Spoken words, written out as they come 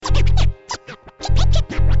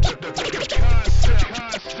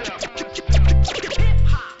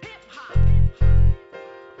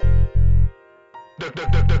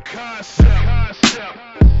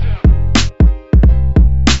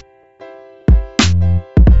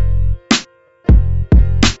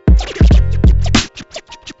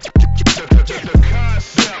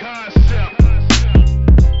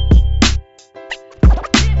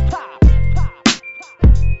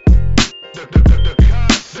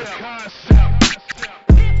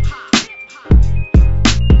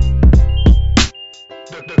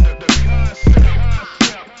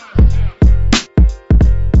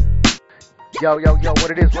Yo,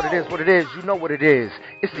 what it is. You know what it is.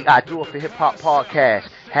 It's the I Do It for Hip Hop podcast.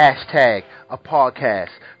 Hashtag a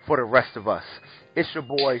podcast for the rest of us. It's your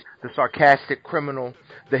boy, the sarcastic criminal,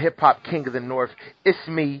 the hip hop king of the north. It's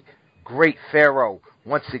me, Great Pharaoh,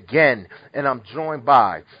 once again. And I'm joined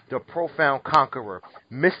by the profound conqueror,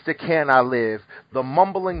 Mr. Can I Live, the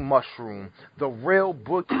mumbling mushroom, the real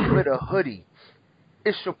boogie with a hoodie.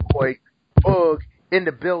 It's your boy, Boog, in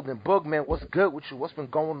the building. Boog, man, what's good with you? What's been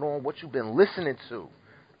going on? What you been listening to?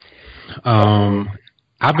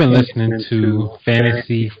 I've been listening to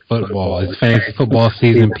fantasy football. It's fantasy football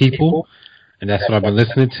season, people, and that's what I've been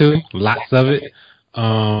listening to. Lots of it.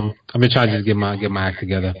 I've been trying to just get my act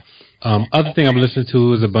together. Other thing I've been listening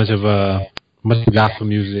to is a bunch of gospel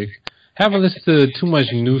music. Haven't listened to too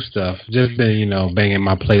much new stuff. Just been, banging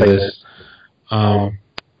my playlist.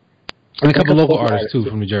 And a couple local artists too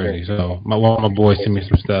from New Jersey. So one of my boys sent me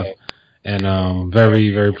some stuff, and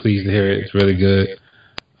very, very pleased to hear it. It's really good.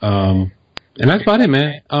 And that's about it,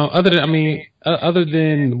 man. Other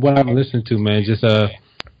than what I've been listening to, man, just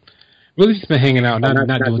really just been hanging out, not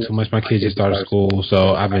doing too much. My kids just started school,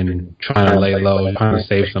 so I've been trying to lay low, trying to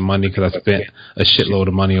save some money because I spent a shitload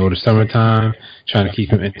of money over the summertime trying to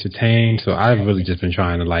keep them entertained. So I've really just been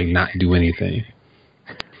trying to not do anything.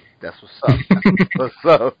 That's what's up. What's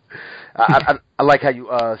up? I like how you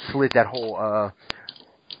slid that whole.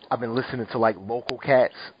 I've been listening to local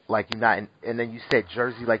cats, you're not in, and then you said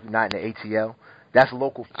Jersey, you're not in the ATL. That's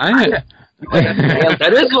local. That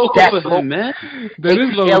is local for him, man. That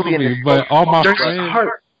is local for me, but all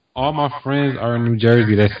my friends are in New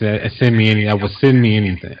Jersey that send me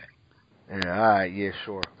anything. Yeah, all right, yeah,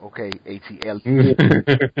 sure, okay, ATL.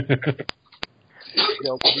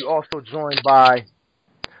 We also joined by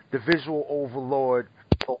the visual overlord,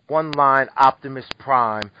 one line Optimus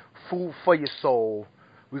Prime, food for your soul.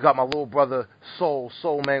 We got my little brother Soul,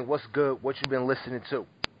 man. What's good? What you been listening to?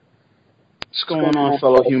 What's going on,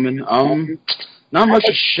 fellow human? Not much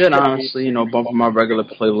of shit, honestly. Bumping my regular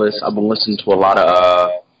playlist. I've been listening to a lot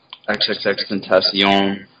of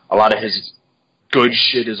XXXTentacion. A lot of his good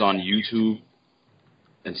shit is on YouTube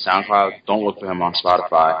and SoundCloud. Don't look for him on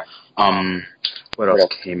Spotify. What else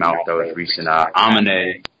came out that was recent?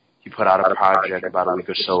 Amine. He put out a project about a week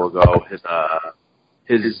or so ago.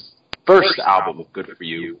 His first album, Good For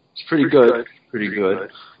You, it's pretty good.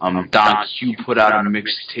 Don Q put out a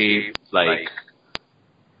mixtape the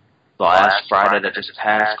last Friday that just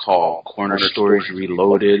passed called Corner Stories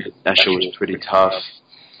Reloaded. That shit was pretty tough.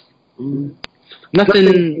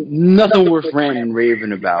 Nothing worth ranting and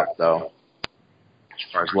raving about though, as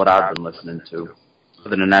far as what I've been listening to.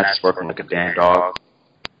 Other than that, just working like a damn dog.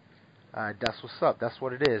 Alright, that's what's up. That's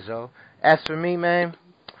what it is, yo. As for me, man,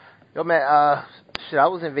 I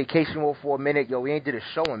was in vacation mode for a minute. We ain't did a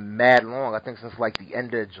show in mad long. I think since the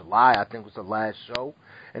end of July, I think was the last show.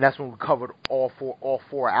 And that's when we covered all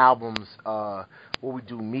four albums. What we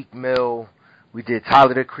do, Meek Mill, we did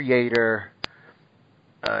Tyler the Creator,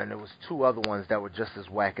 and there was two other ones that were just as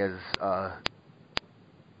whack as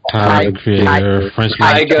Tyler the Creator, French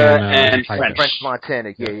Montana, and French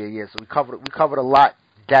Montana. Yeah. So we covered a lot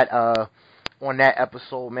that on that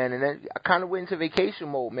episode, man, and then I kind of went into vacation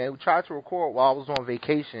mode, man. We tried to record while I was on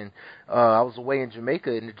vacation. I was away in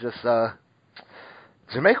Jamaica, and it just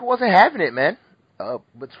Jamaica wasn't having it, man.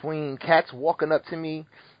 Between cats walking up to me,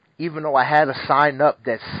 even though I had a sign up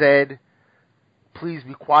that said, "Please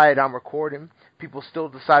be quiet, I'm recording," people still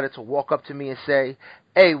decided to walk up to me and say,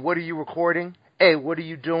 "Hey, what are you recording? Hey, what are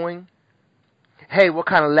you doing? Hey, what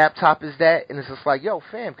kind of laptop is that?" And it's just yo,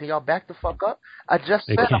 fam, can y'all back the fuck up?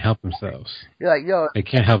 They can't help themselves. You're yo. They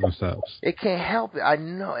can't help themselves. They can't help it. I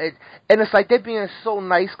know it. And it's they're being so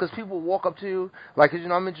nice because people walk up to you, cause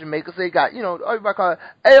I'm in Jamaica, so they got, everybody call,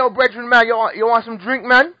 "Hey, yo, brethren, man, you want some drink,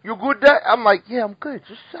 man? You good there?" I'm yeah, I'm good.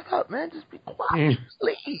 Just shut up, man. Just be quiet,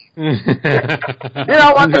 please. That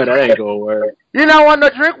ain't gonna work. You don't want no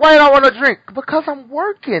drink? Why you don't want no drink? Because I'm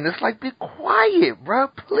working. It's be quiet, bro,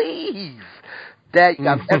 please. That you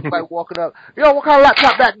got everybody walking up. Yo, what kind of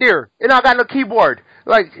laptop back there? And I got no keyboard.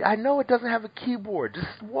 I know it doesn't have a keyboard.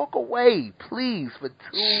 Just walk away, please, for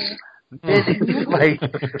 2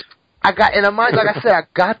 minutes. I got, and like I said, I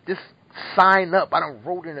got this sign up. I done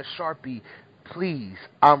wrote in a Sharpie, "Please,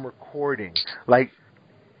 I'm recording."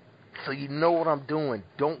 So you know what I'm doing.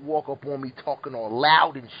 Don't walk up on me talking all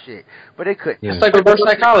loud and shit. But they couldn't. It's reverse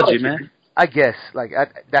psychology, man. I guess.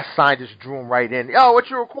 That sign just drew them right in. Yo, what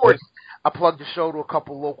you recording? I plugged the show to a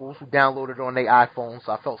couple locals who downloaded it on their iPhones,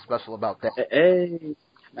 so I felt special about that. Hey, nice.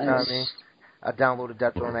 You know what I mean? I downloaded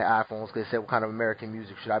that on their iPhones because they said, "What kind of American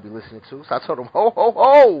music should I be listening to?" So I told them, "Ho, ho,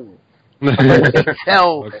 ho!"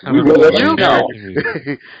 Tell you know.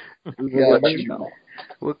 We'll let you know.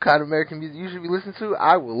 What kind of American music you should be listening to?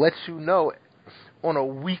 I will let you know on a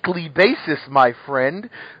weekly basis, my friend.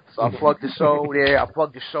 So I plug the show there. I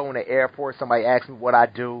plug the show in the airport. Somebody asks me what I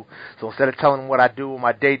do. So instead of telling them what I do on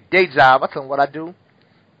my day job, I tell them what I do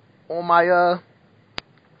on my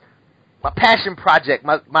passion project,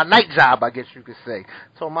 my night job, I guess you could say.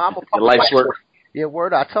 So I'm a Your life's work. Yeah,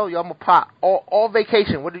 word. I tell you, I'm all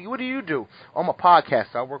vacation. What do you do? I'm a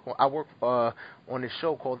podcaster. I work on this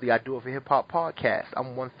show called the I Do It for Hip Hop podcast.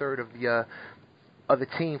 I'm 1/3 of the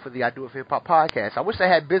team for the I Do It for Hip Hop podcast. I wish I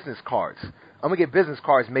had business cards. I'm gonna get business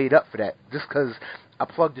cards made up for that, just because I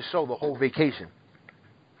plugged the show the whole vacation.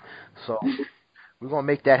 So we're gonna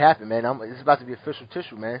make that happen, man. It's about to be official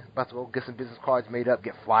tissue, man. About to go get some business cards made up,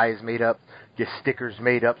 get flyers made up, get stickers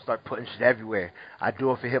made up, start putting shit everywhere. I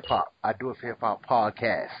Do It for Hip Hop. I Do It for Hip Hop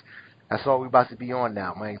podcast. That's all we about to be on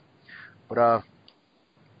now, man. But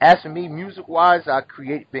as for me, music wise,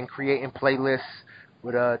 been creating playlists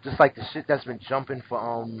with just like the shit that's been jumping for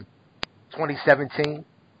 2017.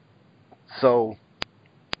 So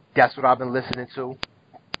that's what I've been listening to.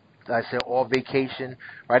 I said all vacation.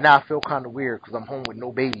 Right now I feel kind of weird because I'm home with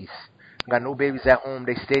no babies. I got no babies at home.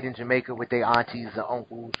 They stayed in Jamaica with their aunties and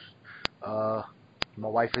uncles. My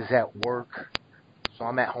wife is at work, so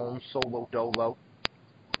I'm at home solo dolo.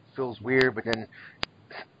 Feels weird, but then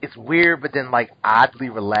it's weird, but then like oddly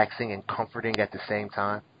relaxing and comforting at the same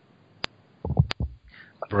time.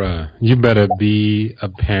 Bruh, you better be a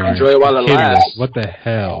parent. Enjoy it while it lasts. What the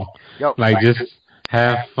hell? Yo, like, just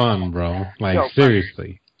have fun, bro. Like, yo,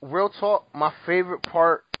 seriously. Real talk, my favorite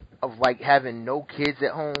part of like having no kids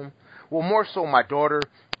at home, well, more so my daughter,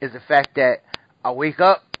 is the fact that I wake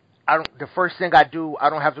up, the first thing I do, I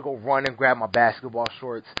don't have to go run and grab my basketball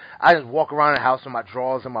shorts. I just walk around the house in my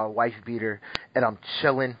drawers and my wife beater, and I'm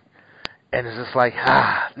chilling, and it's just like,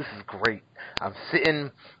 this is great. I'm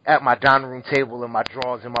sitting at my dining room table in my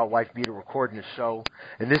drawers and my wife beater recording the show,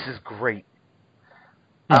 and this is great.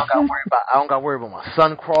 I don't gotta worry about my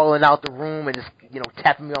son crawling out the room and just,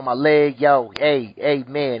 tapping me on my leg. Yo, hey,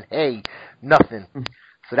 man, hey, nothing.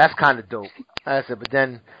 So that's kind of dope. Like I said, but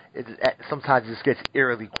then sometimes it just gets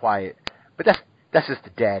eerily quiet. But that's just the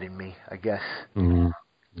dad in me, I guess. Mm-hmm.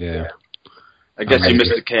 Yeah. I guess you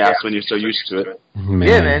missed the chaos when you're so used to it. Man.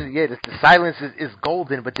 Yeah, man. Yeah, the silence is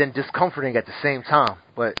golden, but then discomforting at the same time.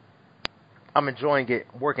 But I'm enjoying it.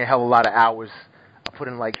 I'm working a hell of a lot of hours. I put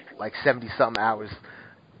in like 70-something hours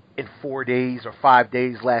in 4 days or 5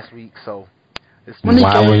 days last week. So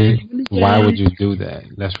why would you do that?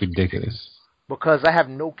 That's ridiculous. Because I have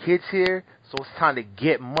no kids here, so it's time to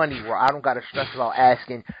get money where I don't got to stress about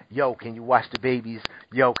asking, yo, can you watch the babies?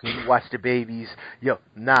 Yo, can you watch the babies? Yo,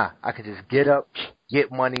 nah, I can just get up,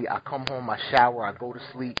 get money, I come home, I shower, I go to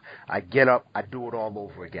sleep, I get up, I do it all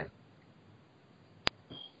over again.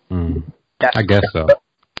 I guess so.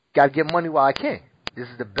 Got to get money while I can. This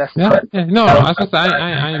is the best time. Yeah, no, I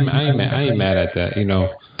ain't mad at that,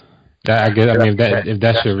 That, I guess, I mean, if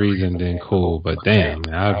that's your reason, then cool, but damn,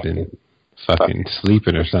 man, I've been fucking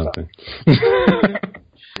sleeping or something.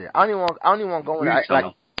 Shit, I don't even want to go in.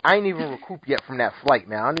 I ain't even recouped yet from that flight,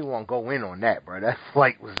 man. I don't even want to go in on that, bro. That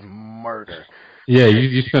flight was murder. Yeah,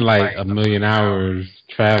 you spent like 1 million hours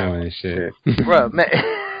traveling and shit. Bro, man,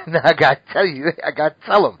 I gotta tell you, I gotta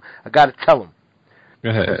tell him. Go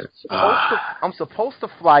ahead. I'm supposed to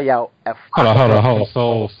fly out at 5. Hold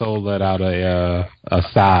on. Soul let out a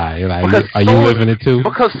sigh. Like, are you living it too?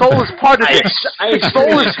 Because Soul is part of it.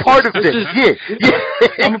 Soul is part of this.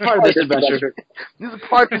 Yeah. I'm a part of this adventure. This is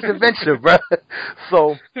part of this adventure, bro.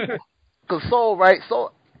 So, because Soul, right?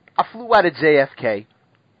 So, I flew out of JFK.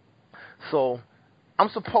 So, I'm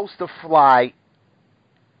supposed to fly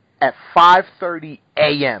at 5:30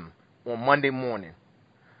 a.m. on Monday morning,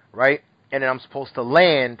 right? And then I'm supposed to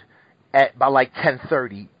land by like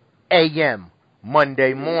 10:30 a.m.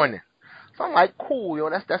 Monday morning. So I'm like, cool, yo,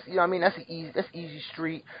 that's that's easy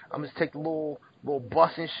street. I'm just take the little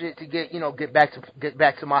bus and shit to get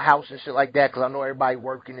back to my house and shit like that, because I know everybody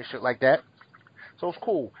working and shit like that. So it's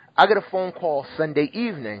cool. I get a phone call Sunday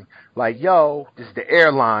evening, like, yo, this is the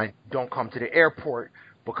airline. Don't come to the airport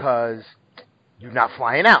because you're not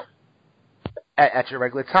flying out at your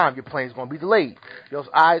regular time. Your plane's going to be delayed. Yo,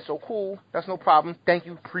 alright, so cool. That's no problem. Thank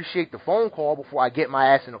you. Appreciate the phone call before I get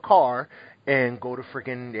my ass in the car and go to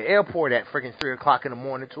the airport at 3 o'clock in the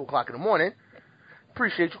morning, 2 o'clock in the morning.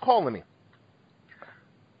 Appreciate you calling me.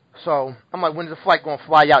 So, I'm like, when's the flight going to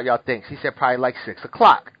fly out, y'all think? He said probably like 6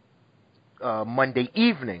 o'clock. Monday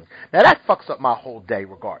evening. Now that fucks up my whole day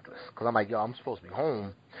regardless, because I'm like, yo, I'm supposed to be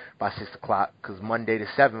home by 6 o'clock, because Monday the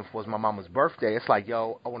 7th was my mama's birthday. It's like,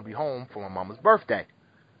 yo, I want to be home for my mama's birthday.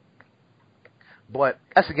 But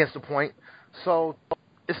that's against the point. So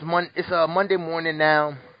it's a Monday morning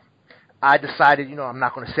now. I decided, I'm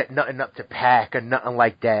not going to set nothing up to pack or nothing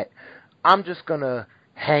like that. I'm just going to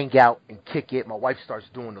hang out and kick it. My wife starts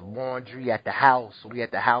doing the laundry at the house. So we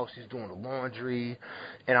at the house, she's doing the laundry,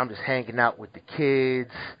 and I'm just hanging out with the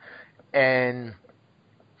kids, and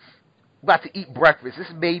about to eat breakfast. This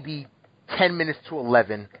is maybe 10 minutes to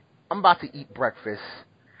 11. I'm about to eat breakfast,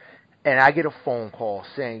 and I get a phone call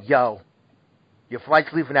saying, yo, your flight's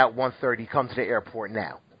leaving at 1:30. Come to the airport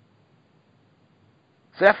now.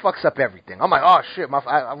 So that fucks up everything. I'm like, oh, shit.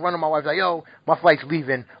 I run to my wife, like, yo, my flight's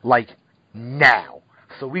leaving, like, now.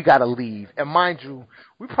 So we got to leave. And mind you,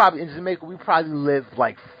 in Jamaica, we probably live,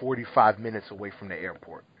 like, 45 minutes away from the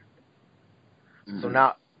airport. Mm-hmm. So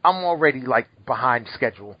now I'm already, like, behind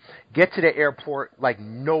schedule. Get to the airport, like,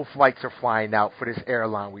 no flights are flying out for this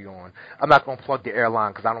airline we on. I'm not going to plug the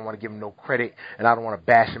airline because I don't want to give them no credit, and I don't want to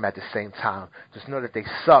bash them at the same time. Just know that they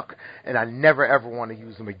suck, and I never, ever want to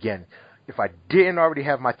use them again. If I didn't already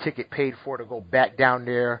have my ticket paid for to go back down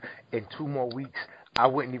there in 2 more weeks, I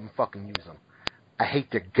wouldn't even fucking use them. I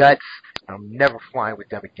hate their guts, and I'm never flying with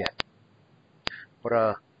them again.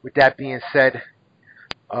 But with that being said,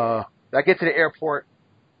 I get to the airport.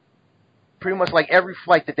 Pretty much like every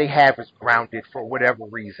flight that they have is grounded for whatever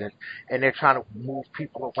reason, and they're trying to move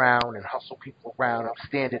people around and hustle people around. I'm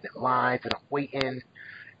standing in lines, and I'm waiting,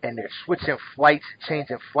 and they're switching flights,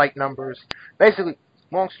 changing flight numbers. Basically,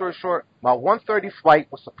 long story short, my 1:30 flight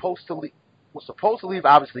was supposed to leave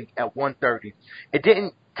obviously at 1:30. It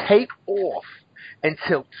didn't take off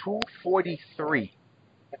until 2:43.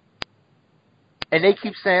 And they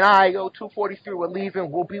keep saying, all right, 2:43, we're leaving.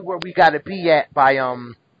 We'll be where we got to be at by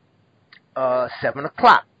 7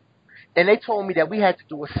 o'clock. And they told me that we had to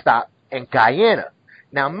do a stop in Guyana.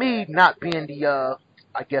 Now, me not being the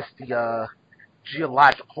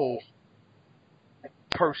geological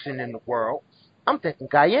person in the world, I'm thinking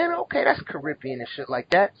Guyana, okay, that's Caribbean and shit like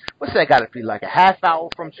that. What's that got to be, like a half hour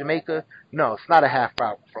from Jamaica? No, it's not a half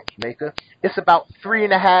hour from Jamaica. It's about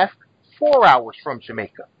 3.5, 4 hours from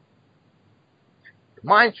Jamaica.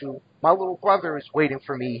 Mind you, my little brother is waiting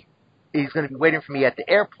for me. He's going to be waiting for me at the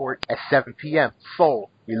airport at 7 p.m. Soul,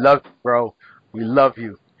 we love you, bro. We love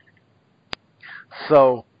you.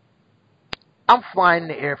 So I'm flying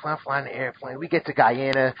the airplane. We get to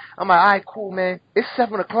Guyana. I'm like, all right, cool, man. It's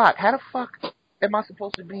 7 o'clock. How the fuck am I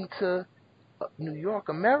supposed to be to New York,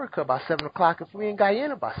 America by 7 o'clock if we in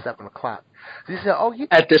Guyana by 7 o'clock? So he said, oh, yeah.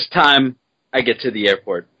 At this time, I get to the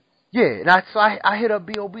airport. Yeah, and I hit up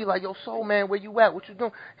B.O.B. like, yo, Soul, man, where you at? What you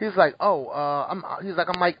doing? He's like,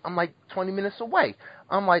 I'm like 20 minutes away.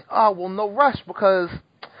 I'm like, oh, well, no rush because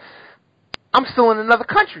I'm still in another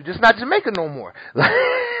country, just not Jamaica no more.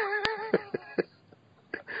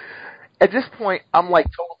 At this point, I'm like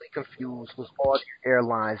totally confused because all the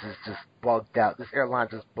airlines is just bugged out. This airline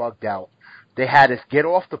just bugged out. They had us get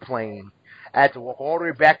off the plane. I had to walk all the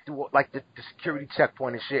way back to like the security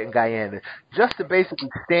checkpoint and shit in Guyana just to basically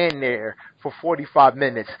stand there for 45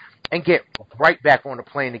 minutes and get right back on the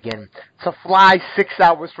plane again to fly 6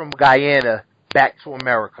 hours from Guyana back to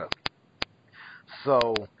America.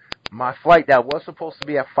 So my flight that was supposed to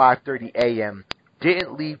be at 5:30 a.m.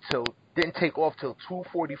 didn't take off till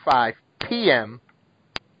 2:45 p.m.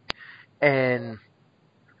 and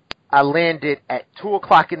I landed at 2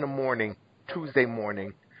 o'clock in the morning, Tuesday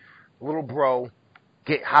morning. Little bro,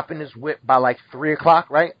 hop in his whip by like 3 o'clock,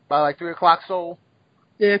 right? By like 3 o'clock, Soul?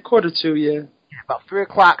 Yeah, 1:45, yeah. About 3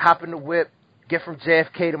 o'clock, hop in the whip, get from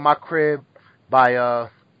JFK to my crib by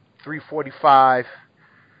 3:45,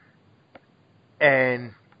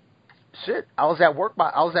 and shit, I was at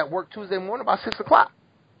work Tuesday morning by 6 o'clock,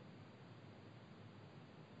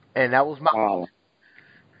 and that was my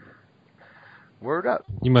word up.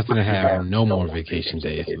 You mustn't have no more vacation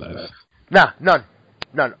days left. Nah, none.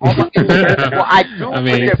 Well, I do. I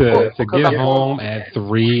mean, to get home at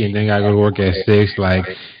 3 and then I go to work at 6. Like,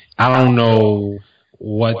 I don't know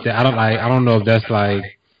I don't know if that's like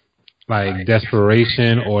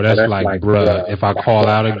desperation or that's like, bruh, if I call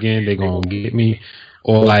out again, they gonna get me,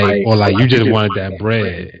 or like you just wanted that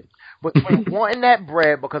bread. Between wanting that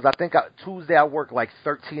bread, because I think Tuesday I worked like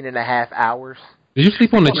 13.5 hours. Did you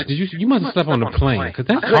sleep on you must have slept on the plane, because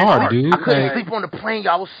that's hard, dude. I couldn't sleep on the plane.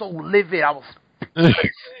 I was so livid. I was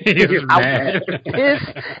pissed,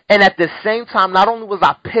 and at the same time, not only was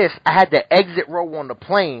I pissed, I had the exit row on the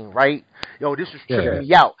plane, right? Yo, this was tripping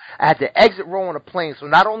me out. I had the exit row on the plane, so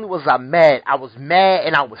not only was I mad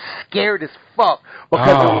and I was scared as fuck because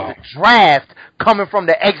there was a draft coming from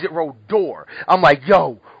the exit row door. I'm like,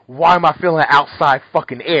 yo, why am I feeling outside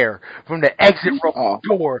fucking air from the exit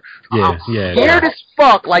door? Yeah. Scared as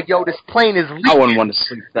fuck. Like, yo, this plane is leaking. I wouldn't want to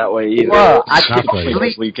sleep that way either. Bruh, I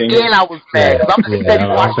couldn't sleep, and I was mad. Cause I'm just steady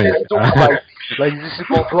watching this door. Like, this shit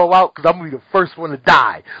gonna blow out because I'm gonna be the first one to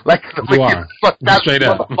die. Like, you are. Straight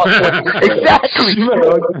up. Exactly.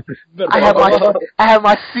 I have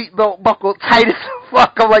my seatbelt buckled tight as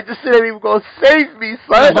fuck. I'm like, this shit ain't even gonna save me,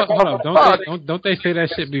 son. Hold on. Don't they say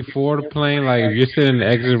that shit before the plane? Like, if you're sitting in the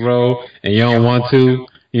exit row and you don't want to,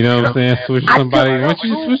 you know what I'm saying, switch to somebody. Why don't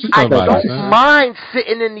you switch to somebody? I don't mind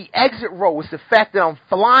sitting in the exit row. It's the fact that I'm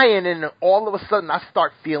flying and all of a sudden I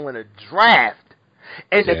start feeling a draft.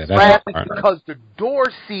 And the draft is because the door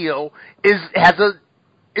seal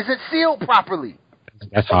isn't sealed properly.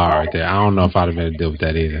 That's hard right there. I don't know if I'd have been able to deal with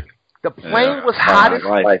that either. The plane was hot as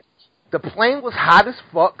fuck. The plane was hot as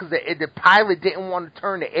fuck because the pilot didn't want to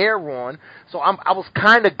turn the air on. So I was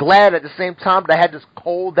kind of glad at the same time that I had this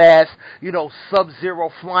cold ass, sub-zero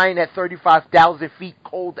flying at 35,000 feet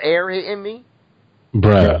cold air hitting me.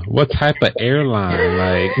 Bruh, what type of airline?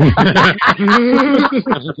 Like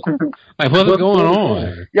what's going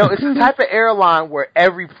on? Yo, it's the type of airline where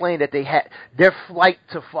every plane that they had, their flight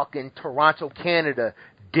to fucking Toronto, Canada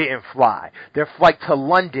didn't fly. Their flight to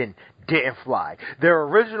London didn't fly. Their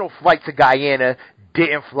original flight to Guyana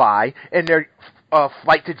didn't fly. And their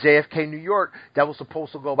flight to JFK, New York, that was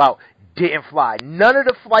supposed to go about, didn't fly. None of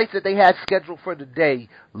the flights that they had scheduled for the day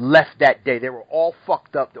left that day. They were all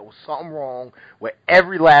fucked up. There was something wrong with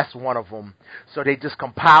every last one of them. So they just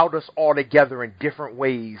compiled us all together in different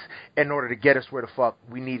ways in order to get us where the fuck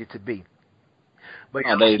we needed to be. But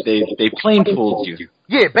they plain fooled you.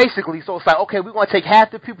 Yeah, basically. So it's like, okay, we're going to take half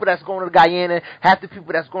the people that's going to Guyana, half the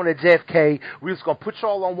people that's going to JFK. We're just going to put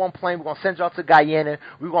y'all on one plane. We're going to send y'all to Guyana.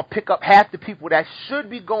 We're going to pick up half the people that should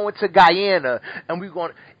be going to Guyana, and we're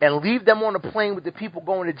going to leave them on the plane with the people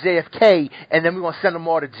going to JFK, and then we're going to send them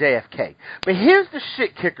all to JFK. But here's the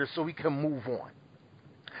shit kicker so we can move on.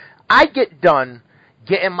 I get done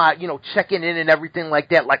getting my, checking in and everything like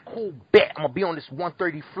that. Like, cool, bet. I'm going to be on this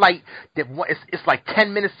 1:30 flight. It's like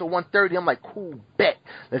 10 minutes to 1:30. I'm like, cool, bet.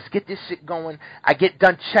 Let's get this shit going. I get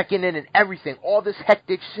done checking in and everything. All this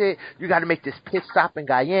hectic shit. You got to make this pit stop in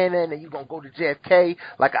Guyana, and then you're going to go to JFK.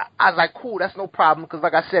 Like, I was like, cool, that's no problem. Because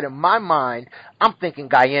like I said, in my mind, I'm thinking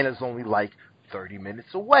Guyana's only like 30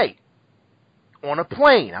 minutes away on a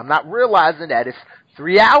plane. I'm not realizing that it's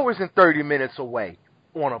 3 hours and 30 minutes away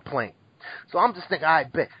on a plane. So I'm just thinking, all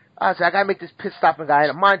right, bet. I said, I gotta make this pit stop in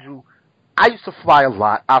Guyana. Mind you, I used to fly a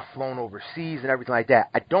lot. I've flown overseas and everything like that.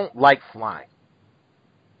 I don't like flying.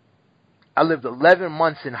 I lived 11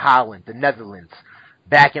 months in Holland, the Netherlands,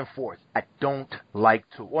 back and forth. I don't like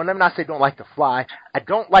to. Well, let me not say don't like to fly. I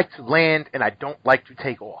don't like to land, and I don't like to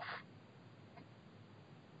take off.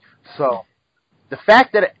 So the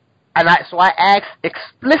fact that, so I asked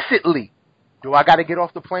explicitly, do I got to get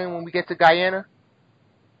off the plane when we get to Guyana?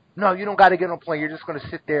 No, you don't got to get on a plane. You're just going to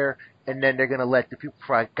sit there, and then they're going to let the people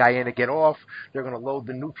from Guyana get off. They're going to load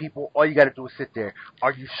the new people. All you got to do is sit there.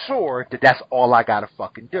 Are you sure that that's all I got to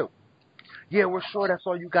fucking do? Yeah, we're sure that's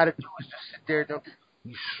all you got to do is just sit there.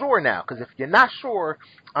 You sure now? Because if you're not sure,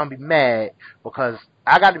 I'm going to be mad because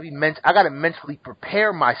I got to mentally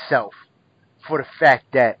prepare myself for the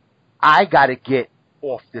fact that I got to get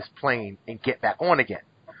off this plane and get back on again.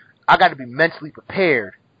 I got to be mentally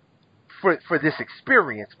prepared for this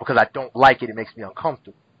experience because I don't like it. It makes me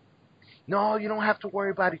uncomfortable. No, you don't have to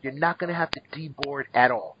worry about it. You're not going to have to deboard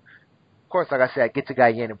at all. Of course, like I said, I get to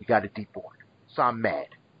Guyana, we got to deboard. So I'm mad.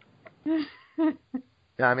 You know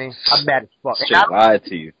what I mean? I'm mad as fuck. Straight lied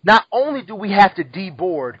to you. Not only do we have to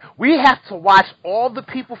deboard, we have to watch all the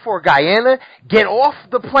people for Guyana get off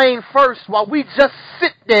the plane first while we just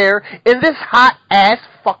sit there in this hot-ass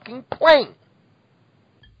fucking plane.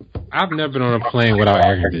 I've never been on a plane without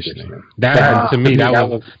air conditioning. That to me, that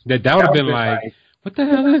would have been like, what the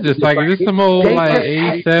hell is this? Like, is this some old like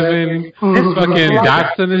 87 fucking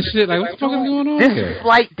Datsun and shit? Like, what the fuck is going on here? This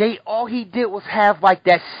flight, all he did was have like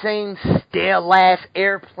that same stale ass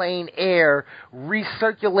airplane air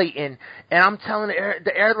recirculating, and I'm telling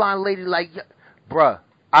the airline lady like, bruh,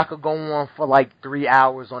 I could go on for like 3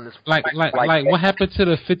 hours on this flight. Like what happened to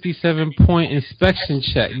the 57-point inspection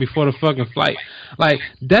check before the fucking flight? Like,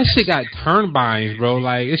 that shit got turbines, bro.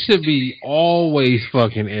 Like, it should be always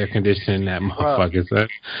fucking air conditioning that motherfucker, son.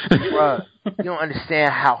 Bruh, you don't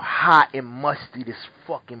understand how hot and musty this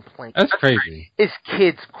fucking plane. That's crazy. It's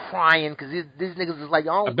kids crying because these niggas is like,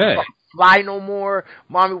 I don't bet. Fly no more.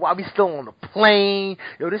 Mommy, why we still on the plane?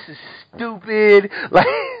 Yo, this is stupid. Like,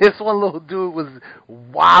 this one little dude was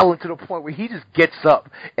wilding to the point where he just gets up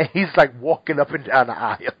and he's like walking up and down the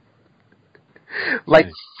aisle. like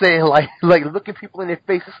saying, like looking people in their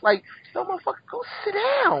face. It's like, yo, motherfucker, go sit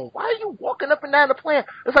down. Why are you walking up and down the plane?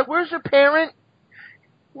 It's like, where's your parent?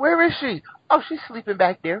 Where is she? Oh, she's sleeping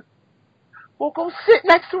back there. Well, go sit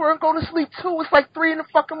next to her and go to sleep too. It's like 3 in the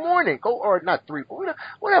fucking morning. Or not 3, but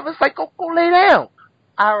whatever. It's like, go lay down.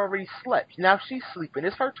 I already slept. Now she's sleeping.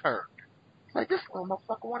 It's her turn. Like, this little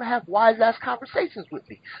motherfucker want to have wise-ass conversations with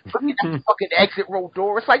me. Looking at the fucking exit row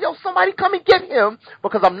door, it's like, yo, somebody come and get him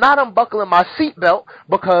because I'm not unbuckling my seatbelt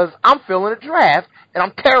because I'm feeling a draft and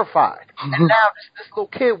I'm terrified. And now this little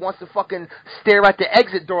kid wants to fucking stare at the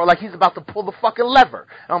exit door like he's about to pull the fucking lever.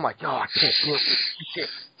 And I'm like, yo, I can't deal with this shit.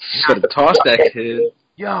 Should have tossed that kid.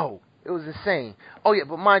 Yo, it was insane. Oh, yeah,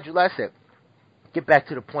 but mind you, like I said, get back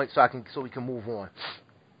to the point so we can move on.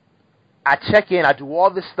 I check in, I do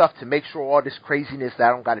all this stuff to make sure all this craziness that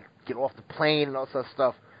I don't got to get off the plane and all that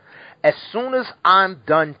stuff. As soon as I'm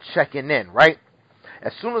done checking in, right?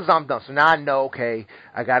 As soon as I'm done. So now I know, okay,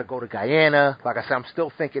 I got to go to Guyana. Like I said, I'm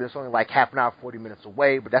still thinking it's only like half an hour, 40 minutes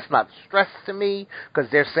away, but that's not stress to me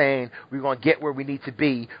because they're saying we're going to get where we need to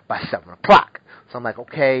be by 7 o'clock. So I'm like,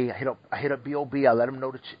 okay, I hit up B.O.B. I let him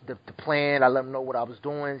know the plan. I let him know what I was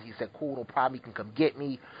doing. He said, cool, no problem. He can come get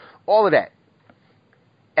me. All of that.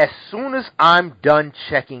 As soon as I'm done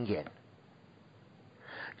checking in,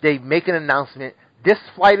 they make an announcement. This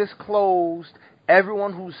flight is closed.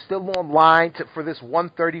 Everyone who's still online for this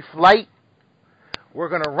 1:30 flight, we're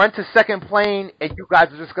going to rent a second plane, and you guys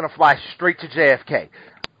are just going to fly straight to JFK.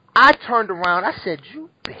 I turned around. I said, you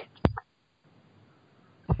bitch.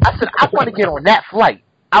 I said, I want to get on that flight.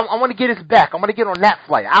 I want to get us back. I want to get on that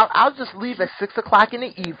flight. I'll just leave at 6 o'clock in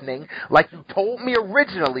the evening, like you told me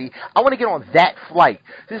originally. I want to get on that flight.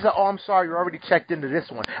 She said, oh, I'm sorry, you're already checked into this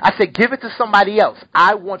one. I said, give it to somebody else.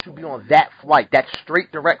 I want to be on that flight, that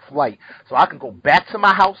straight direct flight, so I can go back to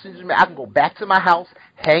my house in Jamaica. I can go back to my house,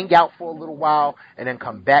 hang out for a little while, and then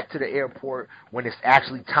come back to the airport when it's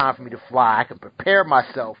actually time for me to fly. I can prepare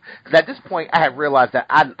myself, because at this point, I had realized that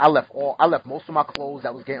I left most of my clothes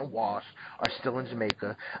that was getting washed are still in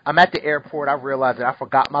Jamaica. I'm at the airport. I realized that I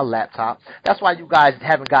forgot my laptop. That's why you guys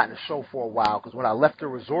haven't gotten a show for a while, because when I left the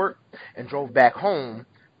resort and drove back home,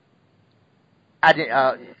 I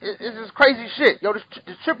didn't. It's just crazy shit. Yo, the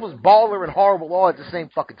trip was baller and horrible all at the same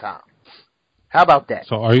fucking time. How about that?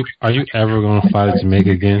 So are you ever going to fly to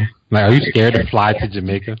Jamaica again? Like, are you scared to fly to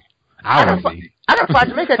Jamaica? I would be. I got to fly to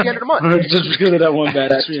Jamaica at the end of the month. Just because of that one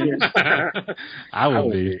bad experience. I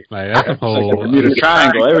would be. Like, that's a whole... Bermuda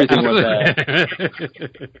Triangle, everything was bad.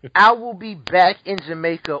 I will be back in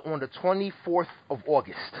Jamaica on the 24th of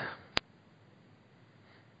August.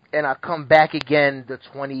 And I come back again the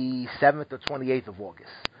 27th or 28th of August.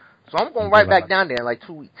 So I'm going right back down there in like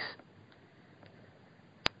 2 weeks.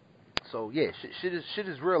 So, yeah, shit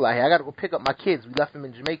is real out here. I got to go pick up my kids. We left them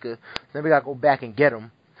in Jamaica. Then we got to go back and get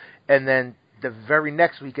them. And then the very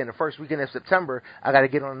next weekend, the first weekend of September, I got to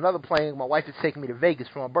get on another plane. My wife is taking me to Vegas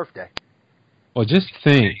for my birthday. Well, just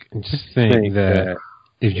think that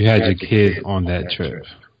if you had your kids on that trip.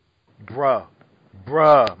 Bruh,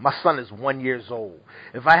 my son is 1 year old.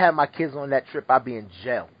 If I had my kids on that trip, I'd be in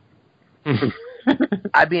jail.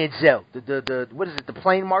 I'd be in jail. The what is it? The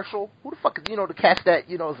plane marshal? Who the fuck is, the cats that,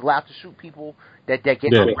 is allowed to shoot people that get...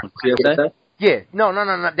 Yeah, no.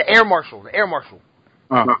 The air marshal.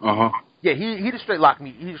 Yeah, he'd straight lock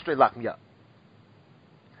me. He'd straight lock me up.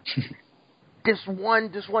 This one,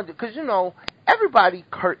 because everybody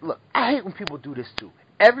look, I hate when people do this too.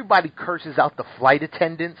 Everybody curses out the flight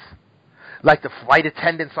attendants, like the flight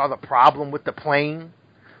attendants are the problem with the plane.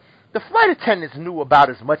 The flight attendants knew about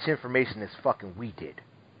as much information as fucking we did.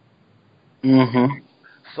 Mm-hmm.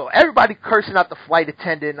 So everybody cursing out the flight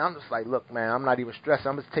attendant, and I'm just like, look, man, I'm not even stressed.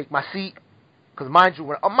 I'm just take my seat. Because mind you,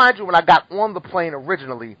 when I got on the plane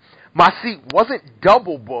originally, my seat wasn't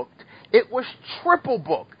double booked. It was triple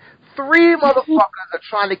booked. 3 motherfuckers are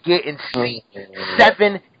trying to get in seat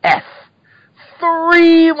 7F.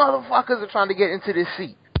 3 motherfuckers are trying to get into this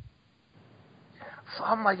seat. So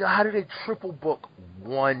I'm like, yo, how do they triple book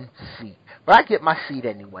 1 seat? But I get my seat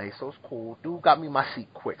anyway, so it's cool. Dude got me my seat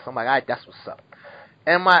quick. So I'm like, all right, that's what's up.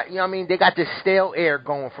 And they got this stale air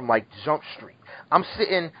going from like Jump Street. I'm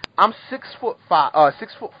 6'4",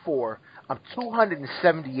 I'm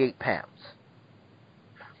 278 pounds.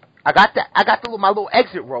 I got my little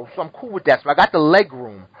exit row, so I'm cool with that. So I got the leg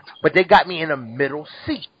room, but they got me in a middle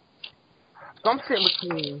seat. So I'm sitting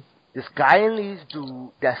between this Guyanese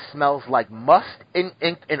dude that smells like must and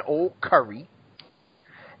old curry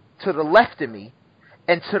to the left of me,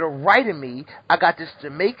 and to the right of me, I got this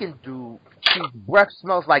Jamaican dude whose breath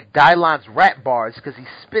smells like Dylon's rat bars because he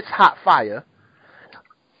spits hot fire.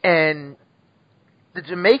 And the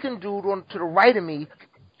Jamaican dude to the right of me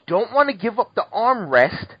don't want to give up the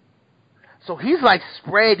armrest, so he's like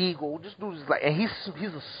spread eagle. This dude is like, and he's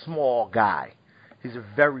a small guy. He's a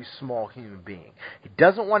very small human being. He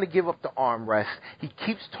doesn't want to give up the armrest. He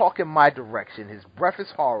keeps talking my direction. His breath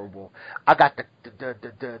is horrible. I got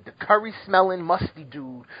the curry smelling musty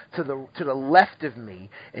dude to the left of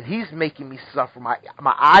me, and he's making me suffer. My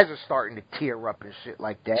eyes are starting to tear up and shit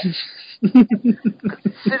like that.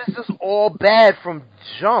 Shit is just all bad from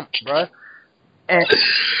jump, bruh. And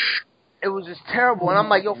it was just terrible. And I'm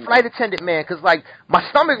like, yo, flight attendant man, because like my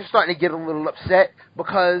stomach is starting to get a little upset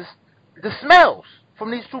because the smells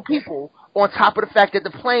from these two people, on top of the fact that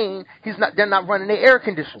the plane, they're not running their air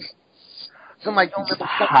conditioning. So I'm like, it's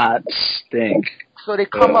hot stink. So they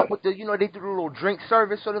come up with they do the little drink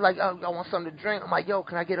service. So they're like, oh, I want something to drink. I'm like, yo,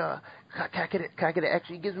 can I get an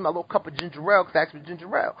extra? He gives me my little cup of ginger ale because I asked for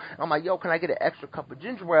ginger ale. I'm like, yo, can I get an extra cup of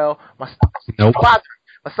ginger ale? My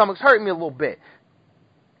stomach's hurting me a little bit.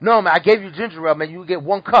 No, man, I gave you ginger ale, man. You get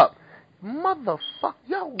 1 cup. Motherfucker,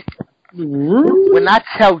 yo. When I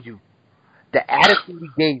tell you, the attitude he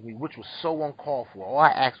gave me, which was so uncalled for, all I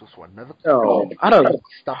asked was for another cup. I don't know. My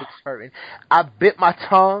stomach's hurting. I bit my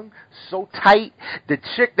tongue so tight. The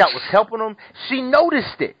chick that was helping him, she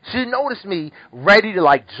noticed it. She noticed me ready to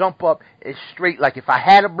like jump up and straight. Like if I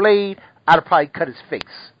had a blade, I'd have probably cut his face.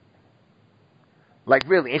 Like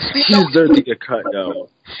really. And she deserved to get cut, though.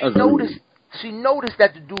 She noticed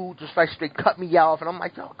that the dude just like straight cut me off, and I'm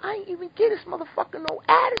like, yo, I ain't even get this motherfucker no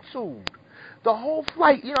attitude. The whole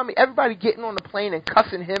flight, you know what I mean? Everybody getting on the plane and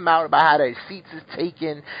cussing him out about how their seats is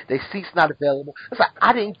taken, their seats not available. It's like,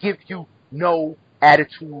 I didn't give you no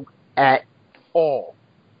attitude at all.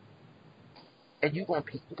 And you gonna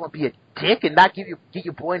be a dick and not give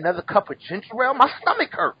your boy another cup of ginger ale? My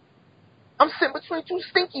stomach hurt. I'm sitting between two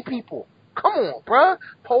stinky people. Come on, bruh.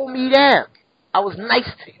 Pull me down. I was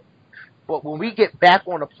nice to you. But when we get back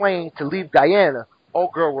on the plane to leave Guyana,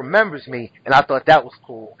 old girl remembers me, and I thought that was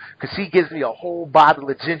cool, because she gives me a whole bottle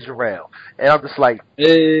of ginger ale. And I'm just like,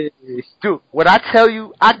 hey. Dude, when I tell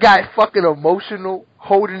you, I got fucking emotional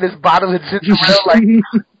holding this bottle of ginger ale, like, you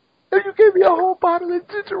gave me a whole bottle of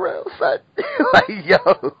ginger ale, son. Like, yo.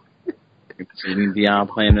 Celine Dion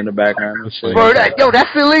playing in the background. Bro, that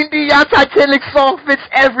Celine Dion Titanic song fits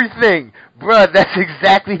everything. Bruh, that's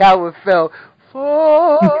exactly how it felt.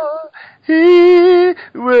 For he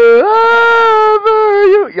wherever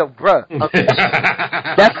you, yo, bruh. Okay.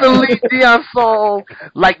 That's the Celine Dion song,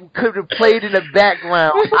 like, could have played in the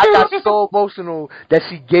background. I got so emotional that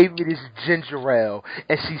she gave me this ginger ale,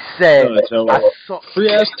 and she said, I saw,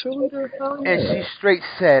 and she straight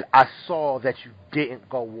said, I saw that you didn't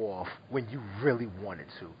go off when you really wanted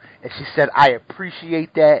to. And she said, I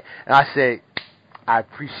appreciate that. And I said, I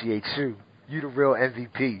appreciate you. You the real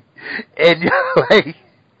MVP. And you're like,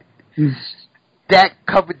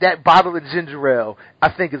 that bottle of ginger ale, I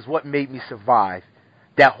think, is what made me survive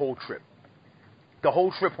that whole trip. The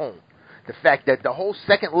whole trip home. The fact that the whole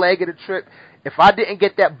second leg of the trip, if I didn't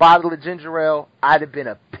get that bottle of ginger ale, I'd have been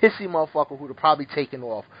a pissy motherfucker who'd have probably taken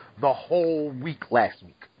off the whole week last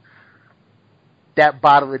week. That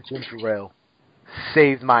bottle of ginger ale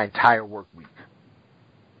saved my entire work week.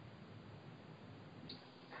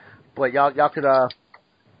 But y'all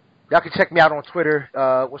could check me out on Twitter.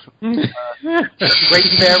 What's Great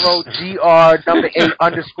Pharaoh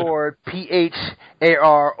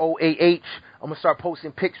GR8_PHAROAH. I'm gonna start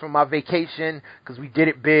posting pics from my vacation because we did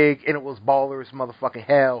it big and it was ballers, motherfucking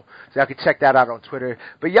hell. So y'all can check that out on Twitter.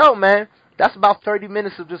 But yo, man, that's about 30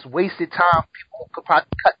 minutes of just wasted time. People could probably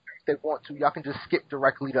cut if they want to. Y'all can just skip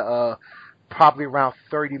directly to probably around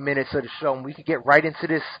 30 minutes of the show, and we can get right into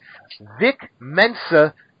this Vic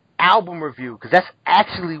Mensa album review, because that's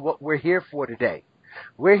actually what we're here for today.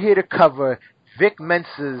 We're here to cover Vic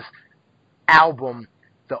Mensa's album,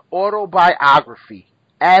 The Autobiography,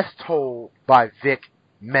 as told by Vic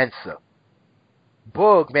Mensa.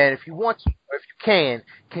 Boog, man, if you want to, or if you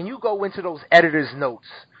can you go into those editor's notes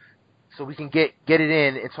so we can get it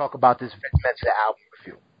in and talk about this Vic Mensa album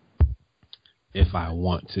review? If I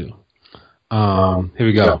want to. Here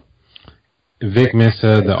we go. Vic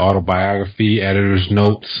Mensa, The Autobiography, editor's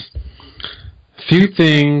notes. Few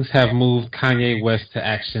things have moved Kanye West to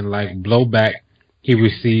action like blowback he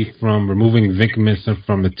received from removing Vic Mensa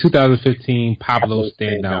from the 2015 Pablo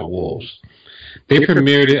Standout Wolves. They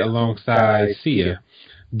premiered it alongside Sia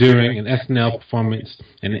during an SNL performance,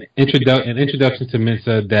 an introduction to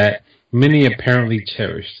Mensa that many apparently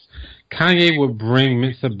cherished. Kanye would bring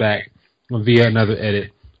Mensa back via another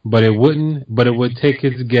edit, but it would take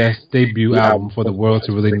his guest debut album for the world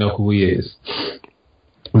to really know who he is.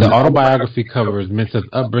 The autobiography covers Mensa's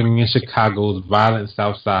upbringing in Chicago's violent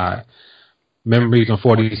South Side, memories on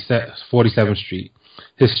 47th Street,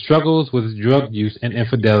 his struggles with drug use and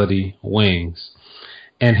infidelity, Wings,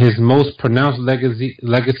 and his most pronounced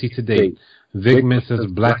legacy to date, Vic Mensa's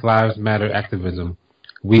Black Lives Matter activism,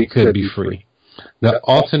 We Could Be Free. The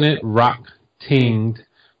alternate rock-tinged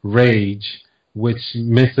Rage, which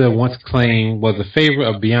Mensa once claimed was a favorite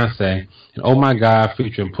of Beyonce, and Oh My God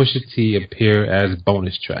featuring Pusha T appear as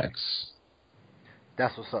bonus tracks.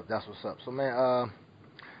 That's what's up. That's what's up. So, man,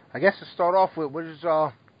 I guess to start off with, what is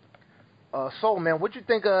Soul, man? What you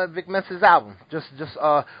think of Vic Mensa's album?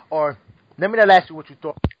 Or let me not ask you what you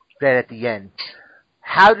thought that at the end.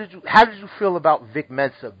 How did you feel about Vic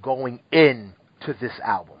Mensa going into this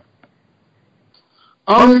album?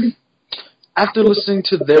 After listening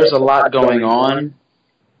to There's a Lot Going On,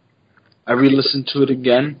 I re-listened to it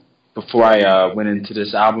again before I went into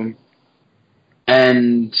this album.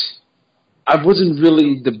 And I wasn't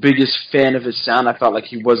really the biggest fan of his sound. I felt like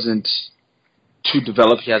he wasn't too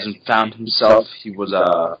developed. He hasn't found himself. He was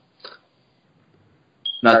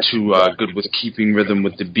not too good with keeping rhythm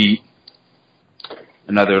with the beat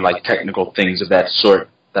and other like technical things of that sort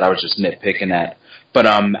that I was just nitpicking at. But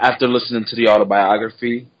after listening to the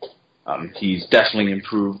autobiography, he's definitely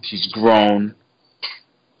improved. He's grown.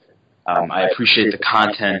 I appreciate the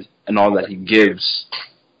content and all that he gives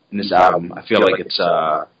in this album. I feel like it's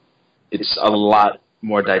a lot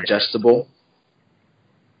more digestible.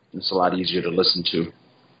 It's a lot easier to listen to.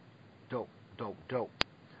 Dope.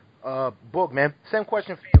 Boog, man, same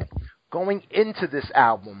question for you. Going into this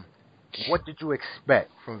album, what did you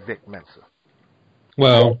expect from Vic Mensa?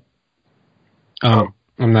 Well, I'm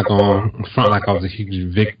not going to front like I was a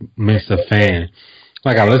huge Vic Mensa fan.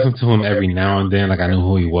 Like, I listened to him every now and then. Like, I knew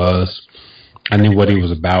who he was. I knew what he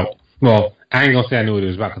was about. Well, I ain't going to say I knew what he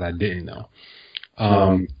was about because I didn't know.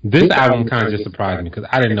 This album kind of just surprised me because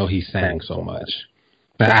I didn't know he sang so much.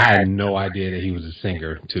 But I had no idea that he was a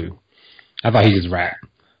singer, too. I thought he just rapped.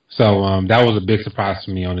 So that was a big surprise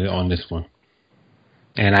for me on this one.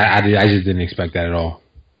 And I just didn't expect that at all.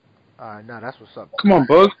 No, that's what's up. Come on,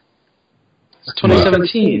 Boog. It's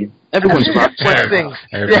 2017. Everyone's sings.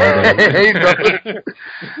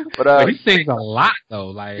 But he sings a lot though.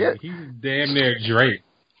 Like he's damn near Drake.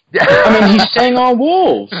 I mean, he sang on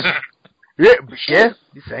Wolves. Yeah,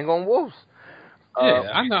 he sang on Wolves.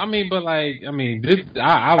 Yeah, I know. I mean, but like,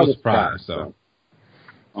 I was surprised. So.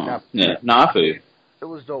 Yeah, no, I feel you. It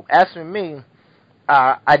was dope. As for me,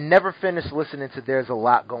 I never finished listening to There's a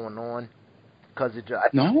Lot Going On because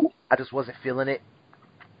I just wasn't feeling it.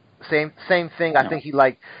 Same thing. I think he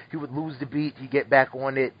would lose the beat, he get back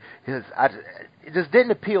on it. It just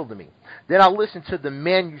didn't appeal to me. Then I listened to the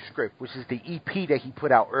Manuscript, which is the EP that he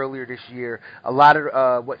put out earlier this year. A lot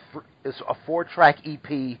of it's a 4-track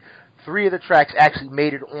EP. 3 of the tracks actually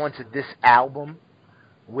made it onto this album,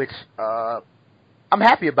 which I'm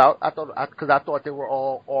happy about. I thought they were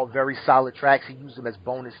all very solid tracks. He used them as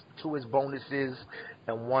bonus to his bonuses,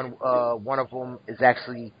 and one of them is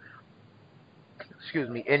actually.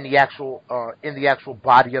 In the actual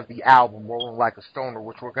body of the album, Rolling Like a Stoner,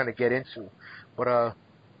 which we're going to get into. But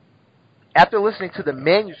after listening to the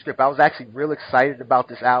Manuscript, I was actually real excited about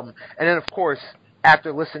this album. And then, of course,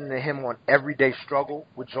 after listening to him on Everyday Struggle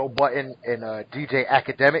with Joe Budden and DJ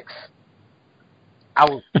Academics, I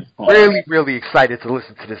was really, really excited to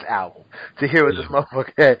listen to this album, to hear what this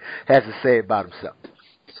motherfucker has to say about himself.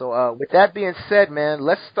 So with that being said, man,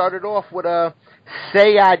 let's start it off with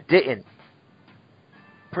Say I Didn't.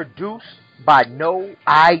 Produced by No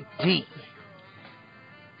ID.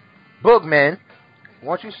 Boog, man,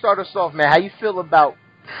 why don't you start us off, man? How you feel about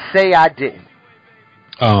Say I Didn't?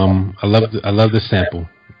 I love the sample.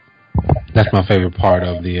 That's my favorite part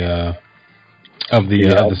of the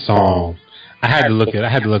song. I had to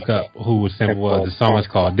look up who the sample was. The song is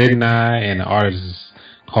called Didn't I, and the artist is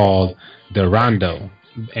called Durando,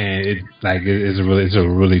 and it's a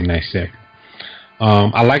really nice sample.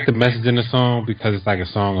 I like the message in the song because it's like a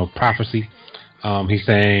song of prophecy. He's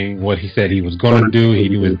saying what he said he was going to do. He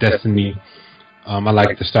knew his destiny. I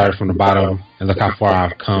like to start from the bottom and look how far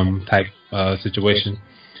I've come type situation.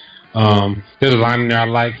 There's a line in there I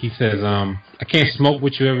like. He says, I can't smoke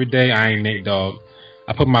with you every day. I ain't Nate Dogg.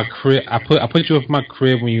 I put you up in my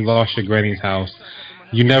crib when you lost your granny's house.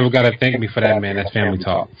 You never got to thank me for that, man. That's family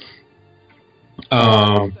talk.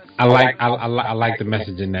 I like the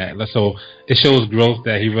message in that. So it shows growth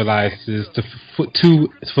that he realizes to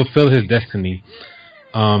fulfill his destiny.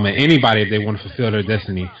 And anybody, if they want to fulfill their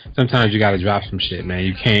destiny, sometimes you got to drop some shit, man.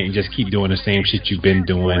 You can't just keep doing the same shit you've been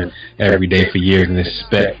doing every day for years and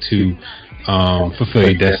expect to fulfill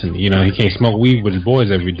your destiny. You know, he can't smoke weed with his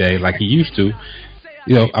boys every day like he used to.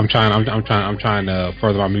 You know, I'm trying to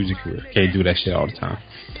further my music career. Can't do that shit all the time.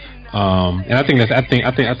 And I think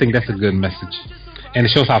that's a good message, and it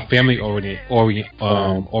shows how family oriented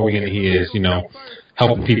he is. You know,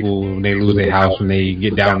 helping people when they lose their house, when they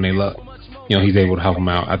get down on their luck. You know, he's able to help them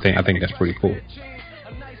out. I think that's pretty cool.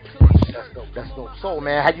 That's dope. So,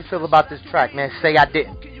 man, how you feel about this track, man? Say I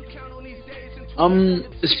Didn't.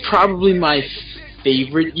 It's probably my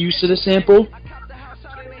favorite use of the sample.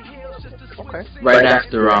 Okay. Right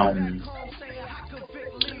after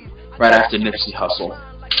Nipsey Hussle.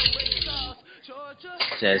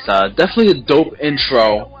 It's definitely a dope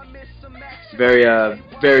intro.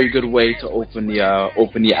 Very good way to open the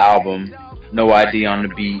album. No ID on the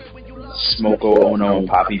beat. Smoko, Ono, and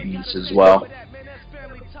Poppy beats as well.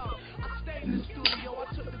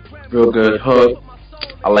 Real good hook.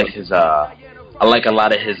 I like a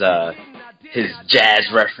lot of his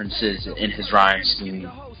jazz references in his rhyme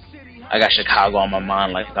scheme. I got Chicago on my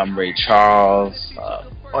mind like I'm Ray Charles.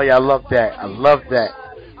 Oh yeah, I love that.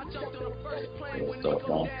 Dope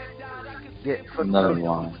one. Yeah, another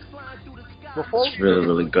one. It's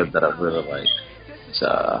really good that I really like. It's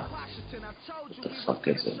what the fuck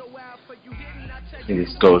is it? I think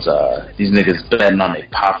it goes, these niggas betting on their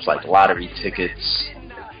pops like lottery tickets.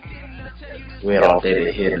 Wait all day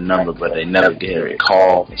to hear the number, but they never get a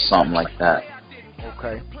call or something like that.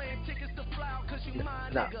 Okay.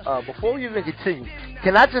 Now, before we even continue,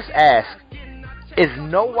 can I just ask, is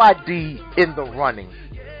No ID in the running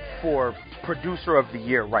for Producer of the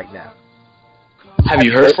Year right now? Have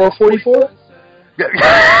you heard 444?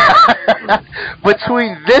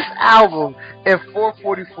 Between this album and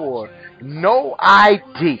 444, No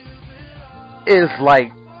ID is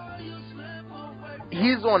like,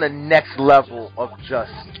 he's on the next level of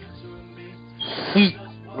just heat.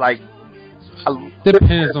 Like,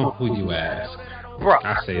 depends on who you ask. Bro,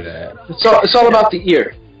 I say that. It's all about the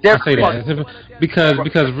ear. I say that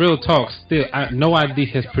because real talk. Still, No ID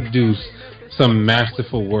has produced some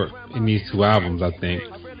masterful work in these two albums, I think,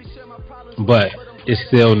 but it's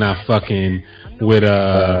still not fucking with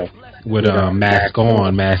Mask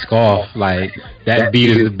On, Mask Off. Like, that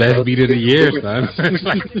beat is the best beat of the year, son.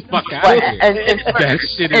 Like, fuck out of here. That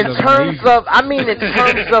shit is in terms amazing. of, I mean, in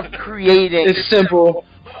terms of creating it's simple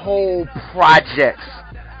whole projects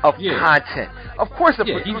of content. Of course, a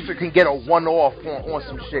producer can get a one-off on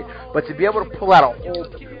some shit, but to be able to pull out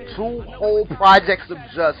two whole projects of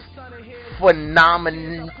just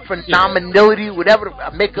phenomenality, whatever,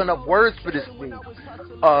 I'm making up words for this thing.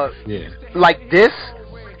 Like this,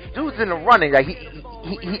 dude's in the running. Like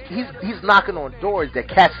he's knocking on doors that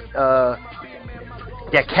cats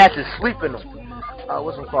is sleeping on.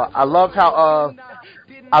 What's it called? I love how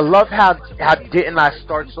Didn't I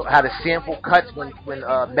Start So, how the sample cuts when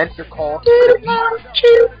Mentor calls. Did not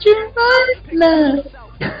treat you right now.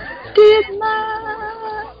 Did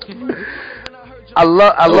not. I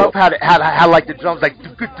love how like the drums like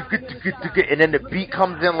and then the beat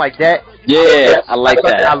comes in like that. Yeah, I like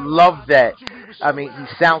that. I love that. I mean, he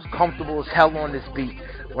sounds comfortable as hell on this beat.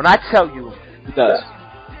 When I tell you, he does.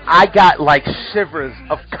 I got like shivers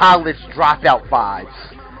of college dropout vibes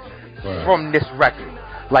from this record.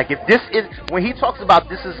 Like, if this is, when he talks about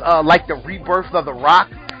this is like the rebirth of the rock,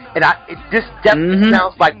 and this definitely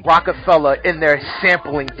sounds like Rockefeller in their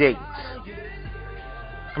sampling days.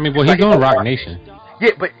 I mean, well, he's on Rock Nation.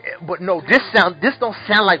 Yeah, but no, this don't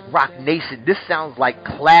sound like Rock Nation. This sounds like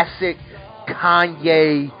classic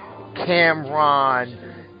Kanye, Cameron,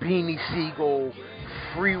 Beanie Siegel,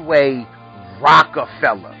 Freeway,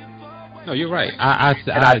 Rockefeller. No, you're right.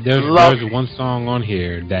 There's one song on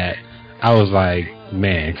here that I was like,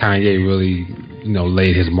 man, Kanye really,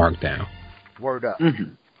 laid his mark down. Word up.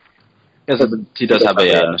 Mm-hmm. He does have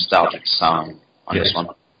a nostalgic sound on this one.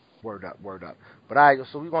 Word up. But all right,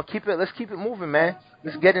 so let's keep it moving, man.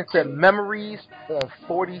 Let's get into Memories on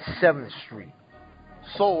 47th Street.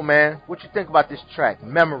 Soul, man, what you think about this track,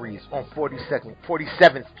 Memories on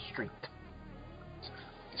 47th Street?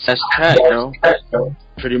 That's track,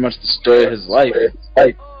 pretty much the story of his life. It's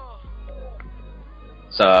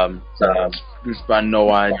produced by No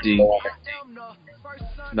ID.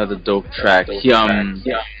 Another dope track. He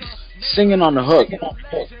singing on the hook.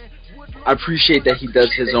 I appreciate that he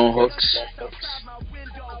does his own hooks.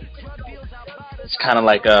 It's kind of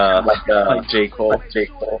like J. Cole.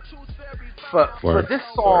 For this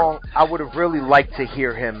song, I would have really liked to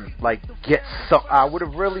hear him I would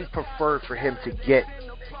have really preferred for him to get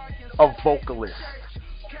a vocalist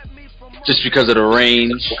Just because of the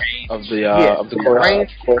range of the chorus. Range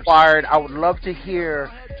required. I would love to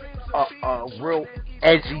hear a real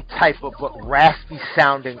edgy type of but raspy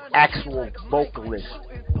sounding actual vocalist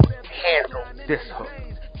handle this hook.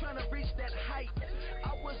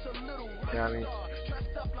 You know what I mean?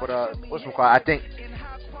 But what's it called? I think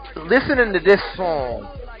listening to this song,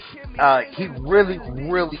 he really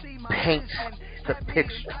paints the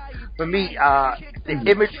picture. For me, the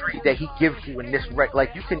imagery that he gives you in this record,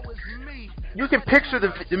 like you can picture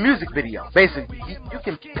the music video. Basically, you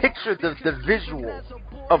can picture the visual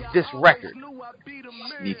of this record.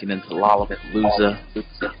 Sneaking into Lollapalooza,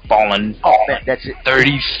 falling, That's it.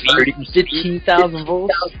 30 feet, 15,000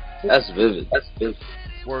 volts. That's vivid.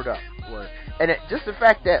 Word up, word. And just the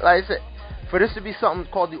fact that, like I said, for this to be something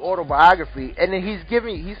called the autobiography, and then he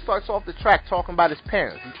starts off the track talking about his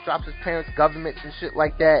parents. He drops his parents' governments and shit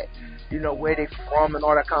like that. You know, where they from and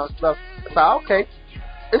all that kind of stuff. It's like, okay,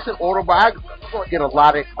 it's an autobiography. We're gonna get a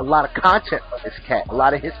lot of content from this cat, a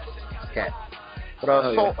lot of history from this cat.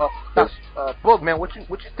 But Boog, man, what you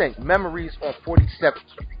think? Memories on 47th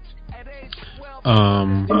Street.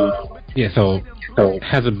 Yeah, so it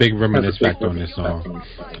has a big reminiscence factor on this song.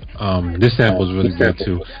 This sample is really good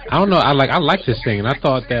too. I don't know, I like his singing. I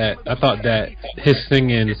thought that his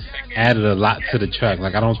singing added a lot to the track.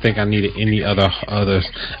 Like, I don't think I needed any others.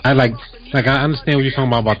 I understand what you're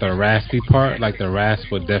talking about the raspy part. Like, the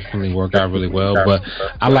rasp would definitely work out really well, but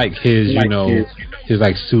I like his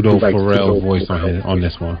like pseudo Pharrell voice on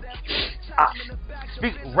this one.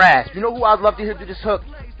 Speak rasp. You know who I'd love to hear do this hook?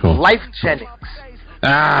 Cool. Life Jennings. No.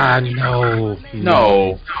 I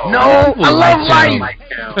love Life.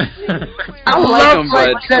 I like him, but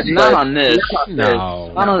Jennings. not on this.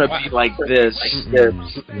 No. Not on a beat like this.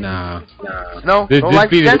 Nah. No. This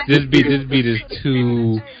beat is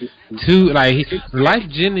too like Life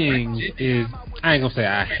Jennings is. I ain't gonna say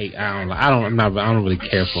I don't really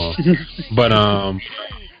care for him, but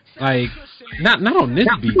like. Not on this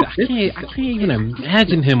beat. I can't even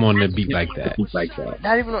imagine him on the beat like that.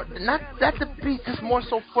 Not the beat. Just more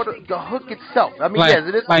so for the hook itself. I mean, like, yes,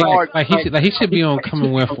 it is hard. He should be on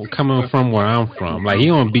coming from where I'm from. Like, he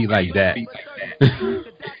on a beat like that.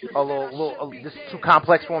 a little, just too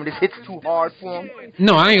complex for him. This hits too hard for him.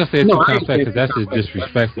 No, I ain't gonna say it's too complex because that's just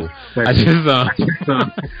disrespectful. I just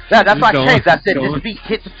that's why I changed. I said this beat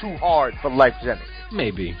hits too hard for Life Jennings.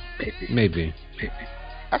 Maybe.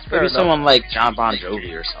 That's fair Maybe enough. someone like John Bon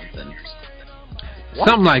Jovi or something.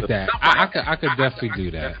 Something like that. I could definitely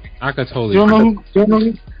do that. I could totally. You don't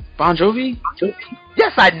know Bon Jovi?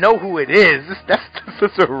 Yes, I know who it is. That's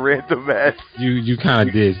such a random ass. You kind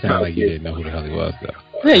of did sound like you didn't know who the hell he was, though.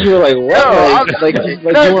 Yeah, you were like, what? Like you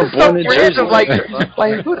were born in Jersey. Like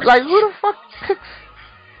who the fuck picks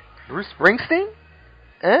Bruce Springsteen?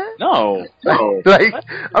 No. Like,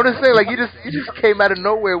 I'm just saying, like, you just came out of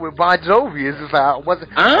nowhere with Bon Jovi. It's just like, I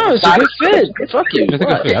wasn't. It's a good fit. Fuck you.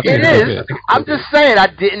 It is. I'm just saying, I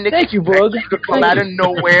didn't expect you to come out of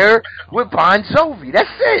nowhere with Bon Jovi.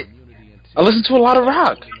 That's it. I listen to a lot of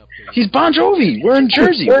rock. He's Bon Jovi. We're in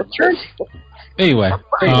Jersey. Anyway,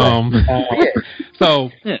 so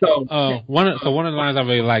one of the lines I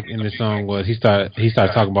really liked in this song was he started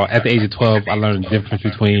talking about, at the age of 12, I learned the difference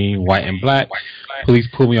between white and black. Police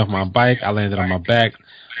pulled me off my bike. I landed on my back.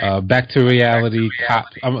 Back to reality.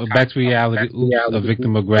 Back to reality. Oops, a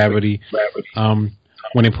victim of gravity. When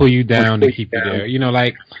they pull you down, they keep you there. You know,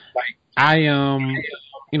 like that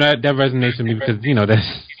resonates with me because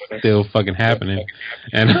that's still fucking happening,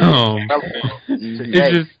 and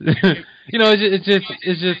it's just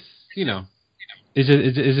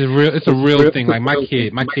it's a real thing. Like my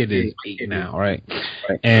kid is 8 now, right?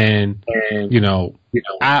 And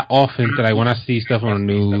I often like when I see stuff on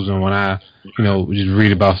the news and when I just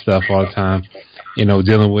read about stuff all the time,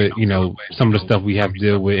 dealing with some of the stuff we have to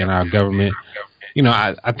deal with in our government.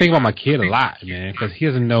 I think about my kid a lot, man, because he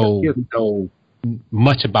doesn't know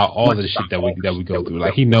much about all of the shit that we go through.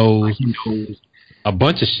 Like, he knows a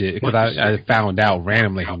bunch of shit because I found out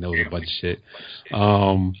randomly he knows a bunch of shit.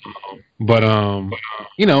 But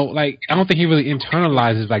like, I don't think he really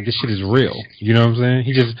internalizes like this shit is real. You know what I'm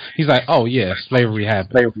saying? He's like, oh yeah, slavery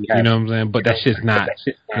happened. You know what I'm saying? But that shit's not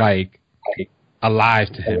like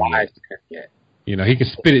alive to him yet. He can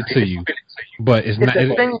spit it to you, but it's not.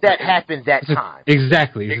 It's a thing that happened that time.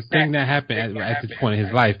 Exactly, it's a thing that happened at this point in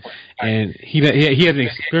his life, and he hasn't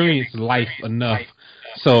experienced life enough,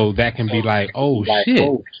 so that can be like, oh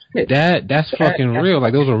shit, that's fucking real.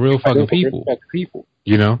 Like, those are real fucking people.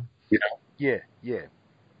 Yeah.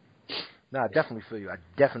 No, I definitely feel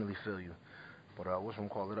you. But what's one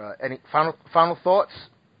call it? Any final thoughts?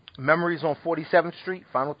 Memories on 47th Street.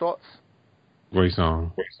 Final thoughts. Great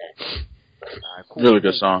song. Cool. Really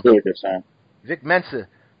good song. Vic Mensa,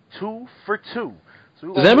 2 for 2.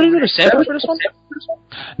 So Does anybody know the sample for this one?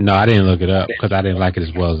 No, I didn't look it up because I didn't like it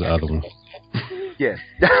as well as the other one. Yeah.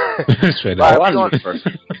 Straight Right, up.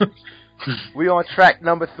 we on track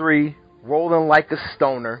number 3, Rolling Like a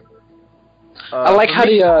Stoner. I like how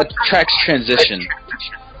the tracks transition.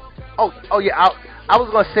 Oh yeah, I was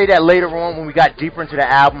gonna say that later on when we got deeper into the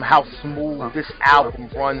album, how smooth this album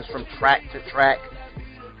runs from track to track.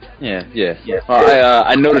 Yeah. Well,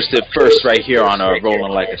 I noticed it first right here on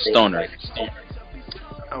Rolling Like a Stoner.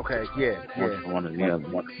 Okay, yeah.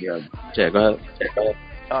 Yeah, go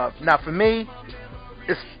ahead. Now for me,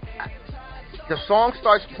 the song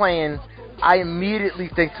starts playing. I immediately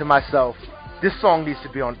think to myself, this song needs to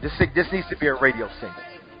be on. This needs to be a radio single.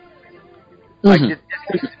 Like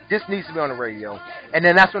this needs to be on the radio. And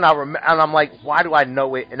then that's when I remember, and I'm like, why do I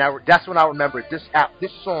know it? And that's when I remember this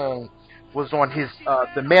song was on his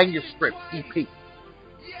the Manuscript EP.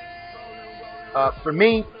 For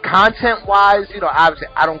me, content-wise, obviously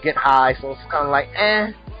I don't get high, so it's kind of like,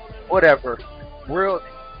 whatever.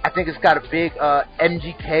 I think it's got a big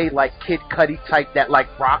MGK, like Kid Cudi type, that like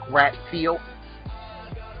rock rap feel,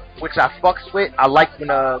 which I fucks with. I like when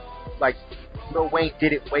like Lil Wayne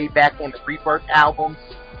did it way back on the Rebirth album,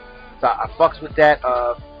 so I fucks with that.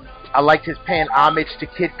 I liked his paying homage to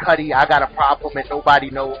Kid Cudi. I Got a Problem and Nobody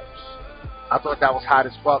Knows. I thought that was hot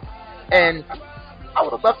as fuck, and I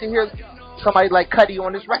would have loved to hear somebody like Cudi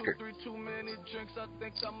on this record.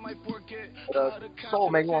 Soul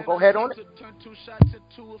Man, you want to go ahead on it?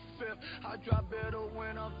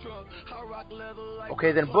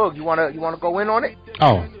 Okay, then Boog, you wanna go in on it?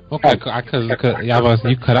 Oh, okay.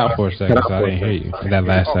 You cut out for a second, so I didn't hear you in that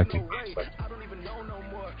last second.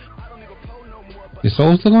 Your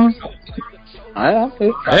Soul still on?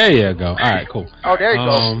 There you go. All right, cool. Oh, there you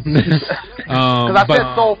go. Because I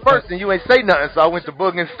said Soul first, and you ain't say nothing, so I went to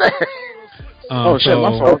Boog instead. Shit,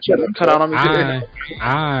 my fault. Cut out on me.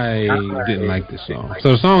 I didn't like this song.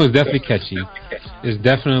 So the song is definitely catchy. It's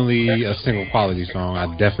definitely a single quality song. I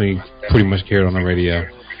definitely pretty much hear it on the radio.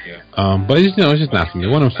 But it's just not for me.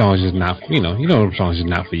 One of them songs is just not. Them songs is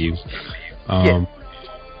not for you.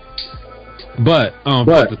 But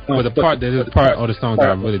the part of the song that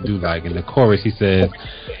I really do like, in the chorus he says,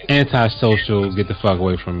 "Antisocial, get the fuck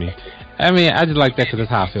away from me." I mean, I just like that because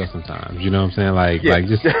that's how I feel sometimes. You know what I'm saying? Like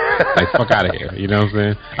just like fuck out of here. You know what I'm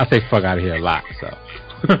saying? I say fuck out of here a lot. So.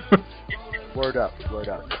 Word up.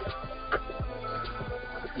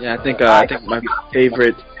 Yeah, I think my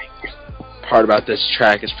favorite part about this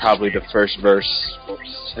track is probably the first verse,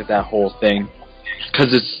 like that whole thing,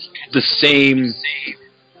 because it's the same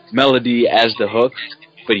melody as the hook,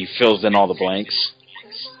 but he fills in all the blanks.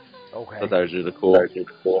 Okay. I thought that was really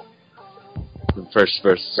cool. The first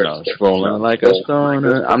verse, it's rolling like a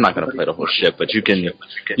stoner. I'm not gonna play the whole shit, but you can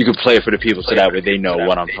play it for the people so that way they know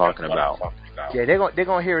what I'm talking about. Yeah, they're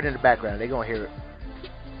gonna hear it in the background. They're gonna hear it.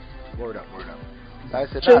 Word up. Like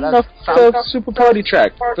I said, that's a super party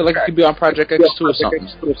track. I feel like it could be on Project X2 or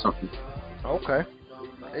something. Okay,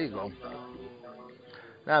 there you go.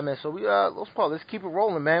 Nah, man. So let's keep it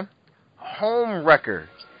rolling, man. Home Record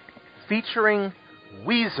featuring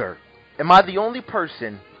Weezer. Am I the only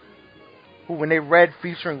person who, when they read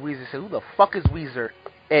featuring Weezer, said, "Who the fuck is Weezer?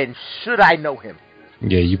 And should I know him?"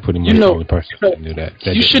 Yeah, you pretty much the only person who knew that.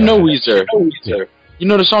 You should know Weezer. You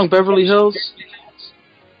know the song Beverly Hills?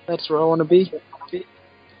 That's where I want to be.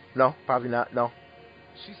 No, probably not. No.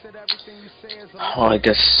 Oh, I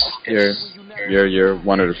guess you're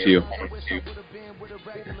one of the few.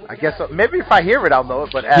 I guess so. Maybe if I hear it, I'll know it.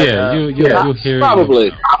 But you'll hear probably.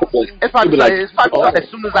 it. It's probably as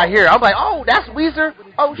soon as I hear it, I'm like, oh, that's Weezer.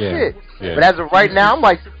 Oh shit. Yeah. But as of right now, I'm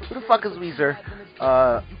like, who the fuck is Weezer?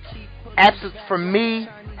 For me,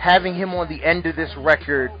 having him on the end of this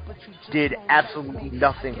record did absolutely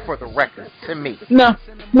nothing for the record to me. No.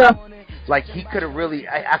 Like he could have really,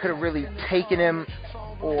 I could have really taken him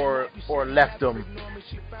or left him.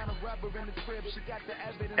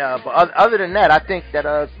 But other than that, I think that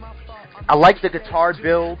I like the guitar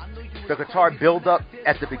build up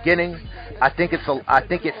at the beginning. I think it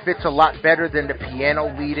fits a lot better than the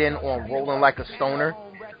piano lead in on Rolling Like a Stoner.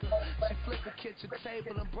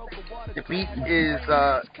 The beat is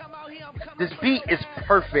this beat is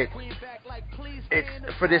perfect. It's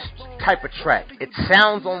for this type of track. It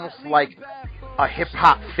sounds almost like a hip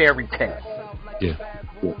hop fairy tale. Yeah.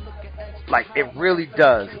 Like it really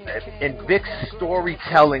does. And Vic's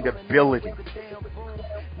storytelling ability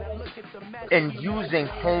and using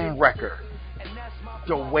Home Record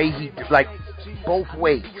the way he like both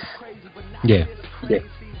ways. Yeah.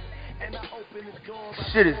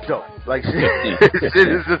 shit is dope. Like shit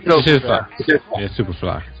is just dope. Shit is fly. Yeah, super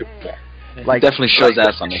fly. Like definitely shows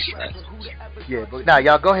ass on this track. Yeah, but nah,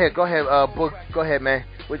 y'all go ahead. Book, go ahead, man.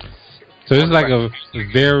 So it's like to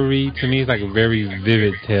me, it's like a very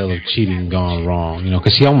vivid tale of cheating gone wrong, you know,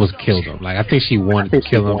 because she almost killed him. Like, I think she wanted to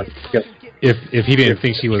kill him. If he didn't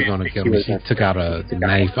think she was going to kill him, she took out a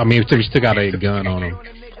knife. I mean, she took out a gun on him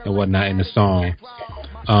and whatnot in the song.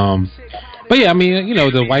 But yeah, I mean, you know,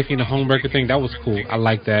 the wifey and the homewrecker thing, that was cool. I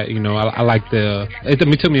like that, you know. I like it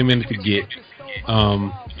took me a minute to get,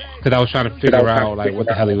 because I was trying to figure out, like, what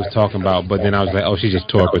the hell he was talking about, but then I was like, oh, she just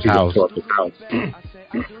tore up his house.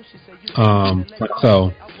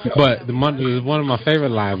 But one of my favorite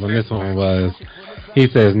lines on this one was, he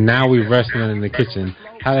says, "Now we wrestling in the kitchen.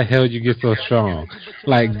 How the hell did you get so strong?"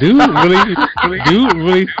 Like, dude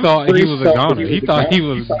really thought he was a goner. He thought he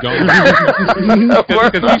was goner.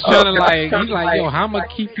 Because he's trying to he's like, yo, how am I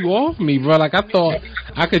gonna keep you off me, bro? Like, I thought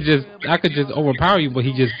I could just overpower you, but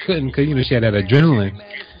he just couldn't, because, you know, she had that adrenaline,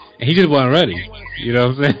 and he just wasn't ready. You know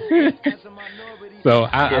what I'm saying? So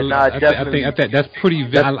I think that's pretty.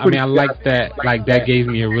 I mean, I like that. Like, that gave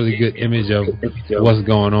me a really good image of what's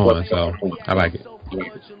going on. So I like it.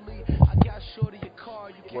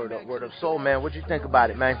 Word up, soul, man. What you think about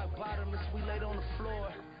it, man?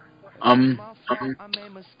 I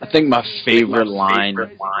think my favorite line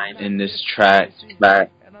in this track,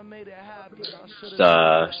 probably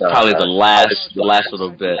the last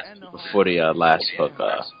little bit before the last hook.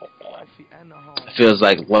 It feels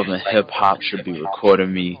like Love and Hip Hop should be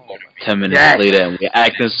recording me 10 minutes later, and we're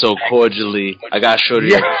acting so cordially. I got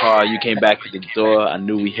shorty in the car, you came back to the door, I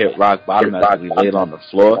knew we hit rock bottom as we laid on the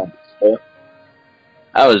floor.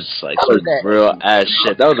 That was just like some real ass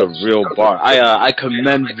shit. That was a real bar. I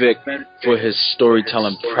commend Vic for his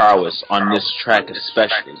storytelling prowess on this track,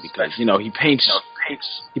 especially because, you know, he paints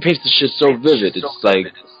the shit so vivid. It's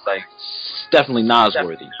like definitely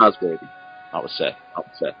Nas-worthy. I would say.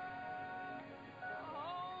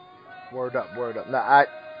 Word up. No,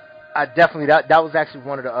 I definitely that was actually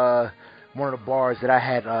one of the bars that I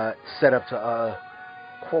had set up to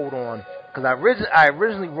quote on, because I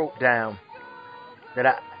originally wrote down that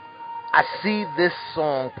I see this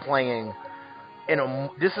song playing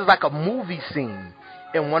this is like a movie scene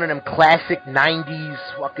in one of them classic 90s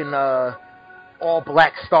fucking all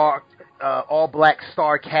black star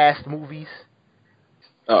cast movies.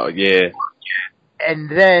 Oh yeah. And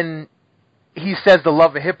then he says the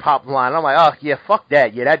Love and Hip Hop line. I'm like, oh yeah, fuck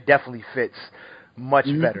that. Yeah, that definitely fits much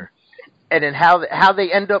better. And then how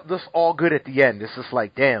they end up this all good at the end. It's just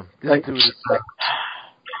like, damn, this dude is like.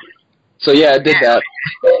 So yeah, I did that.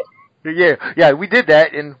 Yeah, we did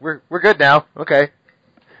that, and we're good now. Okay,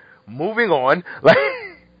 moving on. Like,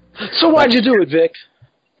 so why'd you do it, Vic?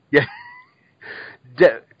 Yeah.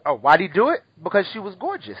 Why'd he do it? Because she was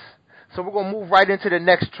gorgeous. So we're gonna move right into the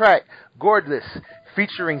next track, "Gorgeous,"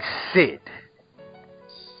 featuring Sid.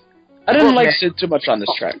 I didn't like Sid too much on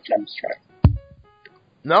this track.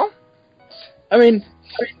 No? I mean,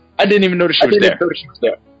 I didn't even notice she was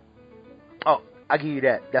there. Oh, I give you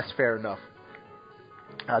that. That's fair enough.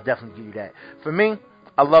 I'll definitely give you that. For me,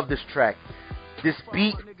 I love this track. This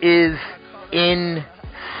beat is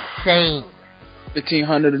insane.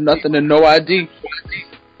 1,500 and nothing and no ID.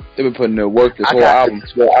 They've been putting their work this whole album.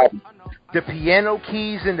 The piano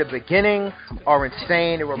keys in the beginning are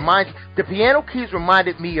insane. The piano keys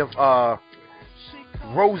reminded me of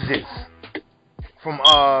Roses from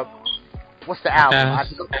what's the album?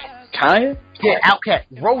 Kanye? Yeah, Outkast.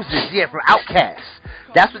 Roses, yeah, from Outkast.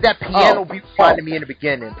 That's what that piano beat reminded me in the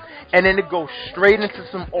beginning. And then it goes straight into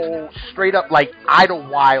some old, straight up like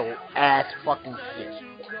Idlewild ass fucking shit.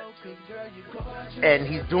 And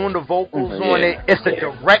he's doing the vocals on it. It's a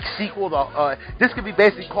direct sequel to, this could be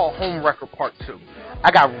basically called Home Record Part 2.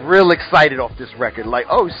 I got real excited off this record. Like,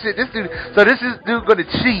 oh shit, this dude gonna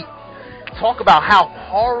cheat. Talk about how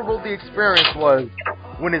horrible the experience was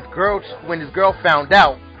when his girl found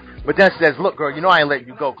out. But then says, look, girl, you know I ain't letting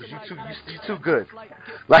you go because you too good.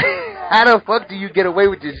 Like, how the fuck do you get away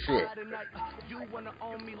with this shit?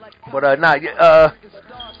 But,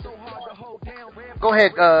 go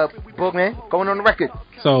ahead, Boogman. Going on the record.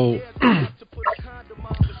 So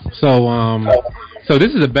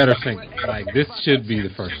this is a better single. Like, this should be the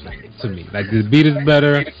first single to me. Like, the beat is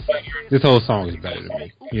better. This whole song is better to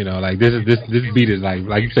me. You know, like, this beat is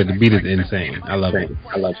like you said, the beat is insane. I love it.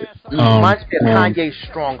 Reminds me of Kanye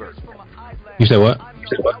Stronger. You said what?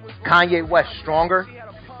 Kanye West Stronger.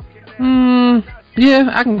 Yeah,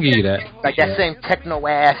 I can give you that. Like that same techno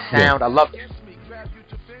ass sound. Yeah. I love it.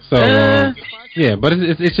 So yeah, but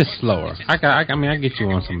it's just slower. I mean, I get you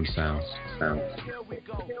on some of the sounds.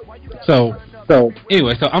 So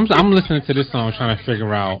anyway, so I'm listening to this song trying to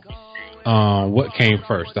figure out what came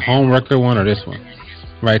first, the home record one or this one,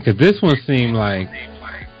 right? Because this one seemed like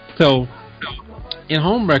so in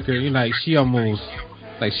home record, you know, like she almost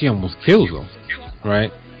kills him,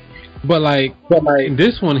 right? But in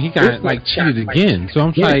this one, he got like cheated again. So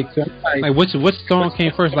I'm like which song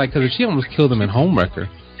came first? Like, because if she almost killed him in home record,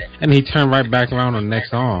 and he turned right back around on the next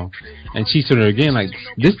song and cheated her again, like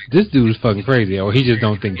this dude is fucking crazy, or he just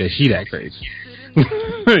don't think that she that crazy.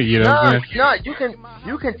 You know what I'm saying? No,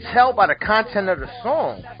 you can tell by the content of the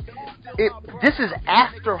song. This is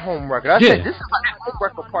after home record. I said this is like home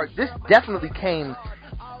record part. This definitely came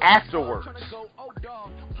afterwards.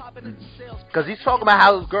 Because he's talking about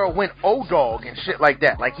how his girl went O-Dog and shit like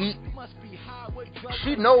that. Like,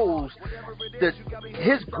 she knows that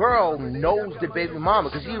his girl knows the baby mama.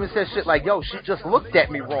 Because he even says shit like, yo, she just looked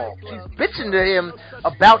at me wrong. She's bitching to him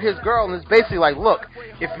about his girl. And it's basically like, look,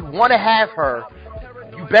 if you want to have her,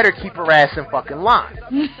 you better keep her ass in fucking line.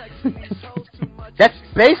 That's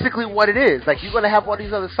basically what it is. Like, you're going to have all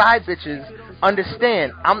these other side bitches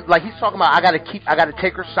understand. I'm like, he's talking about, I got to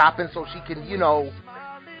take her shopping so she can, you know,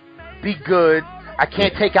 be good. I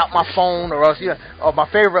can't take out my phone, or else, you know, or my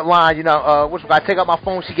favorite line, you know, I take out my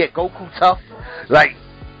phone, she get Goku tough. Like,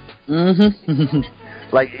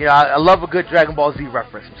 like, you know, I love a good Dragon Ball Z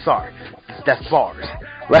reference. I'm sorry, that's bars.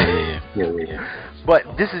 Like,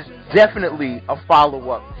 but this is definitely a follow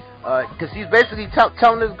up, because he's basically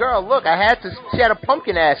telling this girl, look, she had a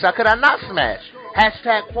pumpkin ass. How could I not smash? #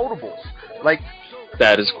 quotables. Like,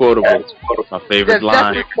 that is quotable. My favorite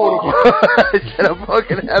line. That's quotable.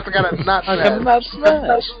 That's gotta not smash. You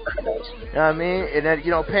know what I mean? And then, you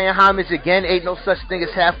know, paying homage again. Ain't no such thing as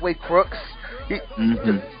halfway crooks. Vic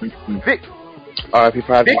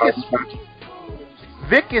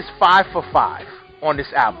is 5 for 5 on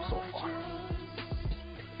this album so far.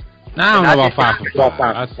 Nah, I don't know about 5 for 5.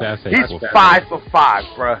 I say he's 5 for 5,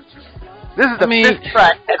 bruh. This is the 5th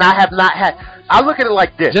track, and I have not had. I look at it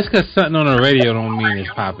like this. Just because something on the radio don't mean it's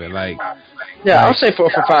popping. Like, yeah, I'll say 4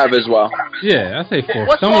 for 5 as well. Yeah, I say 4.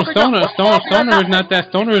 Stoner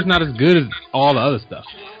is not as good as all the other stuff.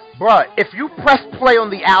 Bruh, if you press play on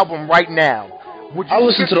the album right now, would you? I'll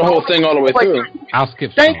listen to the whole thing all the way through. I'll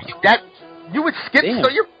skip. Thank you. You would skip. So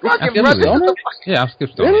you're fucking brother. Yeah, I'll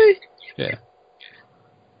skip Stoner. Really? Yeah.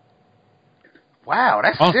 Wow,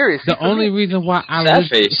 that's serious. The only reason why I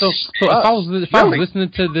listen, so if I was listening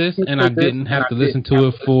to this and I didn't have to listen to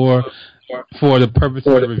it for the purpose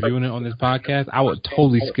of reviewing it on this podcast, I would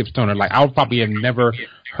totally skip Stoner. Like, I would probably have never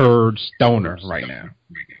heard Stoner right now.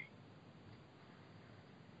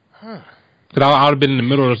 Because I would have been in the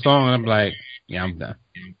middle of the song and I'm like, yeah, I'm done.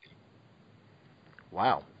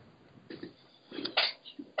 Wow.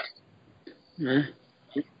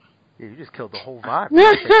 Yeah, you just killed the whole vibe.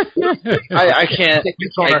 I can't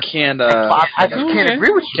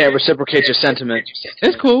agree with you. Can't reciprocate your sentiment.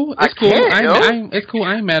 It's cool. It's cool. It's cool.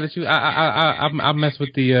 I ain't mad at you. I mess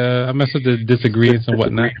with the disagreements and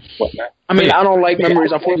whatnot. I mean, I don't like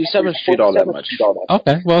Memories on 47th Street all that much.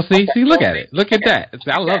 Okay. Well, see, look at it. Look at that.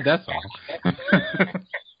 I love that song.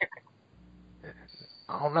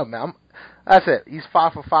 I don't know, man. That's it. He's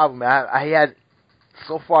 5 for 5, man. I had.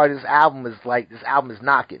 So far, this album is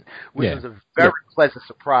knocking, which was a very pleasant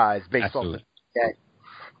surprise based off that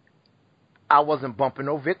I wasn't bumping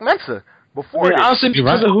no Vic Mensa before. I mean, honestly,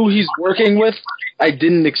 because of who he's working with, I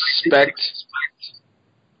didn't expect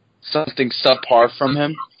something subpar from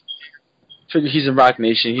him. Figure he's in Rock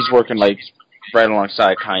Nation. He's working like right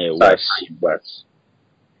alongside Kanye West.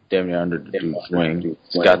 Damn near under the dude's wing.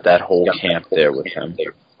 He's got that whole camp there with him.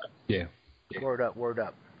 Yeah. Word up.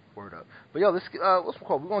 But yo, what's it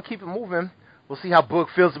called? We're gonna keep it moving. We'll see how Boog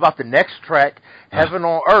feels about the next track, Heaven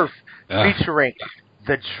on Earth, featuring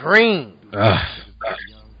The Dream.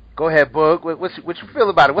 Go ahead, Boog. What you feel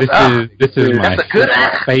about it? This is my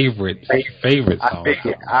favorite song.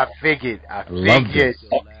 I figured. Love this.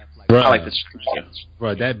 Bruh, I like this.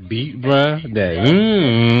 Bro, that beat, bro,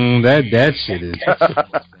 that shit is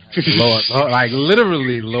Lord, like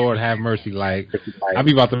literally, Lord have mercy. Like, I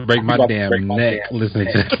be about to break my damn neck listening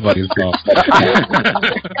to this fucking song.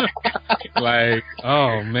 Like,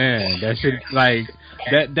 oh man, that shit, like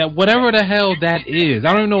that whatever the hell that is.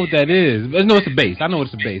 I don't even know what that is. I know it's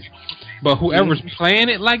a bass. But whoever's playing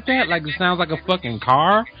it like that, like it sounds like a fucking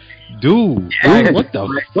car. Dude, what the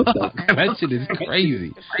fuck? That shit is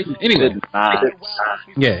crazy. Anyway,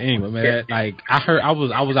 man. Like I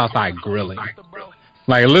was outside grilling,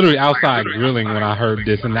 like literally outside grilling when I heard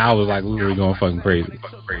this, and I was like literally going fucking crazy.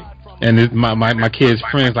 And my kid's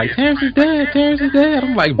friends like, Terrence is dead, Terrence is dead.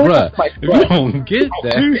 I'm like, bruh, if you don't get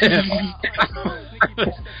that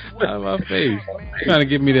out of my face, trying to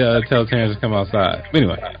get me to tell Terrence to come outside.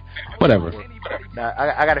 Anyway, whatever. Nah,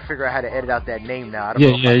 I got to figure out how to edit out that name now. I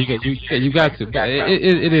don't Yeah, you got to.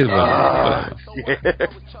 It is what it is.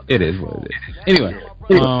 It is what it is. Anyway,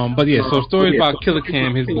 but yeah, so stories about Killer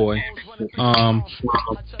Cam, his boy.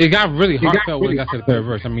 It got really heartfelt when it got to the third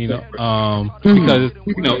verse. I mean, because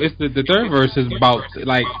it's the third verse is about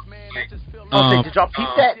like. Did y'all peep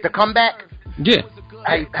that? The comeback? Yeah.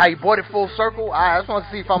 How you brought it full circle? I just want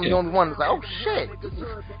to see if I'm the only one that's like, oh shit.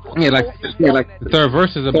 Yeah, like the third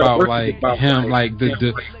verse is about like him, like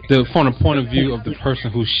the from the point of view of the person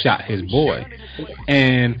who shot his boy,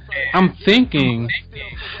 and I'm thinking,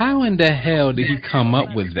 how in the hell did he come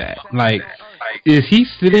up with that? Like, is he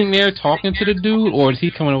sitting there talking to the dude, or is he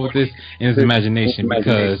coming up with this in his imagination?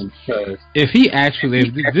 Because if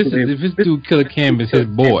this dude Killer Cam is his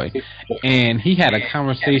boy, and he had a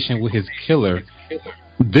conversation with his killer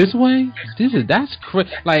this way, that's crazy.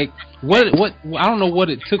 Like, what I don't know what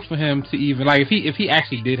it took for him to even, like, if he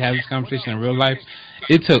actually did have this conversation in real life,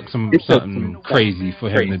 it took something crazy for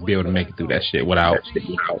him to be able to make it through that shit without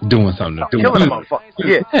doing something. Killing a motherfucker.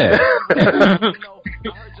 Yeah.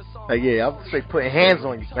 Yeah, I would say putting hands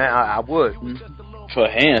on you, man. I would. For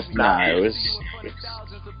hands, nah, it was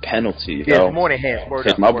penalty. Yeah, more than hands.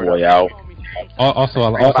 Take my boy out. Also,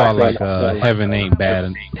 I like Heaven Ain't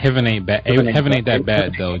Bad. Heaven ain't that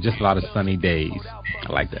bad though. Just a lot of sunny days.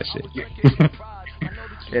 I like that shit.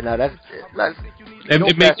 Yeah, no, that's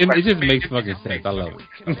it just makes fucking sense. I love it.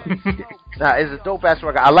 Nah, it's a dope ass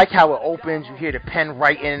record. I like how it opens. You hear the pen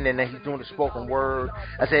writing, and then he's doing the spoken word.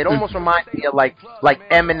 I say it almost reminds me of like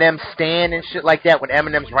Eminem Stan and shit like that. When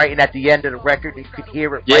Eminem's writing at the end of the record, you could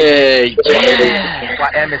hear it. Yeah.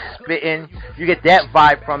 While M is spitting, you get that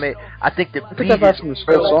vibe from it. I think the beat is from his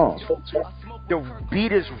first song. The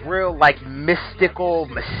beat is real, like mystical,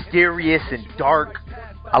 mysterious, and dark.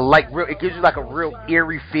 I like real. It gives you like a real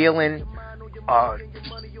eerie feeling. What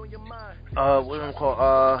do I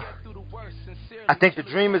call? I think the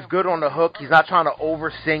Dream is good on the hook. He's not trying to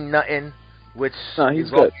oversing nothing, which he's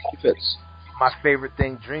good. He fits. My favorite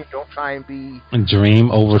thing. Dream, don't try and be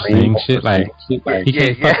Dream oversing shit. Like he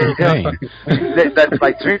can't fucking sing. That's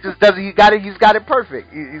like Dream just doesn't. He's got it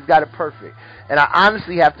perfect. He's got it perfect. And I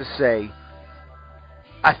honestly have to say,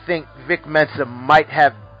 I think Vic Mensa might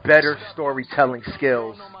have better storytelling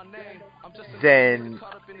skills than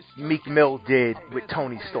Meek Mill did with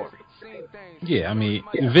Tony's story. Yeah, I mean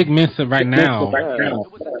Vic Mensa right now.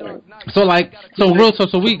 So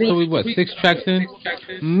we what 6 tracks in?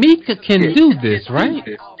 Meek can do this, right?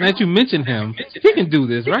 Now that you mention him, he can do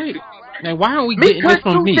this, right? Now why aren't we getting this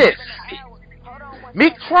from Meek?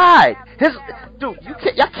 Meek tried. Y'all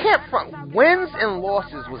can't front. Wins and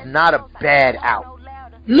Losses was not a bad album.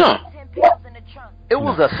 No. It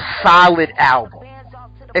was a solid album.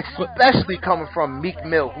 Especially coming from Meek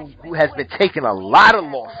Mill, who has been taking a lot of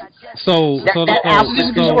losses. So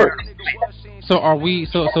are we?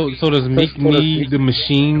 So does Meek need the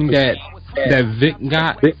machine that Vic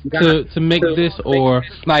got to make this, or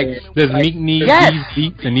like does Meek need these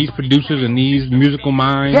beats and these producers and these musical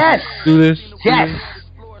minds to do this? Yes.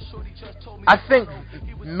 I think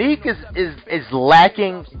Meek is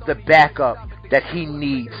lacking the backup that he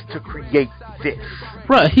needs to create this.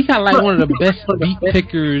 Bruh, he got like one of the best beat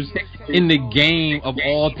pickers in the game of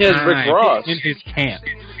all time in his camp.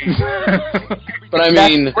 But I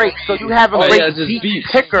mean, that's great. So you have a great beat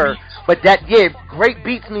picker, but great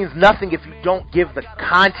beats means nothing if you don't give the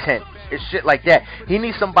content and shit like that. He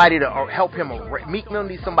needs somebody to help him. Meek Mill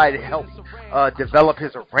needs somebody to help develop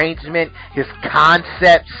his arrangement, his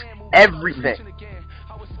concepts, everything.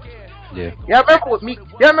 Yeah. Y'all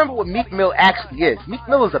remember what Meek Mill actually is. Meek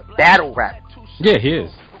Mill is a battle rapper. Yeah, he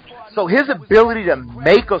is. So his ability to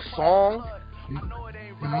make a song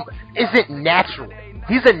isn't natural.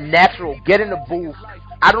 He's a natural. Get in the booth.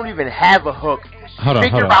 I don't even have a hook. Hold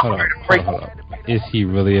on. Is he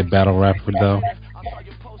really a battle rapper though?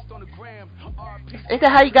 Ain't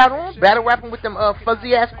that how he got on? Battle rapping with them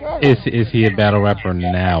fuzzy ass corn. Is he a battle rapper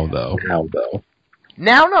now though?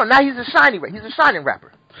 Now he's a shining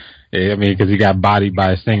rapper. Yeah, I mean, because he got bodied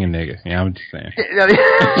by a singing nigga. Yeah, I'm just saying.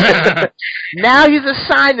 Now he's a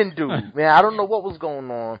shining dude, man. I don't know what was going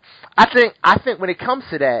on. I think when it comes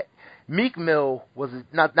to that, Meek Mill was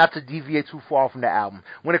not to deviate too far from the album.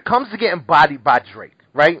 When it comes to getting bodied by Drake,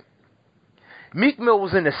 right? Meek Mill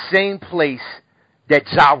was in the same place that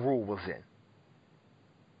Ja Rule was in.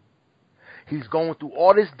 He's going through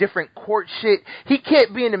all this different court shit. He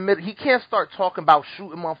can't be in the middle. He can't start talking about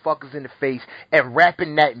shooting motherfuckers in the face and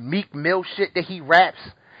rapping that Meek Mill shit that he raps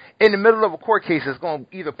in the middle of a court case. That's going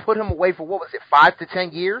to either put him away for, 5 to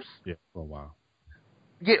 10 years? Yeah, for a while.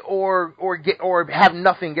 Or have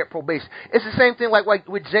nothing, get probation. It's the same thing like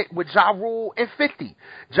with Ja Rule and 50.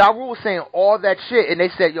 Ja Rule was saying all that shit, and they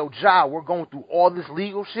said, "Yo, Ja, we're going through all this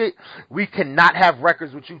legal shit. We cannot have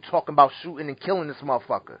records with you talking about shooting and killing this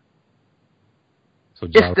motherfucker." So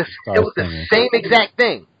It was the same exact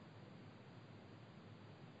thing.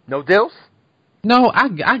 No deals? No, I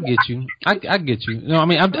get you. I get you. No, I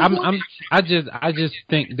mean, I just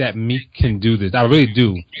think that Meek can do this. I really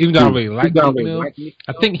do. Even though I really like Meek Mill,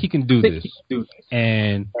 I think he can do this,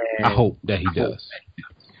 and I hope that he does.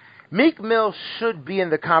 Meek Mill should be in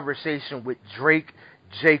the conversation with Drake,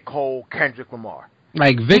 J. Cole, Kendrick Lamar.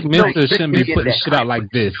 Like Vic Mensa shouldn't be putting shit out like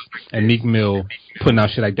this, and Meek Mill putting out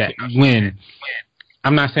shit like that. When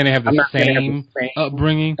I'm not saying they have the same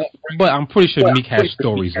upbringing, but I'm pretty sure Meek has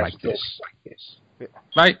stories like this.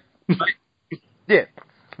 Right? Yeah.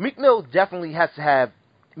 Meek Mill definitely has to have...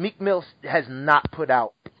 Meek Mill has not put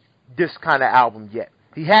out this kind of album yet.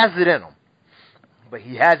 He has it in him, but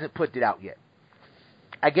he hasn't put it out yet.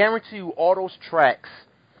 I guarantee you all those tracks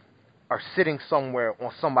are sitting somewhere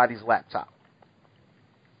on somebody's laptop.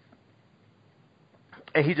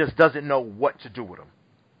 And he just doesn't know what to do with them.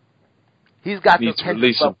 He's got these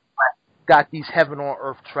Heaven on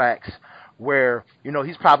Earth tracks where,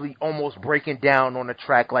 he's probably almost breaking down on a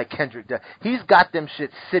track like Kendrick does. He's got them shit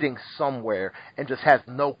sitting somewhere and just has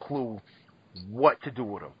no clue what to do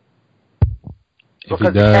with them. If he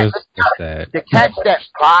does, it's sad.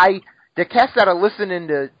 The cats that are listening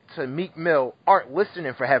to Meek Mill aren't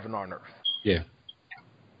listening for Heaven on Earth. Yeah.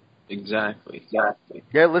 Exactly.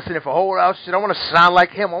 They're listening for whole else shit. I want to sound like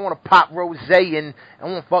him. I want to pop rosé and I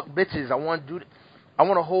want to fuck bitches. I want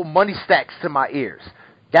to hold money stacks to my ears.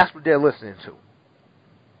 That's what they're listening to. You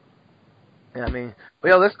know what I mean?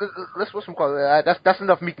 But let's put some calls. That's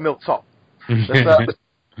enough Meek Mill talk.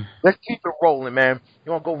 Let's keep it rolling, man.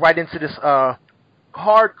 You want to go right into this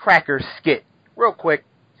Hard Cracker skit real quick?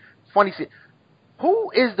 Funny shit.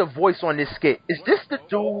 Who is the voice on this skit? Is this the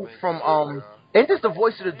dude from Ain't this the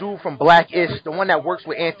voice of the dude from Blackish, the one that works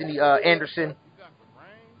with Anthony Anderson?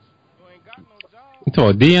 You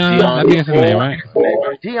told Dion? I think it's his name, right?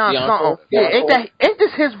 Dion something. Yeah, ain't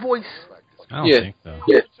this his voice? I don't think so.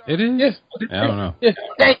 Yeah. It is? Yeah. I don't know. Yeah.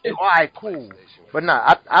 Thank you. All right, cool. But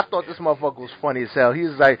nah, I thought this motherfucker was funny as hell. He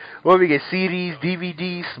was like, well, we get CDs,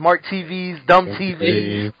 DVDs, smart TVs, dumb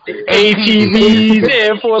TVs, ATVs,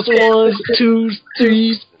 Air Force Ones, 2s,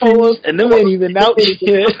 3s, 4s, and them ain't even out yet.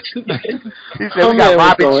 He said we got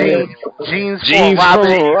Robin jeans for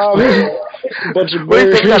Robin. Bunch of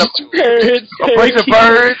birds, a bunch of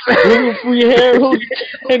birds, gluten-free Harold,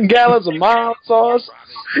 10 gallons of mild sauce.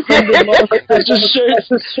 Shirts.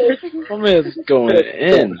 My man's going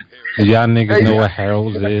in. Do y'all niggas know what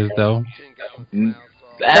Harold's is, though?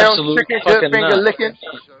 Absolutely fucking not.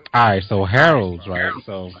 Alright, so Harold's, right?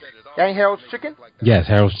 So that ain't Harold's Chicken? Yes,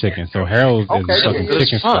 Harold's Chicken. So Harold's is a fucking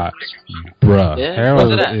chicken spot. Bruh. Yeah.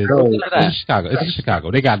 Harold's is Chicago. It's in Chicago.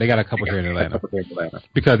 They got a couple here in Atlanta.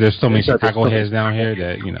 Because there's so many Chicago heads down here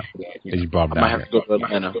that, they just brought them down here. Go to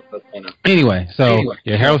Atlanta. Anyway, so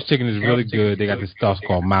yeah, Harold's Chicken is really good. They got this sauce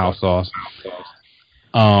called mild sauce.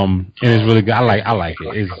 And it's really good. I like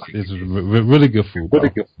it. It's really good food, bro.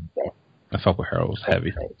 I fuck with Harold's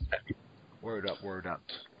heavy. Word up.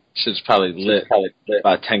 Shit's probably lit.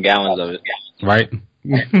 About 10 gallons of it. Right?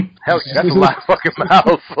 Hell, that's a lot of fucking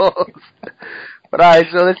mild sauce. But alright,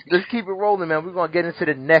 so let's keep it rolling, man. We're gonna get into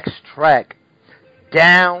the next track.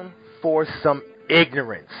 Down for Some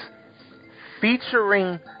Ignorance.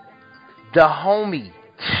 Featuring the homie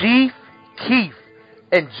Chief Keef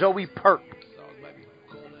and Joey Perk.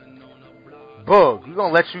 Bug, we're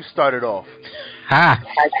gonna let you start it off. Ha!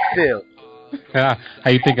 How you feel? How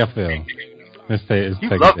you think I feel? Let's you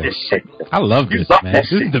love this shit. I love this, man.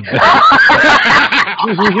 This is the best.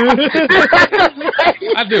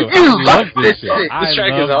 I do. I love this shit. This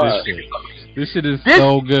track is hard. This shit is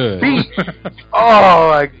so good. Oh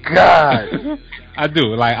my god. I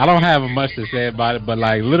do. Like, I don't have much to say about it, but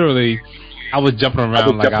like literally, I was jumping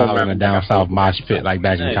around like I was in a down south mosh pit, like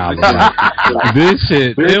back in college. Like, this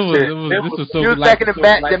shit, this was so. You was like, back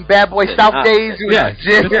in them bad boy South days. Yeah,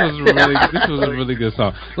 this was a really good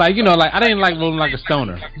song. Like, I didn't like Rolling Like a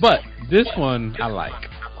Stoner, but this one I like.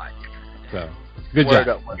 So, good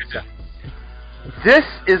job. This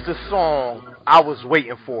is the song I was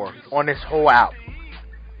waiting for on this whole album.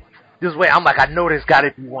 I'm like, I know there's got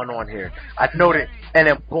to be one on here. I know that, and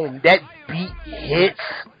then boom, that beat hits.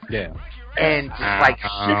 Yeah. and just like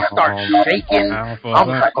shit starts shaking. I'm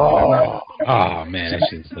like, oh man, that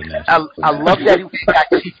shit's so nasty. I love that he got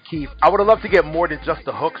Chief Keef. I would have loved to get more than just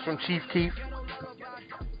the hooks from Chief Keef.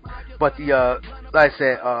 But like I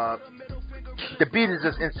said, the beat is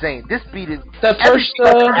just insane. This beat is that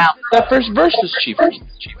first verse was Chief Keef.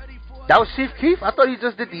 That was Chief Keef? I thought he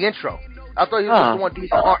just did the intro. I thought he was just the one doing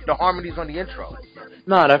the harmonies on the intro.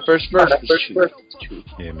 No, that first verse was Chief.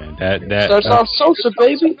 Yeah, man. That starts off Sosa,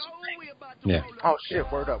 baby. Yeah. Oh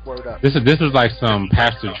shit! Word up! Word up! This is like some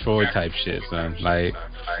Pastor Troy type shit, son. Like.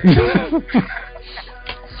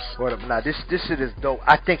 Word up! Nah, this shit is dope.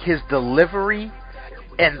 I think his delivery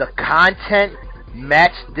and the content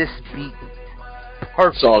match this beat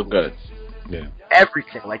perfect. It's all good. Yeah.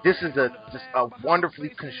 Everything. Like this is just a wonderfully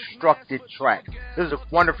constructed track. This is a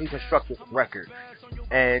wonderfully constructed record.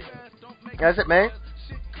 And that's it, man.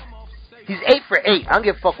 He's 8 for 8. I don't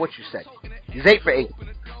give a fuck what you say. He's 8 for 8.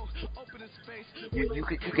 You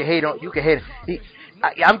can hate on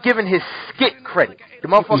I'm giving his skit credit. The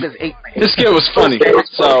motherfucker's 8 for 8. This skit was funny.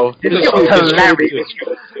 So this skit was hilarious.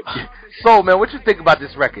 So man, what you think about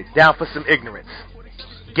this record? Down for some ignorance.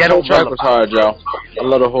 Ghetto track was hard, y'all. I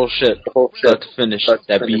love the whole shit, start to finish.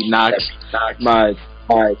 That beat knocks.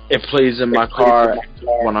 It plays in my car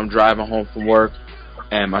when I'm driving home from work,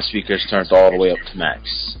 and my speakers turned all the way up to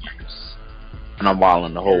max, and I'm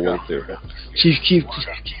wilding the whole way through. Chief Keef,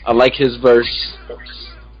 I like his verse.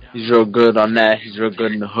 He's real good on that. He's real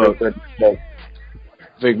good in the hook.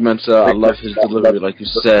 Vic Mensa, I love his delivery, like you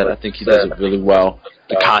said. I think he does it really well.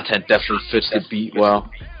 The content definitely fits the beat well.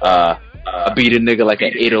 I beat a nigga like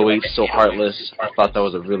an 808, so heartless. I thought that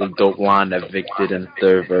was a really dope line that Vic did in the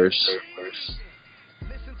third verse.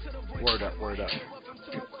 Word up, word up.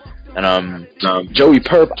 And Joey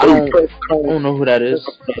Perp, I don't know who that is.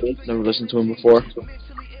 Never listened to him before.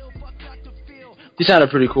 He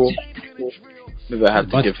sounded pretty cool. Maybe I have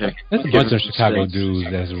to give him. There's a bunch of Chicago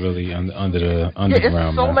dudes that's really under the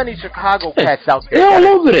underground. There's so many Chicago cats out there. They're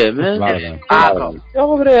all over there, man. A lot of them. They're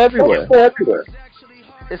all over there everywhere.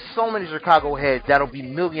 There's so many Chicago heads that'll be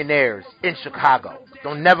millionaires in Chicago.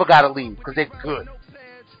 Don't never gotta leave because they're good.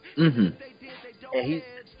 Mhm. And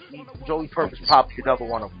Joey Perp is probably another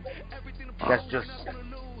one of them. That's just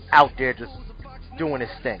out there, just doing his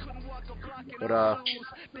thing. But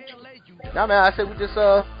nah, man, I said we just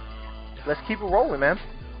let's keep it rolling, man.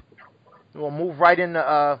 We'll move right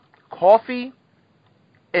into coffee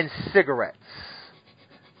and cigarettes.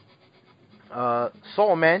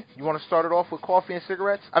 Soul Man, you want to start it off with coffee and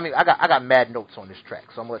cigarettes? I mean, I got mad notes on this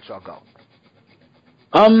track, so I'm gonna let y'all go.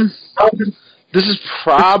 This is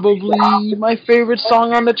probably my favorite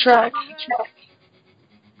song on the track.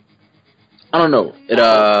 I don't know.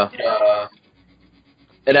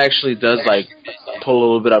 It actually does like pull a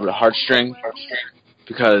little bit out of the heartstring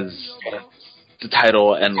because the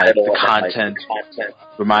title and like the content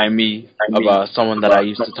remind me of someone that I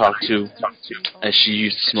used to talk to, and she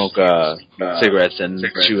used to smoke cigarettes, and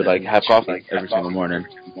she would like have coffee every single morning,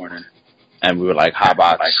 and we would like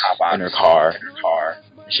hotbox in her car.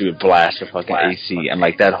 She would blast the fucking AC, and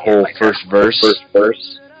like that whole first verse is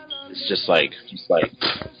just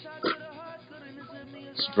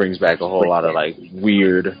brings back a whole lot of like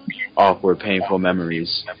weird, awkward, painful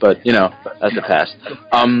memories. But you know, that's the past.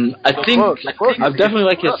 I think I definitely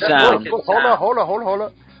like his sound. Hold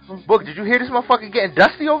on. Book, did you hear this motherfucker getting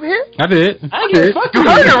dusty over here? I did. You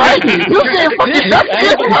heard it, right? You getting fucking dusty.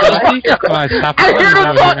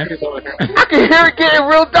 I can hear it getting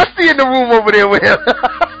real dusty in the room over there with him.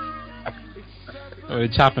 Oh,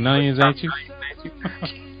 chopping onions, ain't you?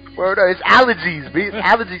 Word up, it's allergies, B. It's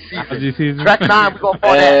allergy season. Allergy season. Track 9, we gonna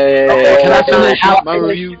fall that. Can I finish my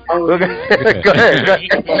review? Go ahead.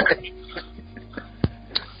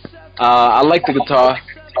 I like the guitar.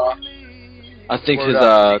 I think his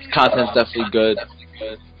content's definitely good.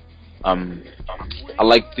 I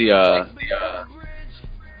like the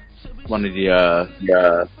one of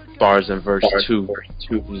the bars in verse 2.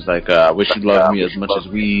 He's like, I wish you loved me as much as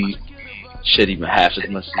weed. Shit, even half as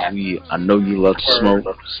much as weed. I know you love to smoke.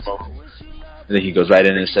 And then he goes right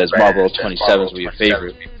in and says, Marlboro 27s were your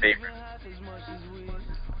favorite.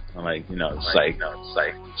 I'm like, you know, it's like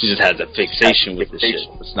she just has a fixation with this shit.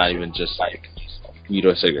 It's not even just like weed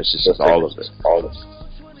or cigarettes, it's just all of it.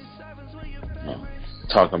 You know,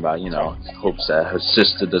 talking about, you know, hopes that her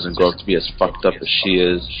sister doesn't grow up to be as fucked up as she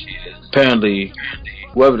is. Apparently,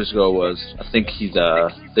 whoever this girl was, I think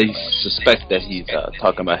they suspect that he's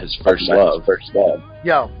talking about his first love.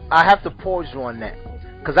 Yo, I have to pause you on that.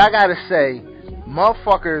 Because I gotta say,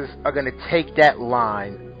 motherfuckers are gonna take that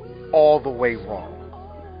line all the way wrong.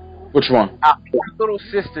 Which one? Your little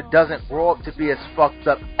sister doesn't grow up to be as fucked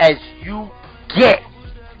up as you get.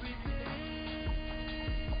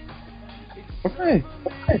 Okay.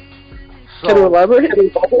 So, Can you elaborate?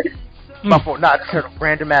 My fault. Nah, I just heard a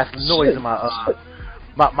random ass noise in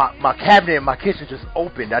my cabinet in my kitchen just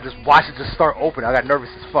opened. I just watched it just start opening. I got nervous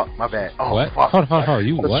as fuck. My bad. Oh, What? fuck. Hold on.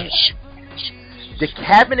 You what? The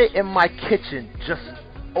cabinet in my kitchen just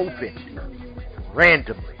opened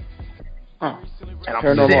randomly. Oh. And I'm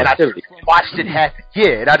Paranormal sitting, I activity. just watched it happen.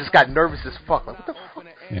 Yeah, and I just got nervous as fuck. Like, what the fuck?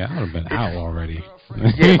 Yeah, I would have been out already.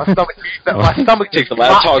 Yeah, my stomach Take the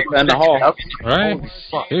laptop in the hall. Right? Holy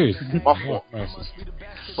fuck. Seriously. My fault.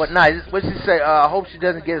 But nah, what she say? I hope she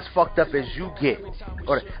doesn't get as fucked up as you get.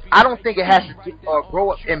 Or I don't think it has to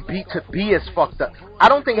grow up and be as fucked up. I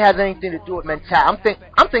don't think it has anything to do with mentality.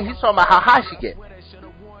 I'm thinking he's talking about how high she get.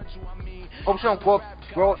 Hope she don't grow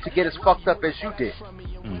up to get as fucked up as you did.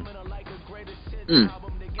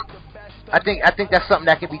 I think that's something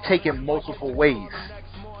that can be taken multiple ways.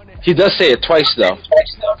 He does say it twice though.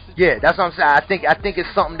 Yeah, that's what I'm saying. I think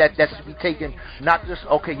it's something that should be taken, not just,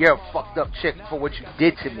 okay, you're a fucked up chick for what you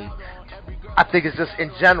did to me. I think it's just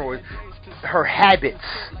in general, her habits,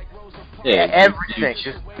 everything.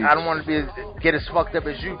 Just, I don't want to get as fucked up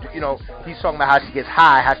as you. You know, he's talking about how she gets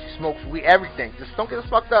high, how she smokes weed, everything. Just don't get as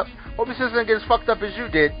fucked up. Hope your sister doesn't get as fucked up as you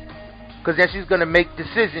did, because then she's gonna make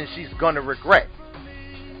decisions she's gonna regret.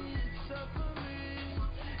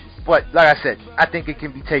 But like I said, I think it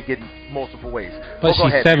can be taken multiple ways. But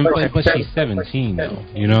she's 17 though.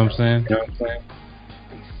 You know what I'm saying?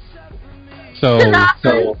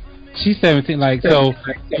 So she's 17. Like, so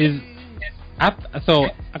is I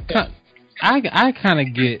kind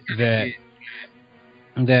of get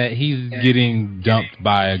that he's getting dumped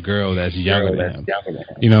by a girl that's younger than him.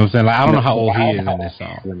 You know what I'm saying? Like, I don't know how old he is in this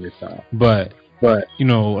song, but you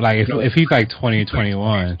know, like if he's like 20 or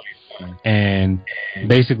 21. And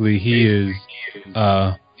basically, he is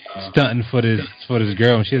stunting for this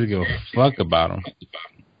girl, and she doesn't give a fuck about him.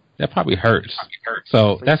 That probably hurts.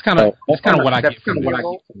 So that's kind of what I get from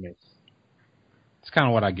this. It's kind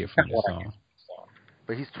of what I get from this song.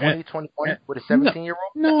 But he's 20, 21 with a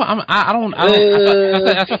 17-year-old. No, I don't.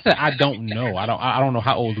 As I said, I don't know. I don't know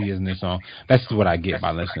how old he is in this song. That's what I get by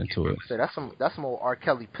listening to it. So that's some old R.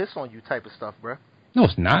 Kelly piss on you type of stuff, bro. No,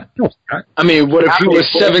 it's not. I mean, what if he was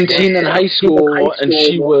 17 in high school and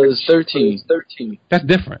she was 13? That's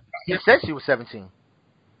different. He said she was 17.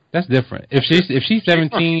 That's different. If she's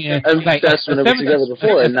 17 and like that's when they were together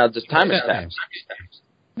before, and now the time has passed.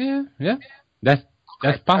 Yeah. That's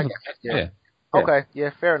possible. Yeah. Okay.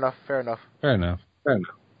 Yeah. Fair enough. If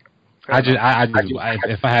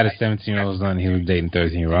I had a 17-year-old son, he was dating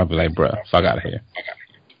 13-year-old, I'd be like, bruh, fuck out of here.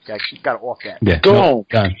 You gotta off that. Yeah. Go on.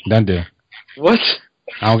 Done deal. What?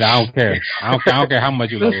 I don't care. I don't care how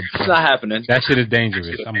much you love it. It's not happening. That shit is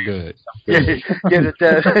dangerous. I'm good.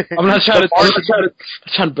 I'm not trying to.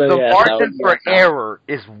 The margin for error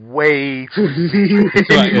is way too deep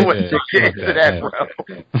to get into that,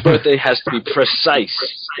 bro. Birthday has to be precise.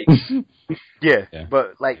 Yeah,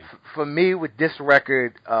 but like for me with this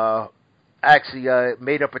record, I actually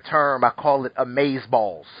made up a term. I call it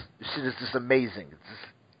amazeballs. This shit is just amazing. It's just,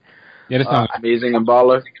 that sounds amazing and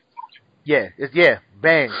baller. Yeah,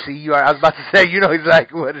 bang. See, I was about to say, you know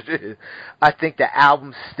exactly what it is. I think the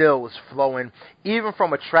album still is flowing, even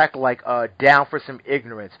from a track like Down for Some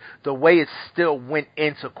Ignorance, the way it still went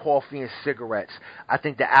into Coffee and Cigarettes. I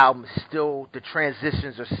think the album is still, the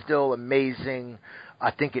transitions are still amazing.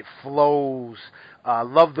 I think it flows.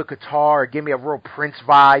 Love the guitar. Give me a real Prince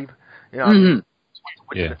vibe. You know,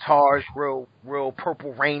 with the guitars, real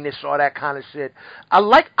Purple Rain-ish, all that kind of shit. I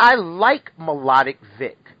like melodic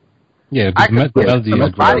Vic. Yeah, I could melody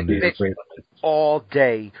is great all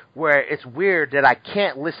day, where it's weird that I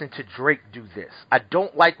can't listen to Drake do this. I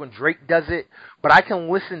don't like when Drake does it, but I can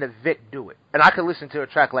listen to Vic do it. And I can listen to a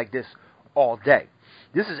track like this all day.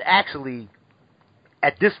 This is actually,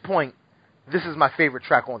 at this point, this is my favorite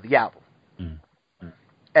track on the album.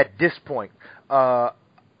 At this point. I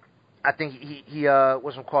think he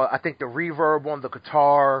what's it called? I think the reverb on the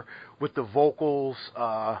guitar with the vocals,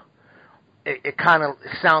 it kind of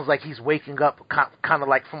sounds like he's waking up, kind of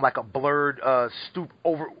like from like a blurred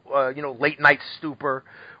late night stupor,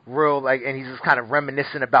 real like, and he's just kind of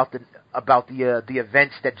reminiscing about the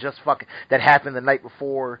events that that happened the night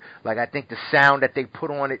before. Like, I think the sound that they put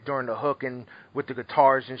on it during the hook and with the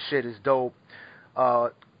guitars and shit is dope.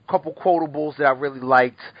 Couple quotables that I really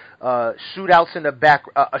liked. Shootouts in the back,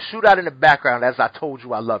 a shootout in the background. As I told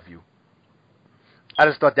you, I love you. I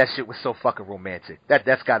just thought that shit was so fucking romantic.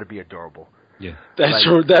 That's got to be adorable. Yeah,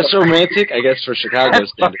 that's romantic, I guess, for Chicago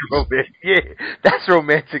standards. Yeah, that's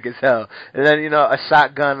romantic as hell. And then a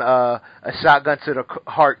shotgun to the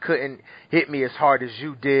heart couldn't hit me as hard as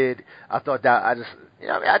you did. I thought that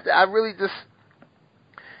I really just.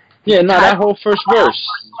 Yeah, no, that whole first verse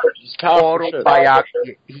is powerful.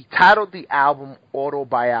 Autobiography. He titled the album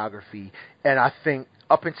Autobiography, and I think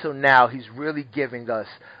up until now he's really giving us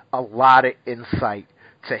a lot of insight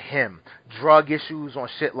to him. Drug issues on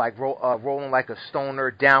shit like Rolling Like a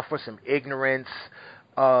Stoner, Down for Some Ignorance.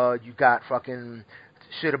 You got fucking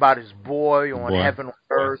shit about his boy on Heaven on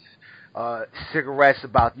Earth. Cigarettes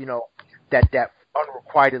about that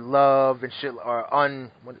unrequited love and shit, or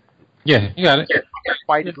Yeah, you got it.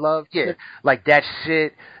 Unrequited love, yeah, like that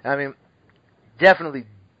shit. I mean, definitely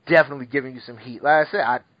giving you some heat. Like I said,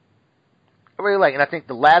 I really like, and I think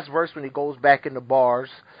the last verse when he goes back in the bars,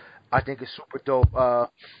 I think is super dope.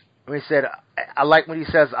 When he said, I like when he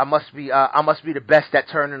says, I must be the best at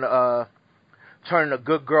turning a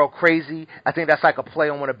good girl crazy. I think that's like a play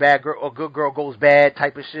on when a good girl goes bad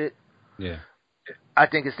type of shit. Yeah, I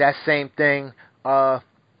think it's that same thing.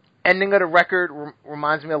 Ending of the record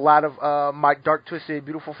reminds me a lot of my Dark Twisted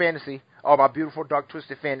Beautiful Fantasy, or my Beautiful Dark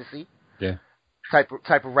Twisted Fantasy. Yeah. Type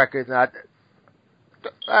of records. And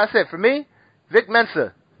I said, for me, Vic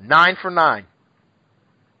Mensa, 9 for 9.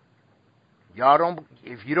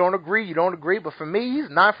 If you don't agree, you don't agree. But for me,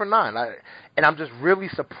 he's 9 for 9. And I'm just really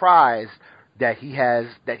surprised that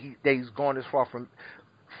he's gone this far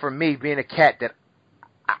for me, being a cat that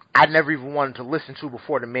I never even wanted to listen to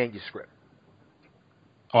before the manuscript.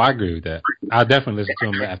 Oh, I agree with that. I'll definitely listen to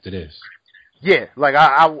him after this. Yeah, like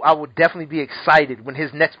I would definitely be excited when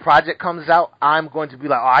his next project comes out. I'm going to be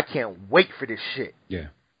like, oh, I can't wait for this shit. Yeah.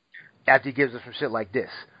 After he gives us some shit like this.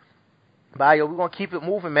 But we're going to keep it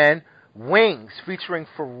moving, man. Wings featuring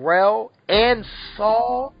Pharrell and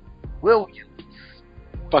Saul Williams.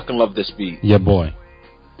 Fucking love this beat. Yeah, boy.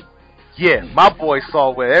 Yeah, my boy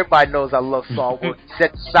Saul Williams. Everybody knows I love Saul Williams.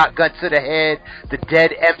 Set the shotgun to the head, the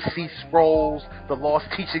dead MC scrolls, the lost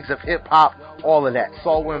teachings of hip hop, all of that.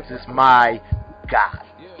 Saul Williams is my guy.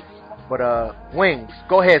 But Wings,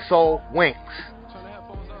 go ahead, Saul. Wings.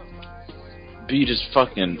 Beat is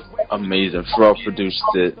fucking amazing. Pharrell produced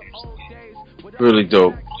it. Really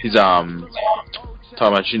dope. He's talking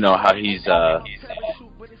about how he's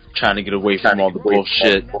trying to get away from all the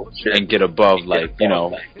bullshit and get above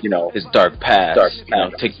his dark past.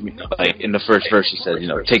 Take me, like in the first verse he says,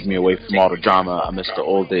 take me away from all the drama. I miss the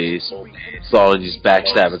old days. So all of these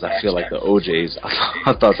backstabbers, I feel like the OJs.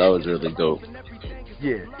 I thought that was really dope.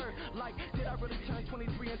 Yeah.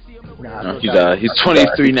 He's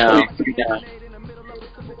 23 now.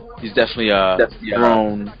 He's definitely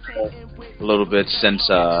grown a little bit since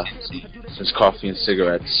Coffee and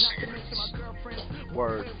Cigarettes.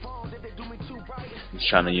 Word. He's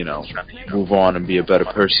trying to, move on and be a better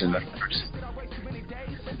person.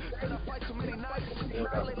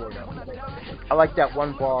 I like that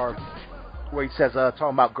one bar where he says, talking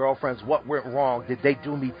about girlfriends, what went wrong? Did they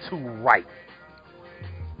do me too right?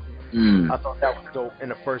 I thought that was dope in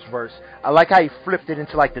the first verse. I like how he flipped it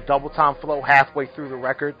into like the double time flow halfway through the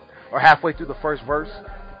record, or halfway through the first verse.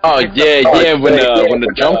 Oh yeah, when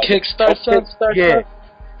the drum kick starts up. Yeah.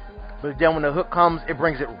 But then when the hook comes, it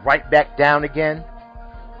brings it right back down again.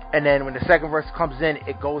 And then when the second verse comes in,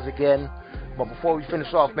 it goes again. But before we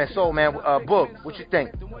finish off, man, Boog, what you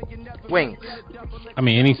think? Wings. I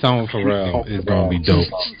mean, any song with Pharrell is gonna be dope.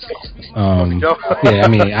 Yeah,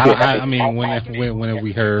 I mean, when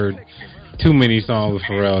we heard too many songs with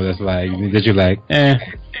Pharrell, that you're like,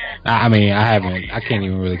 I mean, I can't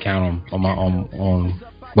even really count them on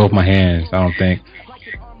both my hands. I don't think.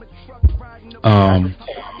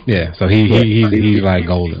 Yeah, so he's like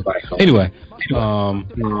golden. Anyway,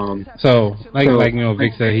 so like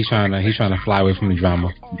Vic said, he's trying to fly away from the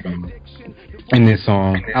drama in this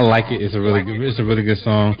song. I like it. It's a really good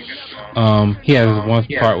song. He has one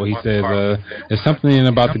part where he says, "There's something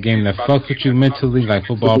about the game that fucks with you mentally, like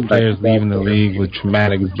football players leaving the league with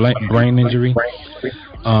traumatic brain injury."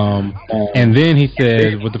 And then he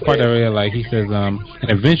says, with the part that I really like, he says, and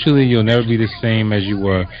eventually you'll never be the same as you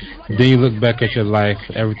were. Then you look back at your life,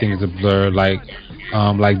 everything is a blur. Like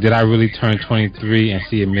did I really turn 23 and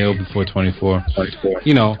see a meal before 24?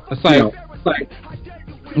 It's like,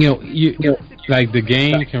 like the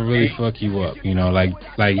game can really fuck you up.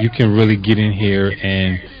 Like you can really get in here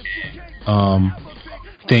and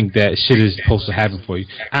think that shit is supposed to happen for you.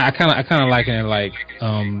 I kind of like it, like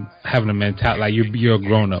having a mentality, like you're a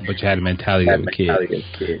grown up, but you had a mentality of a kid.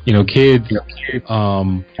 Kids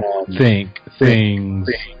think things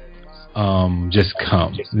just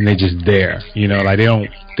come and they just there, you know, like they don't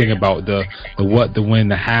think about the what, the when,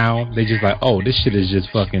 the how. They just like, oh, this shit is just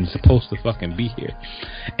fucking supposed to fucking be here.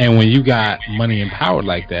 And when you got money and power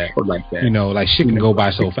like that, you know, like shit can go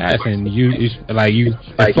by so fast, and it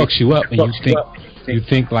fucks you up, and you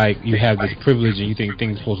think like you have this privilege, and you think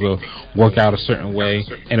things are supposed to work out a certain way,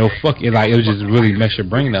 and it'll just really mess your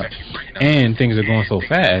brain up. And things are going so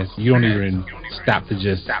fast, you don't even stop to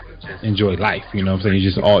just enjoy life. You know what I'm saying?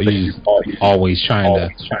 You just always trying to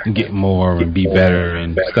get more and be better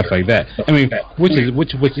and stuff like that. I mean, which is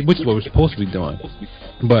what we're supposed to be doing.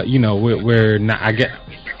 But you know, we're not. I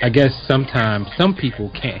guess sometimes some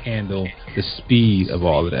people can't handle the speed of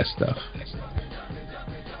all of that stuff.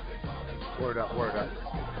 Word up.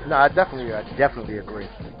 No, I definitely agree.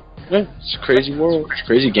 Yeah, it's a crazy world. It's a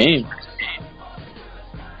crazy game.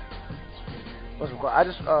 I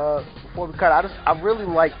just before we cut, I really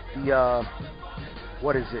like the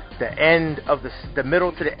the end of the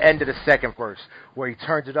middle to the end of the second verse, where he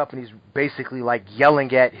turns it up and he's basically like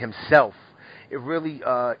yelling at himself. It really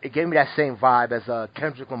it gave me that same vibe as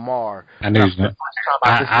Kendrick Lamar. I knew you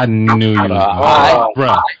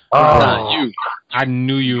I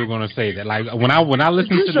knew you were gonna say that. Like when I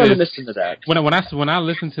listened to this, when I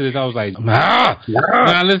listened to this, I was like, When I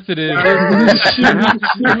listened to this,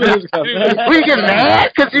 we get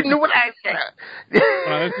mad because you knew what I said.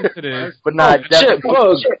 When I listened to this, but not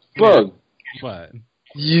Bug. What?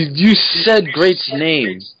 You said Great's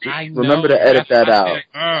name. Remember to edit that out.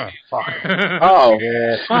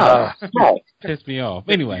 Pissed me off.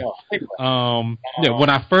 Anyway, when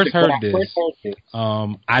I first heard this,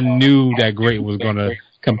 I knew that Great was gonna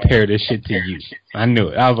compare this shit to you. I knew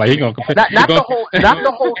it. I was like, he gonna compare. Not the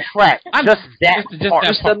whole track. Just that part.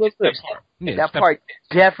 That part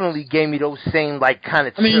definitely gave me those same like kind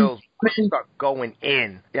of chills. Start going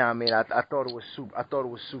in. Yeah, I mean, I thought it was super. I thought it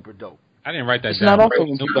was super dope. I didn't write that it's down. It's not often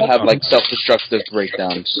when people have like self-destructive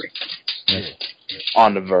breakdowns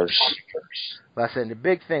on the verse. Like I said, the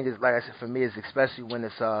big thing is, like I said, for me is especially when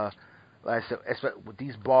it's like I said, especially with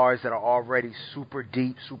these bars that are already super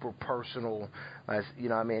deep, super personal. You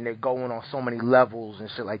know what I mean? They're going on so many levels and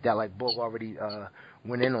shit like that. Like Boog already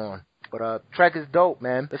went in on. But track is dope,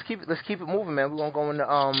 man. Let's keep it moving, man. We're gonna go into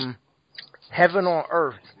Heaven on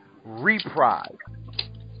Earth Reprise.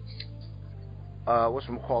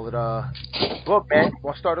 Boog, man,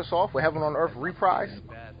 want to start us off with Heaven on Earth Reprise?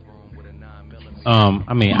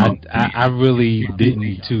 I mean, I really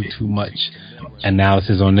didn't do too much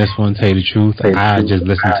analysis on this one, to tell you the truth. I just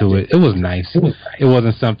listened to it. It was nice. It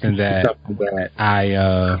wasn't something that I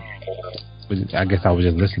guess I would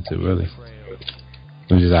just listen to, really.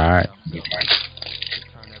 It was just alright.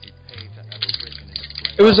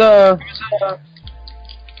 It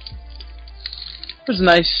was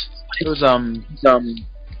nice. It was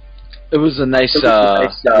a nice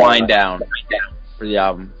wind down for the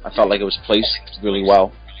album. I felt like it was placed really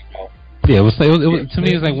well. Yeah, it was to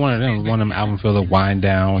me. It was like one of them album filler wind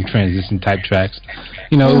down transition type tracks.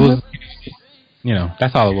 You know, it was. You know,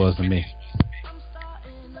 that's all it was to me.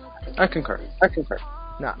 I concur.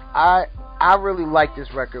 Now, I really like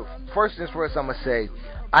this record. First things first, I'm gonna say,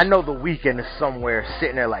 I know The Weeknd is somewhere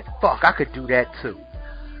sitting there like, fuck, I could do that too.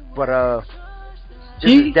 But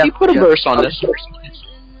he put a verse on this.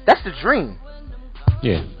 That's the dream.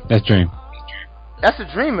 Yeah, that's dream. That's the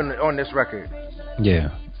dream on this record. Yeah.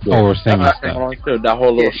 Or singing stuff. That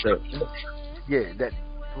whole little shit. Yeah, that.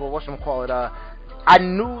 Well, whatchamacallit?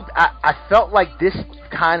 I felt like this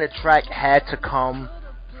kind of track had to come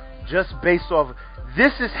just based off.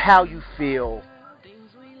 This is how you feel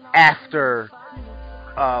after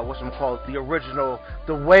the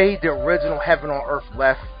way the original Heaven on Earth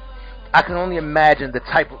left. I can only imagine the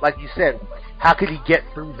type of, like you said, how could he get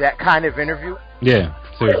through that kind of interview? Yeah,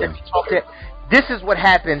 seriously. This is what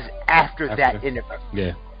happens after that interview.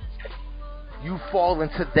 Yeah. You fall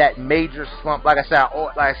into that major slump. Like I said,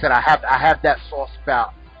 I have that soft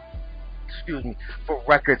spot. Excuse me, for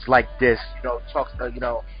records like this. You know, talks.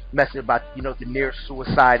 Messing about the near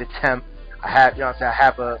suicide attempt. I have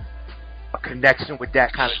a connection with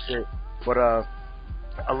that kind of shit. But I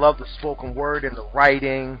love the spoken word and the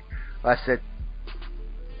writing. Like I said,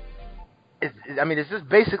 it's just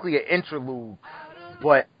basically an interlude,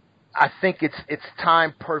 but I think it's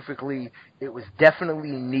timed perfectly. It was definitely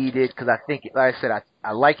needed because I think, like I said,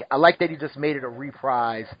 I like that he just made it a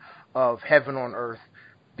reprise of Heaven on Earth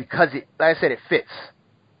because it, like I said, it fits.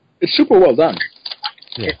 It's super well done.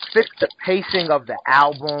 Yeah. It fits the pacing of the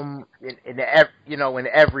album in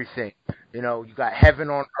everything. You know, you got Heaven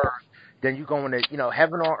on Earth, then you go into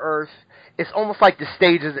Heaven on Earth. It's almost like the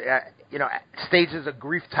stages. stages of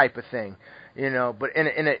grief type of thing. But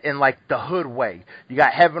in like the hood way. You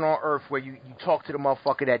got Heaven on Earth where you talk to the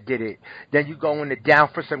motherfucker that did it. Then you go into Down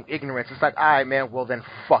for Some Ignorance. It's like, all right, man, well then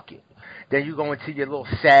fuck it. Then you go into your little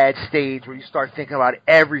sad stage where you start thinking about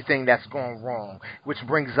everything that's going wrong, which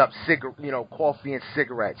brings up coffee and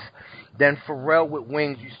cigarettes. Then Pharrell with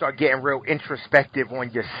Wings, you start getting real introspective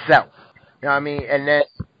on yourself. You know what I mean? And then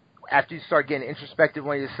after you start getting introspective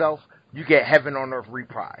on yourself, you get Heaven on Earth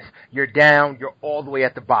reprise. You're down, you're all the way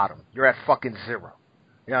at the bottom. You're at fucking zero.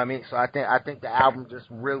 You know what I mean? So I think the album just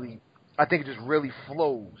really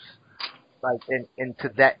flows like into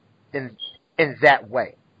that in that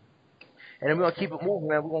way. And then we're gonna keep it moving,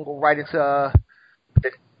 man. We're gonna go right into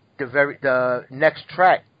the next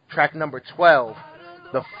track number 12,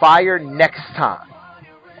 The Fire Next Time,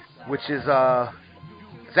 which is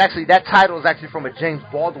it's actually, that title is actually from a James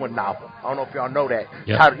Baldwin novel. I don't know if y'all know that.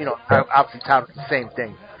 Yep. Obviously titled the same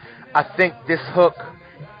thing. I think this hook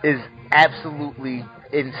is absolutely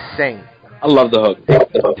insane. I love the hook.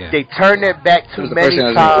 They turned it back too many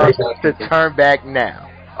times to turn back now.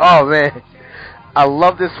 Oh man, I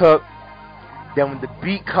love this hook. Then when the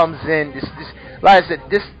beat comes in, this like I said,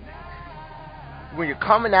 this when you're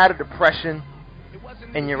coming out of depression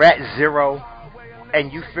and you're at zero,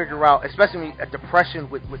 and you figure out, especially when a depression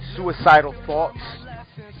with suicidal thoughts,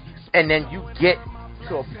 and then you get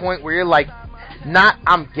to a point where you're like, not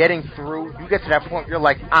I'm getting through. You get to that point where you're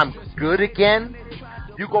like, I'm good again.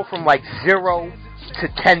 You go from like 0 to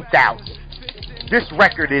 10,000. This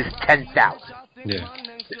record is 10,000. Yeah.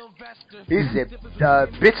 He said,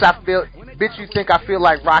 bitch, you think I feel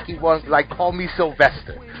like Rocky was, like, call me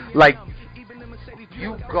Sylvester. Like,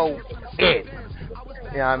 you go in.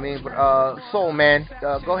 You know what I mean? But, Soul, man,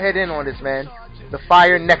 go ahead in on this, man. The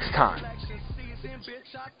Fire Next Time.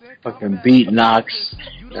 Fucking beat knocks.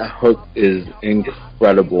 That hook is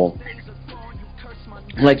incredible.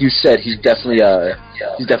 Like you said, he's definitely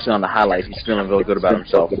on the highlight. He's feeling real good about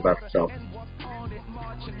himself. He's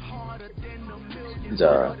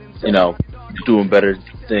doing better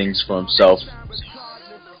things for himself.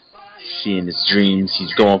 Seeing his dreams.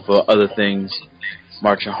 He's going for other things.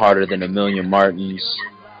 Marching harder than a million Martins.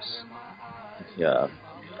 Yeah.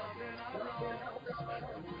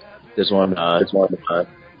 There's one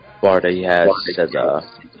bar that he has. It says,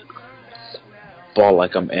 "Ball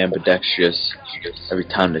like I'm ambidextrous. Every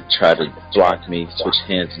time they try to block me, switch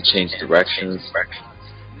hands and change directions."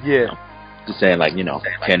 Yeah. Just saying, like,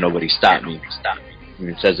 can't nobody stop me. And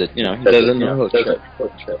it says it, he does it in the hook.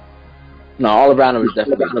 No, all around it was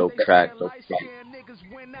definitely a dope track.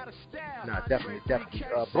 Nah, definitely.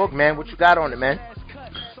 Book, man, what you got on it, man?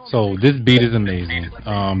 So this beat is amazing.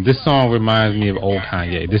 This song reminds me of old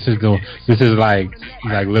Kanye. This is like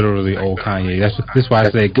literally old Kanye. That's why I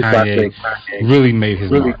say Kanye really made his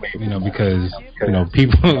mark. Because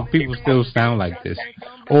people still sound like this,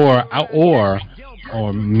 or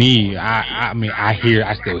me.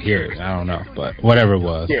 I still hear it. I don't know, but whatever it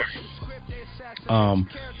was. Yeah.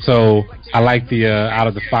 So I like the out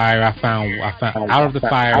of the fire I found out of the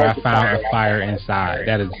fire I found a fire inside.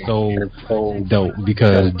 That is so dope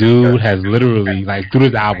because dude has literally, like, through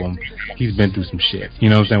this album he's been through some shit. You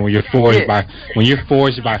know what I'm saying? When you're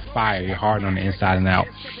forged by fire, you're hard on the inside and out.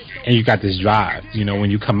 And you got this drive, when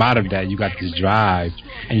you come out of that, you got this drive,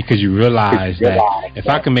 and because you realize that if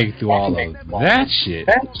I can make it through all of that shit,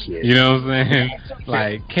 you know what I'm saying?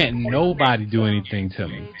 Like, can't nobody do anything to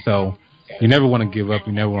me. So you never want to give up,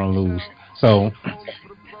 you never want to lose. So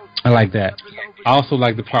I like that. I also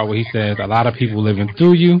like the part where he says, a lot of people living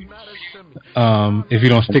through you. If you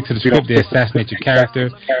don't stick to the script, they assassinate your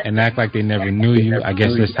character and act like they never knew you. I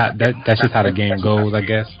guess that's just how the game goes, I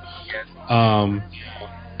guess.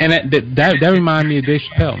 And that reminded me of Dave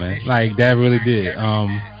Chappelle, man. Like, that really did.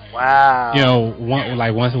 Wow.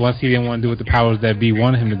 Once he didn't want to do what the powers that be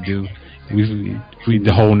wanted him to do,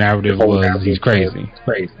 the whole narrative was he's crazy.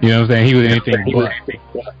 You know what I'm saying? He was anything but.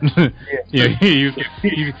 He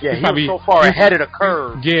was so far ahead of the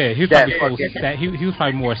curve. Yeah, he was probably sad. He was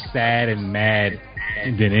probably more sad and mad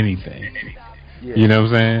than anything. Yeah. You know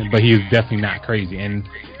what I'm saying? But he was definitely not crazy. And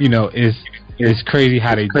it's crazy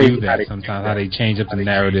how they do that sometimes, how they change up the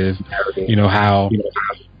narrative.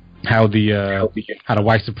 How the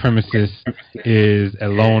white supremacist is a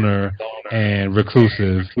loner and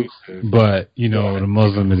reclusive, but the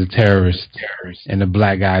Muslim is a terrorist and the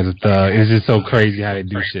black guy is a thug. It's just so crazy how they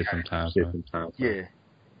do shit sometimes. Yeah.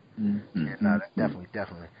 Yeah, no,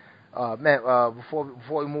 definitely. Man, before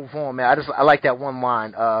we move on, man, I like that one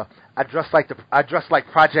line. I dress like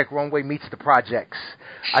Project Runway meets the projects.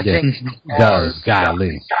 I think he does,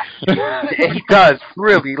 golly. He does,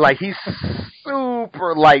 really. Like, he's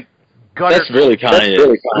super, like, gutter. That's really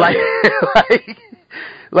Kanye.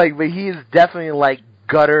 But he is definitely like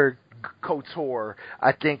gutter couture.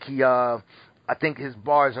 I think his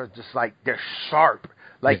bars are just like they're sharp.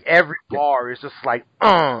 Like every bar is just like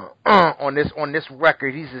on this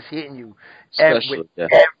record. He's just hitting you with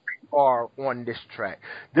every bar on this track.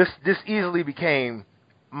 This easily became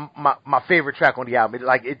my favorite track on the album.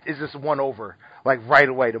 It's just won over like right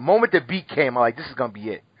away. The moment the beat came, I'm like, this is gonna be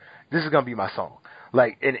it. This is gonna be my song.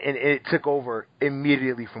 Like and it took over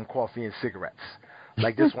immediately from Coffee and Cigarettes.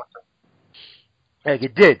 Like this one, like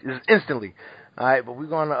it did. It was instantly. All right, but we're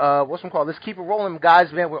gonna let's keep it rolling,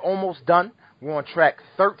 guys. Man, we're almost done. We're on track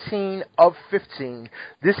 13 of 15.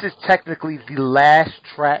 This is technically the last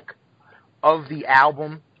track of the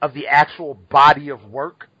album, of the actual body of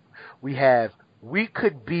work. We have We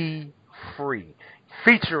Could Be Free,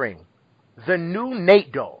 featuring the new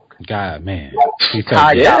Nate Dogg. God, man. He's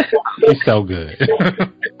so good. He's so good.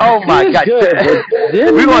 Oh, my God.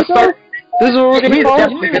 We're going to start. This is what we're going to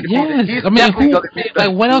call it? Yes. I mean,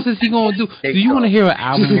 like, what else is he going to do? Do you want to hear an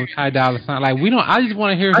album of Ty Dolla $ign? Like, I just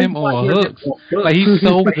want to hear him on hooks. Like, he's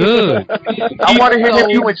so good. I want to hear him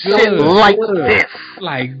doing shit like this.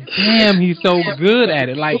 Like, damn, he's so good at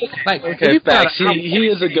it. Like, okay, facts. He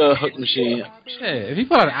is a good hook machine. Yeah, if he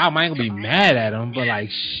put out an album, I ain't going to be mad at him, but, like,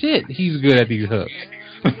 shit, he's good at these hooks.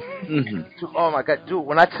 Oh, my God. Dude,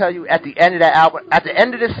 when I tell you, at the end of that album, at the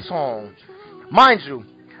end of this song, mind you,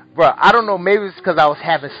 bro, I don't know, maybe it's because I was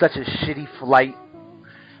having such a shitty flight,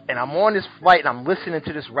 and I'm on this flight, and I'm listening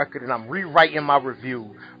to this record, and I'm rewriting my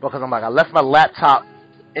review, because I'm like, I left my laptop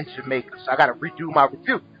in Jamaica, so I gotta redo my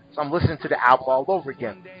review, so I'm listening to the album all over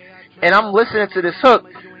again, and I'm listening to this hook,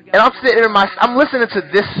 and I'm listening to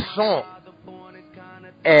this song,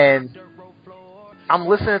 and I'm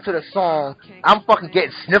listening to the song, I'm fucking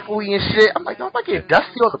getting sniffly and shit, I'm like, am I getting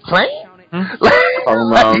dusty on the plane?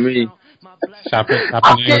 Me. Chopping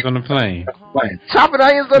onions on the plane. Chopping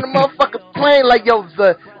onions on the motherfucking plane. Like, yo,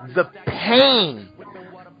 the pain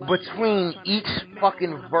between each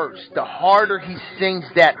fucking verse, the harder he sings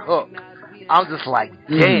that hook, I'm just like,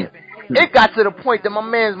 damn. It got to the point that my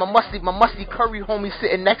musty curry homie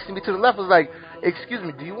sitting next to me to the left was like, excuse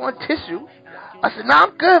me, do you want tissue? I said, nah,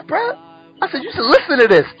 I'm good, bro. I said, you should listen to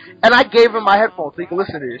this. And I gave him my headphones so he could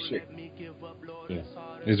listen to this shit. Yeah,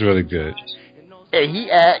 it's really good. And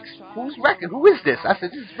he asked, whose record? Who is this? I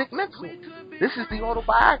said, this is Vic Mensa. This is the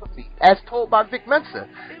autobiography, as told by Vic Mensa.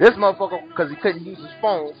 This motherfucker, because he couldn't use his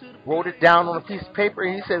phone, wrote it down on a piece of paper,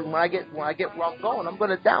 and he said, when I get where I'm going, I'm going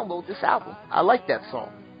to download this album. I like that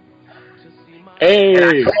song. Hey!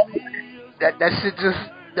 That shit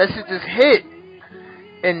just hit.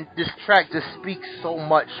 And this track just speaks so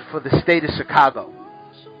much for the state of Chicago.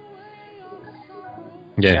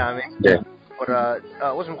 Yeah. You know what I mean? Yeah.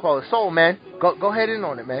 But what's it called? Soul, man. Go ahead in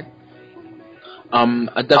on it, man.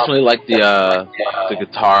 I definitely like the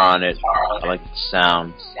guitar on it. I like the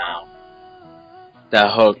sound.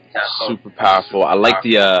 That hook, super powerful. I like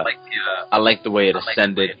the way it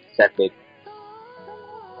ascended.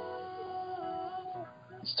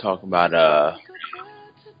 It's talking about a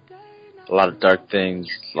lot of dark things,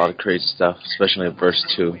 a lot of crazy stuff, especially in verse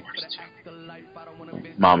 2.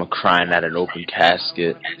 Mama crying at an open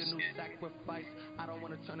casket.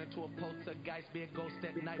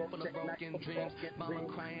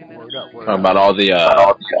 Talking about all the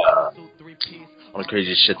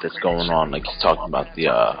crazy shit that's going on. Like he's talking about the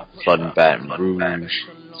flood in Baton Rouge.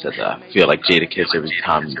 Says I feel like Jadakiss every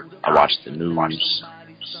time I watch the news.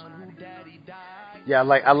 Yeah,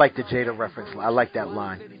 I like the Jada reference. I like that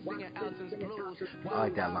line.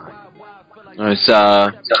 It's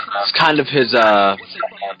kind of his. I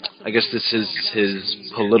guess this is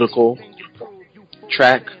his political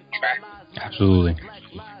track. Absolutely.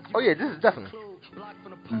 Oh yeah, this is definitely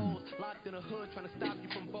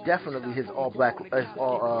his Black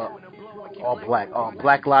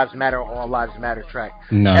Lives Matter, All Lives Matter track.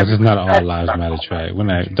 No, this is not an All Lives Matter track.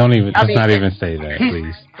 Let's not even say that,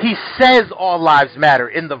 please. He says All Lives Matter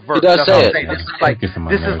in the verse. He does say it.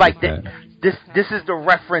 This is the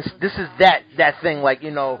reference. This is that thing. Like,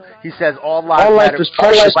 you know, he says all lives matter. Life is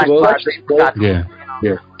precious.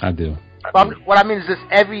 Yeah, I do. But what I mean is this: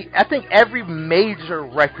 I think every major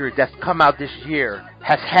record that's come out this year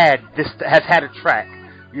has had a track.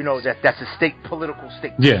 You know, that's a political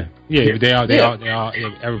state. Yeah, they all.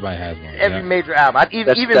 Everybody has one. Every major album,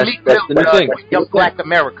 even Meek Mill, Young Black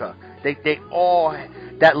America. They all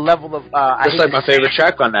that level of. That's like my favorite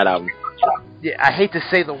track on that album. Yeah, I hate to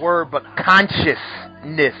say the word, but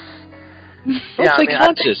consciousness. Don't say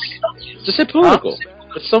conscious. Just say political.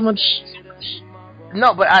 It's so much.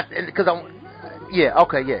 No, but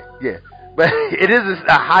But but it is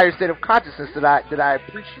a higher state of consciousness that I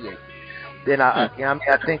appreciate. Then I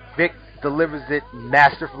think Vic delivers it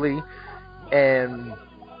masterfully. And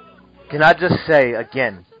can I just say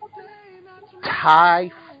again, Ty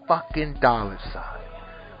fucking $sign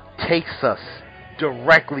takes us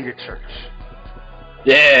directly to church.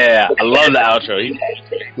 Yeah, I love the outro.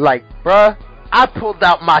 Like, bruh, I pulled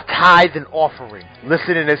out my tithe and offering.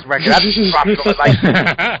 Listen to this record. I just dropped it on like,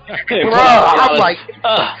 bruh, I'm like,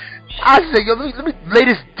 I said, yo, let me lay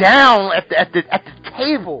this down at the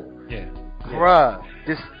table. Yeah. Bruh,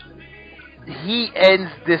 he ends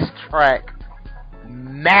this track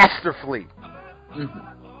masterfully.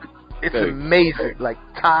 It's amazing. Like,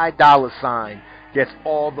 Ty $sign gets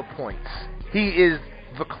all the points. He is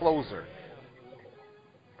the closer.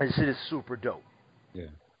 This shit is super dope. Yeah.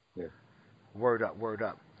 Word up.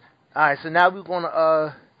 Alright, so now we're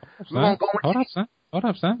gonna go Hold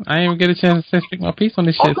up, son. I didn't even get a chance to speak my piece on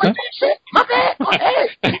this shit, son. My bad.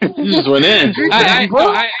 You just went in. I ain't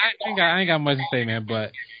got much to say, man,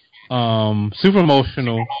 but super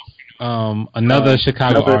emotional. Another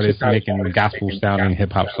Chicago artist making gospel sounding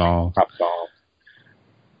hip hop song.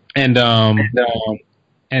 And the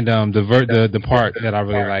part that I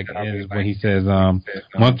really like is when he says,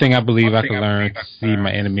 one thing I believe I can learn to see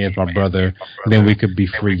my enemy as my brother, then we could be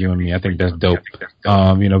free, you and me. I think that's dope. We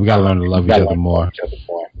gotta learn to love each other more.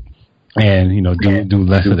 And, do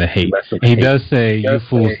less of the hate. And he does say, you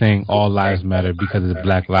fools think all lives matter because it's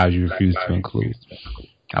black lives you refuse to include.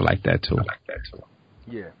 I like that too.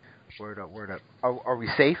 Yeah. Word up. Are we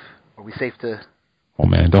safe? Are we safe to... Oh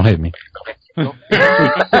man, don't hit me. Now we're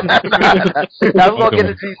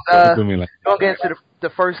gonna get into the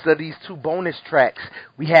first of these two bonus tracks.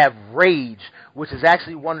 We have Rage, which is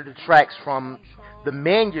actually one of the tracks from the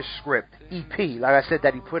Manuscript EP, like I said,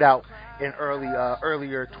 that he put out in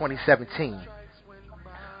earlier 2017.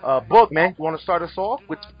 Book, man, you want to start us off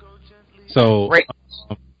with? So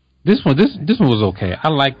this one was okay. I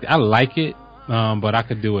like it, but I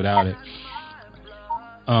could do without it.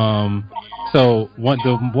 So my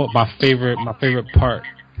favorite part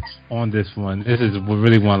on this one, this is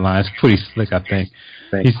really one line. It's pretty slick, I think.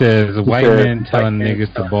 He says, "White men telling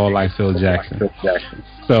niggas to ball like Phil Jackson."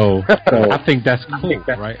 So I think that's cool,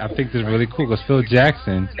 right? I think that's really cool because Phil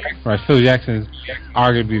Jackson is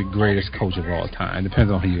arguably the greatest coach of all time. It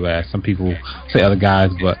depends on who you ask. Some people say other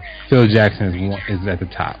guys, but Phil Jackson is at the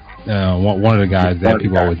top. One of the guys that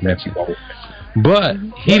people always mention. But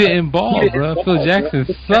he didn't ball, bro. Phil Jackson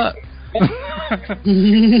sucked.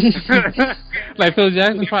 Like Phil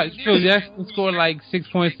Jackson scored like 6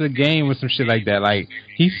 points a game or some shit like that. Like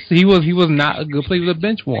he was not a good player. He was a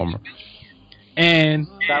bench warmer. And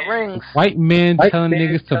white men telling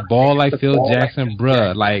niggas to ball like Phil Jackson,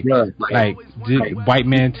 bruh. Like white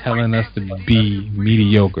men telling us to be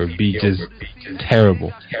mediocre, be just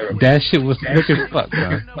terrible. That shit was slick as fuck,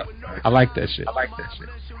 man. I like that shit.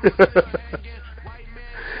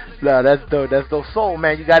 No, that's dope. Soul,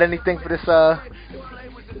 man, you got anything for this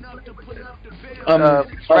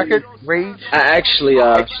record, Rage? I actually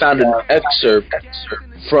found an excerpt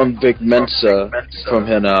from Vic Mensa from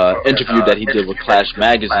an interview that he did with Clash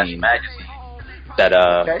Magazine that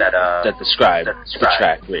described the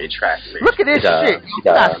track Rage. Look at this shit. You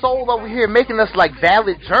got Soul over here making us like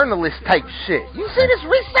valid journalist type shit. You see this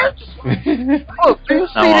research? Look, do you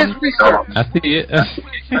see this research? I see it. I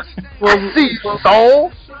see you,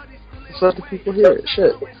 Soul. Let the people hear it.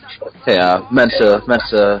 Shit. Hey, Mensa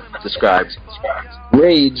describes,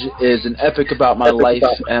 Rage is an epic about my life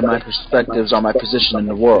and my perspectives on my position in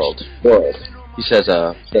the world. He says,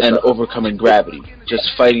 and overcoming gravity,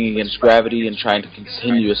 just fighting against gravity and trying to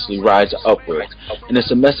continuously rise upward. And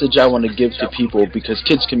it's a message I want to give to people because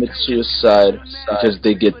kids commit suicide because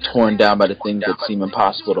they get torn down by the things that seem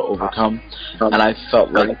impossible to overcome. And I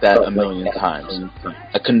felt like that a million times.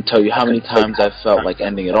 I couldn't tell you how many times I felt like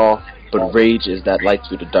ending it all. But Rage is that light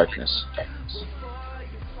through the darkness.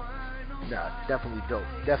 Nah, definitely dope.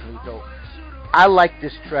 I like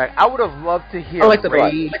this track. I would have loved to hear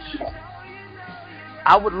Rage.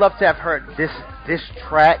 I would love to have heard this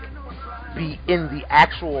track be in the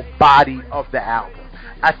actual body of the album.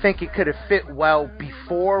 I think it could have fit well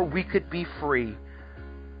before We Could Be Free,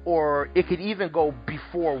 or it could even go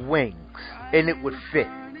before Wings, and it would fit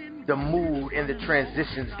the mood and the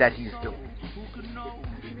transitions that he's doing.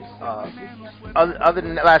 Other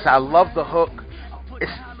than that, I love the hook.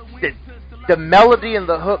 It's the melody and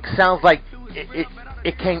the hook sounds like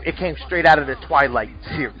it came straight out of the Twilight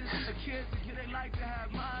series.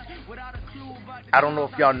 I don't know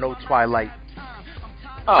if y'all know Twilight.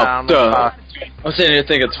 Oh, duh. I'm sitting here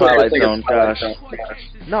thinking Twilight Zone. Gosh.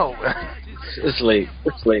 No. It's late.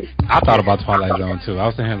 I thought about Twilight Zone too. I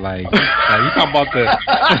was thinking like you talking about the,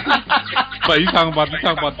 but you talking about the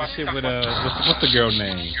shit with what's the girl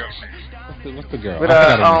name? What's the girl? With,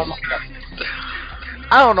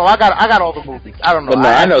 I don't know. I got all the movies. I don't know. But no,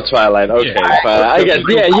 I know Twilight. Okay, yeah. I guess.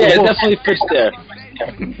 Yeah, it definitely fits there.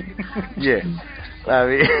 Yeah, I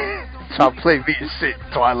mean, trying to play me and shit,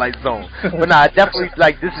 Twilight Zone. But nah, definitely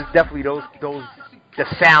like this is definitely those the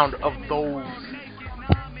sound of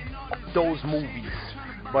those movies.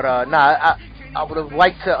 But nah, I would have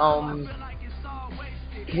liked to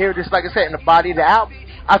hear this, like I said, in the body of the album.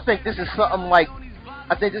 I think this is something like.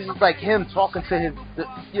 I think this is like him talking to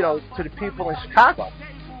to the people in Chicago.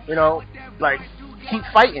 You know, like, keep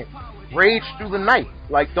fighting, rage through the night.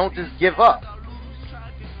 Like, don't just give up.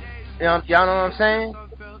 Y'all know what I'm saying?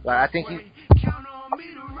 Like, I think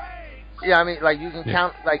I mean, like, you can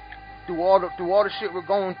count, like, through all the shit we're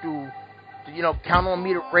going through. Count on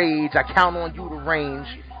me to rage. I count on you to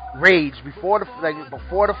rage before the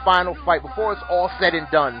final fight, before it's all said and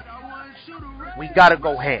done. We gotta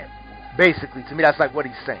go ham. Basically, to me, that's like what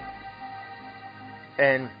he's saying.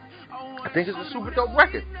 And I think it's a super dope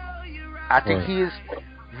record. I think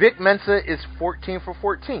Vic Mensa is 14 for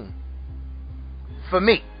 14. For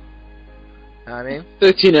me. You know what I mean?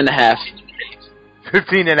 13 and a half.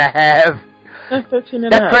 15 and a half. 13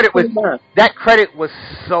 and a half. That credit was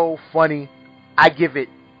so funny. I give it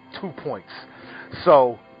 2 points.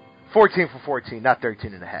 So, 14 for 14, not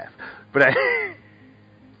 13 and a half. But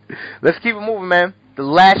let's keep it moving, man. The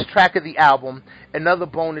last track of the album, another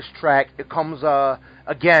bonus track. It comes,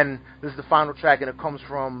 again, this is the final track, and it comes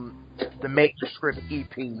from the Make the Script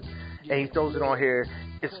EP, and he throws it on here.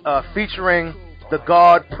 It's featuring the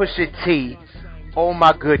God Pusha T. Oh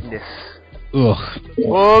my goodness. Ugh.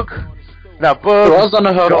 Boog. Now, Boog. Pharrell's on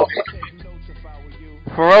the hook.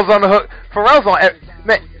 Pharrell's on the hook. Pharrell's on.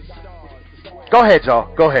 Man, go ahead, y'all.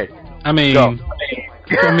 Go ahead. I mean, Go.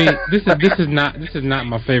 this is not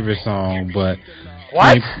my favorite song, but. What?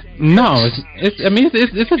 Like, no, it's a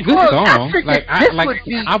good song. Like I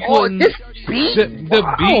wouldn't. This beat. The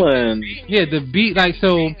beat. Yeah, the beat. Like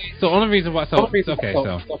so. Only reason why. So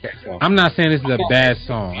I'm not saying this is a bad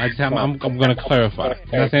song. I'm gonna clarify.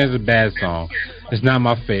 I'm not saying it's a bad song. It's not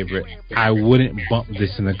my favorite. I wouldn't bump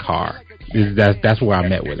this in the car. That's where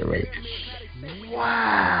I'm at with it, right?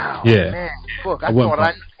 Wow. Yeah. Man, look, I wouldn't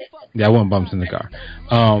bump this in the car.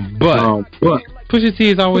 But Pusha T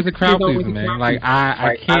is always a crowd pleaser, man. Like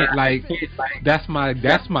I can't like that's my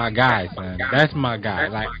guy, man. That's my guy.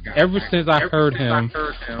 Like ever since I heard him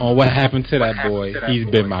on What Happened to That Boy, he's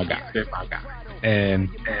been my guy, and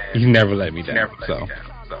he's never let me down. So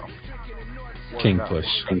King Push.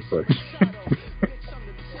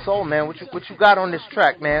 So, man, what you got on this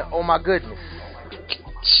track, man? Oh my goodness.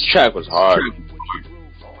 This track was hard.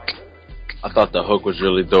 I thought the hook was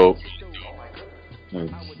really dope.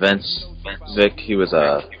 Vic, he was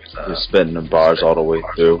spitting the bars all the way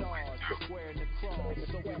through.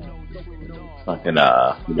 Fucking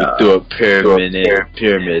threw up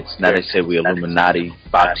pyramids. Now they say we Illuminati,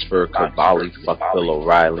 Boxford, Kabali, fuck Bill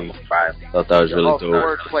O'Reilly. Thought that was really dope.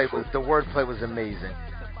 The wordplay was amazing.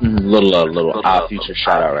 Little Future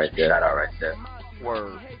shout out right there.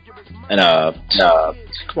 Word. And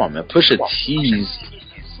come on, man, Pusha T's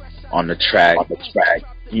on the track.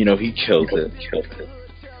 You know, he killed it.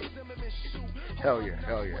 Hell yeah.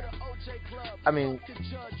 I mean,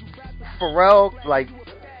 Pharrell, like,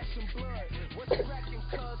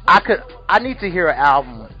 I need to hear an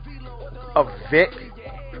album of Vic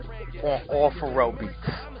on all Pharrell beats.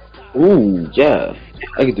 Ooh, yeah.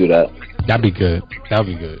 I could do that. That'd be good. That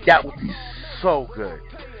would be so good.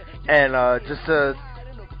 And just to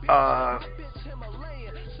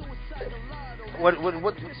what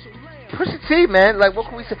Pusha T, man, like, what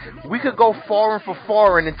can we say? We could go foreign for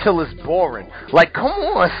foreign until it's boring. Like, come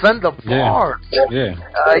on, son, the bars. Yeah.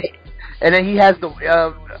 And then he has the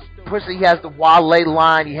Pusha. He has the Wale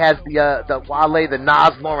line. He has the Wale, the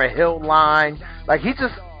Nas, Lauryn Hill line. Like, he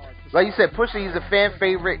just, like you said, Pusha. He's a fan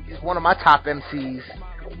favorite. He's one of my top MCs,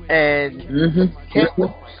 and can't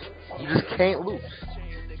lose. You just can't lose.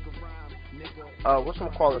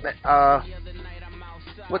 Whatchamacallit?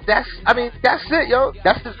 Well, that's it, yo.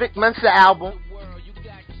 That's the Vic Mensa album.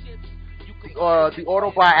 The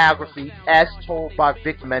autobiography, as told by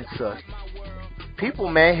Vic Mensa. People,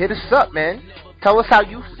 man, hit us up, man. Tell us how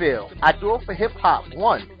you feel. I do it for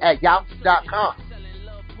hiphop1@yahoo.com.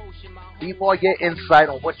 Leave all your insight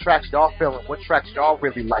on what tracks y'all feeling, what tracks y'all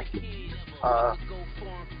really liking.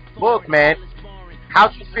 Look, man,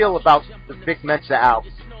 how'd you feel about the Vic Mensa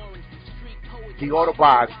album? The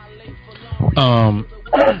autobiography.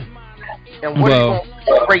 And what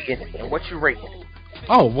rating it? And what you rating it?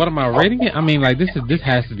 Oh, what am I rating it? I mean, like this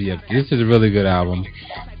has to be this is a really good album.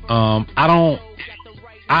 I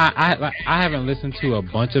haven't listened to a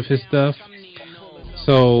bunch of his stuff,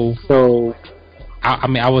 so I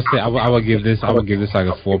mean, I would say I would give this like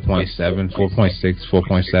a 4.7, 4.6,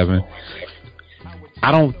 4.7.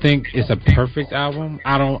 I don't think it's a perfect album.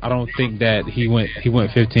 I don't think that he went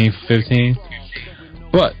 15 for 15,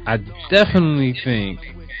 but I definitely think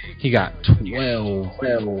he got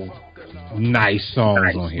 12 nice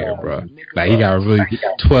songs on here, bro. Like he got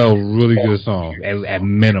 12 really good songs at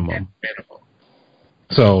minimum.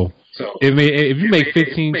 So if you make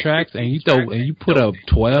 15 tracks and you put up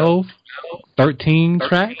 12, 13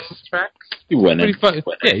 tracks, you winning. You're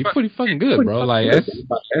pretty fucking good, bro. Like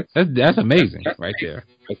that's amazing right there.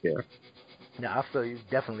 Yeah, I feel you.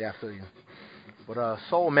 Definitely, I feel you. But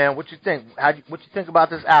Soul Man, what you think? What you think about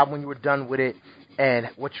this album when you were done with it, and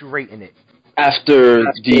what you rating it? After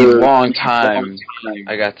the long time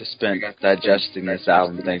I got to spend digesting this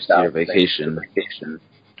album thanks to your vacation.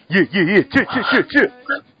 Yeah.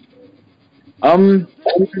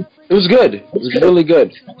 It was good. It was really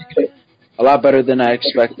good. A lot better than I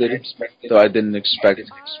expected, though I didn't expect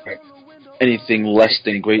anything less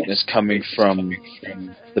than greatness coming from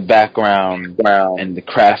the background and the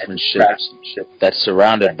craftsmanship that's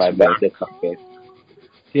surrounded by Mel.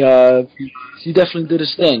 Yeah, he definitely did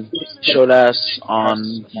his thing. Showed ass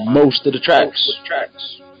on most of the tracks.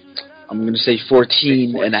 I'm gonna say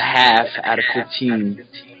 14.5 out of 15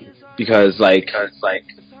 because, like,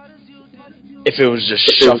 if it was just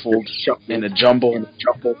shuffled in a jumble,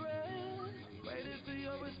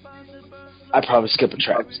 I'd probably skip a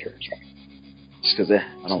track. Just because I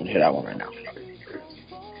don't hear that one right now.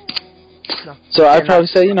 So I'd probably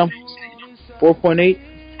say,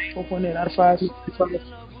 4.8 out of 5.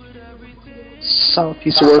 Solid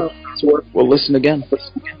piece of work. We'll listen again.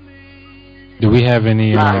 Do we have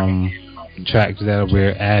any tracks that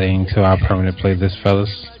we're adding to our permanent playlist,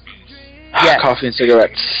 fellas? Yes. Coffee and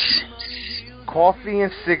cigarettes. Coffee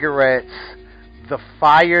and cigarettes. The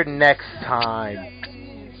Fire Next Time.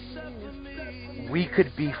 We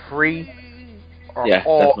Could Be Free.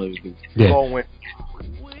 Definitely. Going.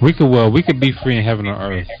 We could be free in heaven or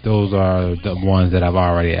earth. Those are the ones that I've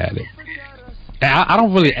already added. I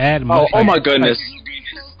don't really add much. Oh my goodness!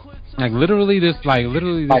 Like literally this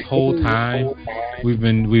whole time we've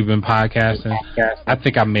been podcasting, I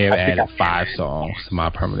think I may have added 5 songs to my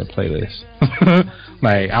permanent playlist.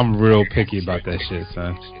 Like I'm real picky about that shit,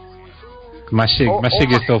 son. My shit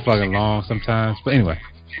gets so fucking long sometimes. But anyway.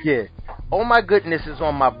 Yeah. Oh my goodness is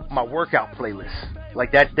on my workout playlist.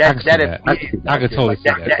 Like that I could totally see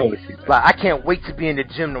that. Like I can't wait to be in the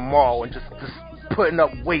gym tomorrow and just putting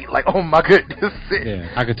up weight. Like, oh my goodness. Yeah,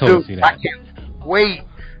 I could totally see that. I can't wait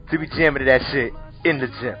to be jamming to that shit in the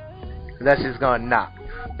gym. That shit's gonna knock.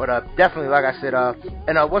 But definitely, like I said,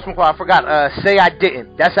 and I forgot, Say I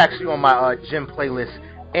Didn't. That's actually on my gym playlist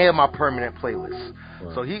and my permanent playlist.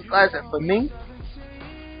 Right. So like I said, for me,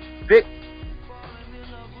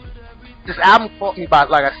 this album caught me by,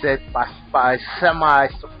 like I said, by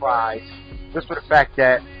semi-surprise. Just for the fact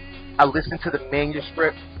that I listened to the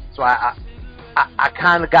manuscript, so I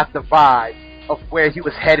kind of got the vibe of where he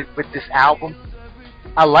was headed with this album.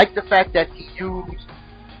 I like the fact that he used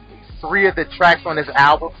 3 of the tracks on his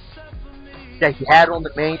album that he had on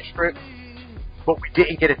the manuscript, but we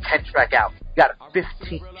didn't get a 10-track album. We got a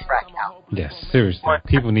 15-track album. Yes, seriously.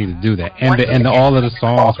 People need to do that. And all of the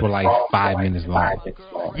songs were like 5 minutes long.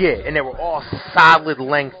 Yeah, and they were all solid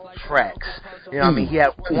length tracks. You know what I mean? He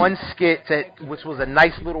had one skit which was a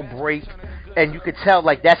nice little break, and you could tell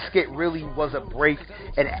like that skit really was a break.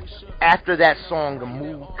 And after that song, the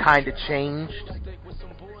mood kind of changed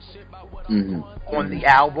on the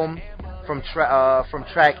album from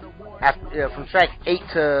track 8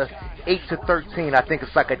 to 13. I think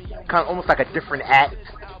it's like almost like a different act.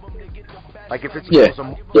 Like if it was a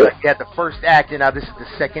movie, like you had the first act, and now this is the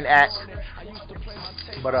second act.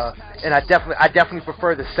 But and I definitely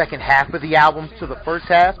prefer the second half of the album to the first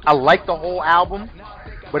half. I like the whole album,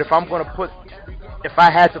 but if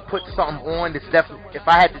I had to put something on, it's definitely, if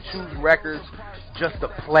I had to choose records just to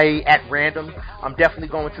play at random, I'm definitely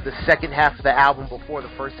going to the second half of the album before the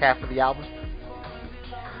first half of the album.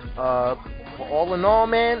 But all in all,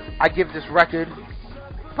 man, I give this record,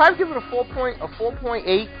 probably give it a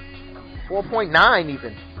 4.8, 4.9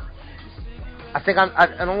 even. I think and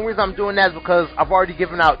the only reason I'm doing that is because I've already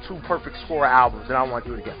given out 2 perfect score albums, and I don't want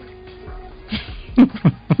to do it again.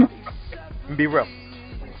 Be real.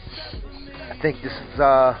 I think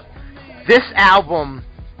this album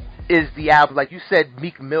is the album. Like you said,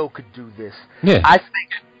 Meek Mill could do this. Yeah. I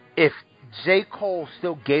think if J. Cole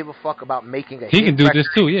still gave a fuck about making a He hit can do record, this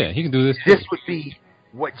too. Yeah, he can do this too. this would be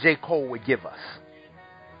what J. Cole would give us.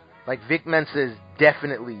 Like Vic Mensa is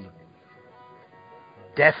definitely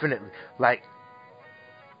like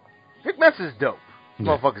Vic Mensa is dope. Yeah.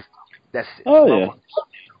 Motherfuckers, that's it. Oh, yeah.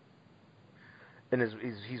 And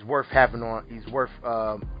he's worth having on. He's worth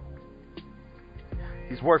all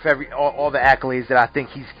the accolades that I think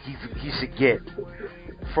he should get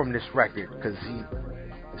from this record, because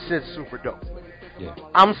shit's super dope. Yeah.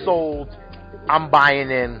 I'm sold. I'm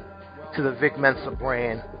buying in to the Vic Mensa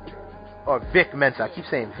brand. Or Vic Mensa. I keep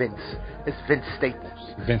saying Vince. It's Vince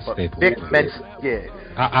Staples. Vince But Staples. Vic Mensa, yeah.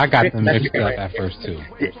 I got Vic them Mensa. mixed up at first too.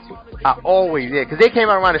 Yeah. I always, because they came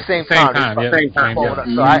out around the same time. Yeah. Same time. Yeah.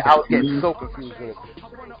 So I was getting so confused with it.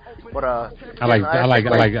 But I like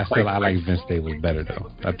Vince Staples better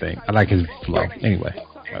though. I think I like his flow. Anyway,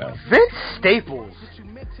 whatever. Vince Staples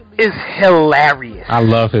is hilarious. I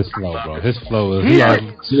love his flow, bro. His flow is he has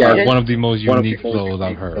one of the most unique flows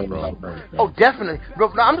I've heard, bro. Oh, definitely.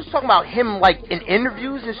 Bro, no, I'm just talking about him, like, in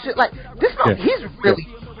interviews and shit. Like, this guy, he's really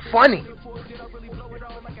funny.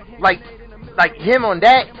 Like him on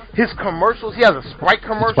that, his commercials, he has a Sprite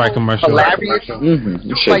commercial. Hilarious.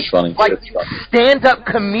 Mm-hmm. Shit's funny. Like stand-up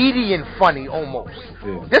comedian funny, almost.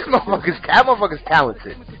 Yeah. That motherfucker's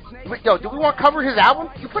talented. Yo, do we want to cover his album?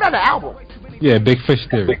 You put out an album. Yeah, Big Fish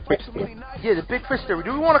Theory. Yeah, the Big Fish Theory.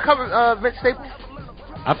 Do we want to cover Vince Staples?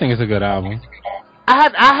 I think it's a good album.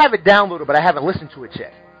 I have it downloaded, but I haven't listened to it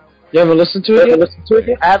yet. You haven't listened to it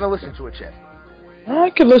yet? I haven't listened to it yet.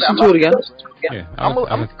 I could listen to it again. Yeah,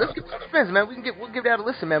 let's get some spins, man. We'll give that a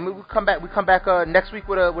listen, man. We'll come back next week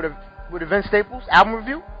with a Vince Staples album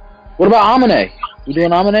review. What about Amine? We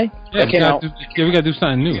doing Amine? Yeah, we gotta do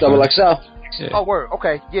something new. Double XL. Yeah. Oh, word.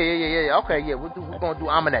 Okay. Yeah. Okay, yeah. We're gonna do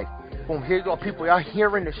Amine. Boom. Here you go, people. Y'all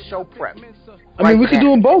hearing the show prep. I mean, we could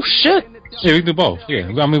do them both. Shit. Yeah, we can do both. Yeah.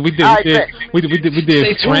 I mean, we did. We did.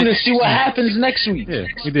 Stay tuned French. and see what happens next week. Yeah,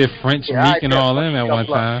 we did French, Meek, and all them at one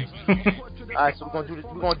time. All right, so we're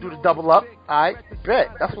gonna do the double up. All right, bet.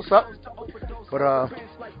 That's what's up. But all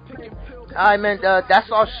right, man.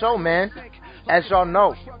 That's our show, man. As y'all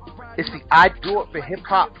know, it's the I Do It for Hip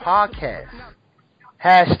Hop podcast.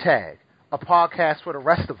 Hashtag a podcast for the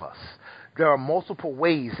rest of us. There are multiple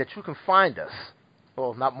ways that you can find us.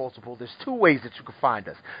 Well, not multiple. There's two ways that you can find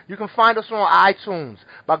us. You can find us on iTunes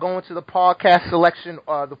by going to the podcast selection,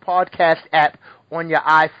 the podcast app on your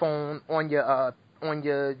iPhone, on your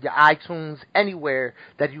iTunes, anywhere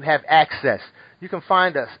that you have access. You can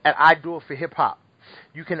find us at I Do It for Hip Hop.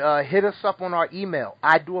 You can hit us up on our email,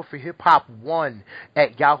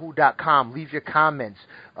 idoitforhiphop1@yahoo.com. Leave your comments.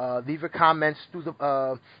 Leave your comments through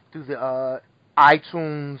the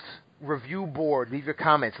iTunes review board. Leave your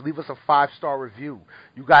comments. Leave us a 5-star review.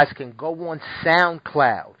 You guys can go on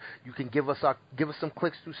SoundCloud. You can give us some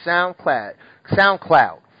clicks through SoundCloud.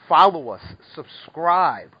 Follow us.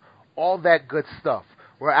 Subscribe. All that good stuff.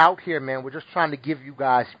 We're out here, man. We're just trying to give you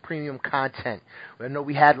guys premium content. I know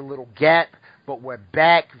we had a little gap, but we're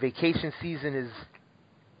back. Vacation season is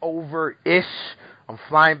over-ish. I'm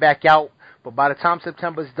flying back out. But by the time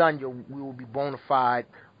September's done, we will be bona fide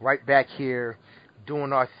right back here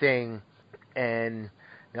doing our thing. And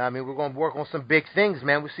you know what I mean, we're going to work on some big things,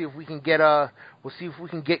 man. We're going to see if we can get on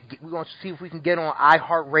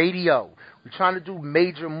iHeartRadio. We're trying to do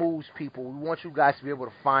major moves, people. We want you guys to be able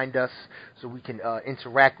to find us so we can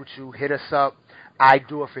interact with you. Hit us up,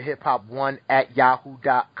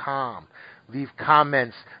 idoitforhiphop1@yahoo.com. Leave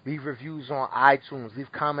comments, leave reviews on iTunes,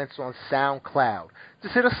 leave comments on SoundCloud.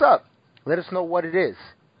 Just hit us up. Let us know what it is.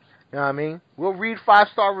 You know what I mean? We'll read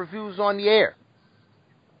 5-star reviews on the air.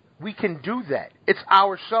 We can do that. It's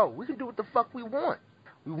our show. We can do what the fuck we want.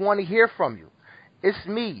 We want to hear from you. It's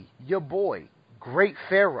me, your boy, Great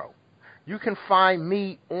Pharaoh. You can find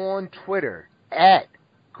me on Twitter at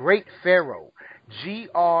Great Pharaoh,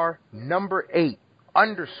 GR8_PHAROAH.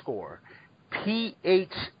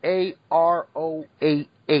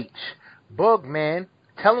 Boog, man,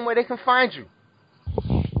 tell them where they can find you.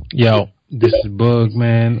 Yo, this is Boog,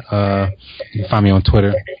 man. You can find me on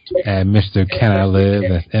Twitter at Mr. Can I Live.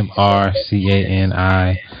 That's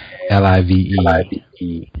MrCanILive.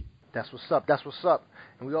 That's what's up.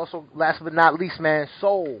 And we also, last but not least, man,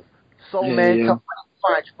 Soul, man, come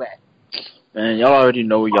find you at. Man, y'all already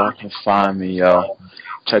know where y'all can find me, yo.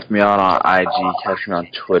 Check me out on IG, catch me on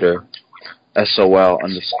Twitter,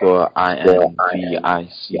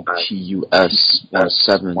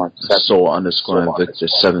 SOL_INVICTUS17,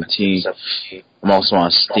 Soul_Invictus17. I'm also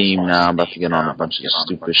on Steam now. I'm about to get on a bunch of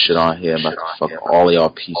stupid shit on here. I'm about to fuck all y'all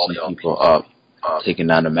PC people up. taking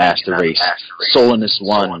down the Master Race. Solinus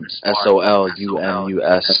 1, SOLUNUS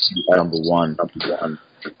number 1. Come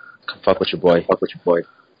fuck with your boy.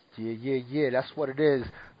 Yeah. That's what it is.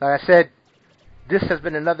 Like I said, this has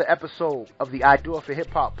been another episode of the I Do It for Hip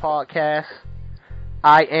Hop podcast.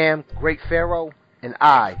 I am Great Pharaoh, and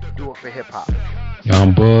I do it for hip hop.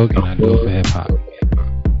 I'm Bug, and I do it for hip hop.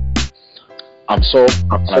 I'm Soul,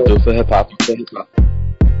 and I do it for hip hop.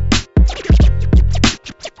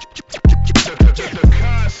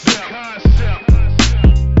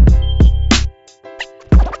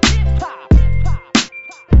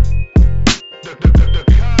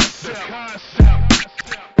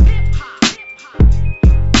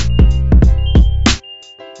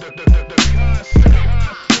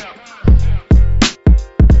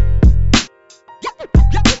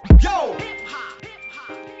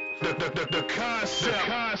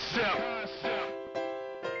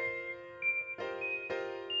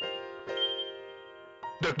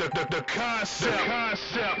 The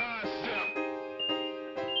concept.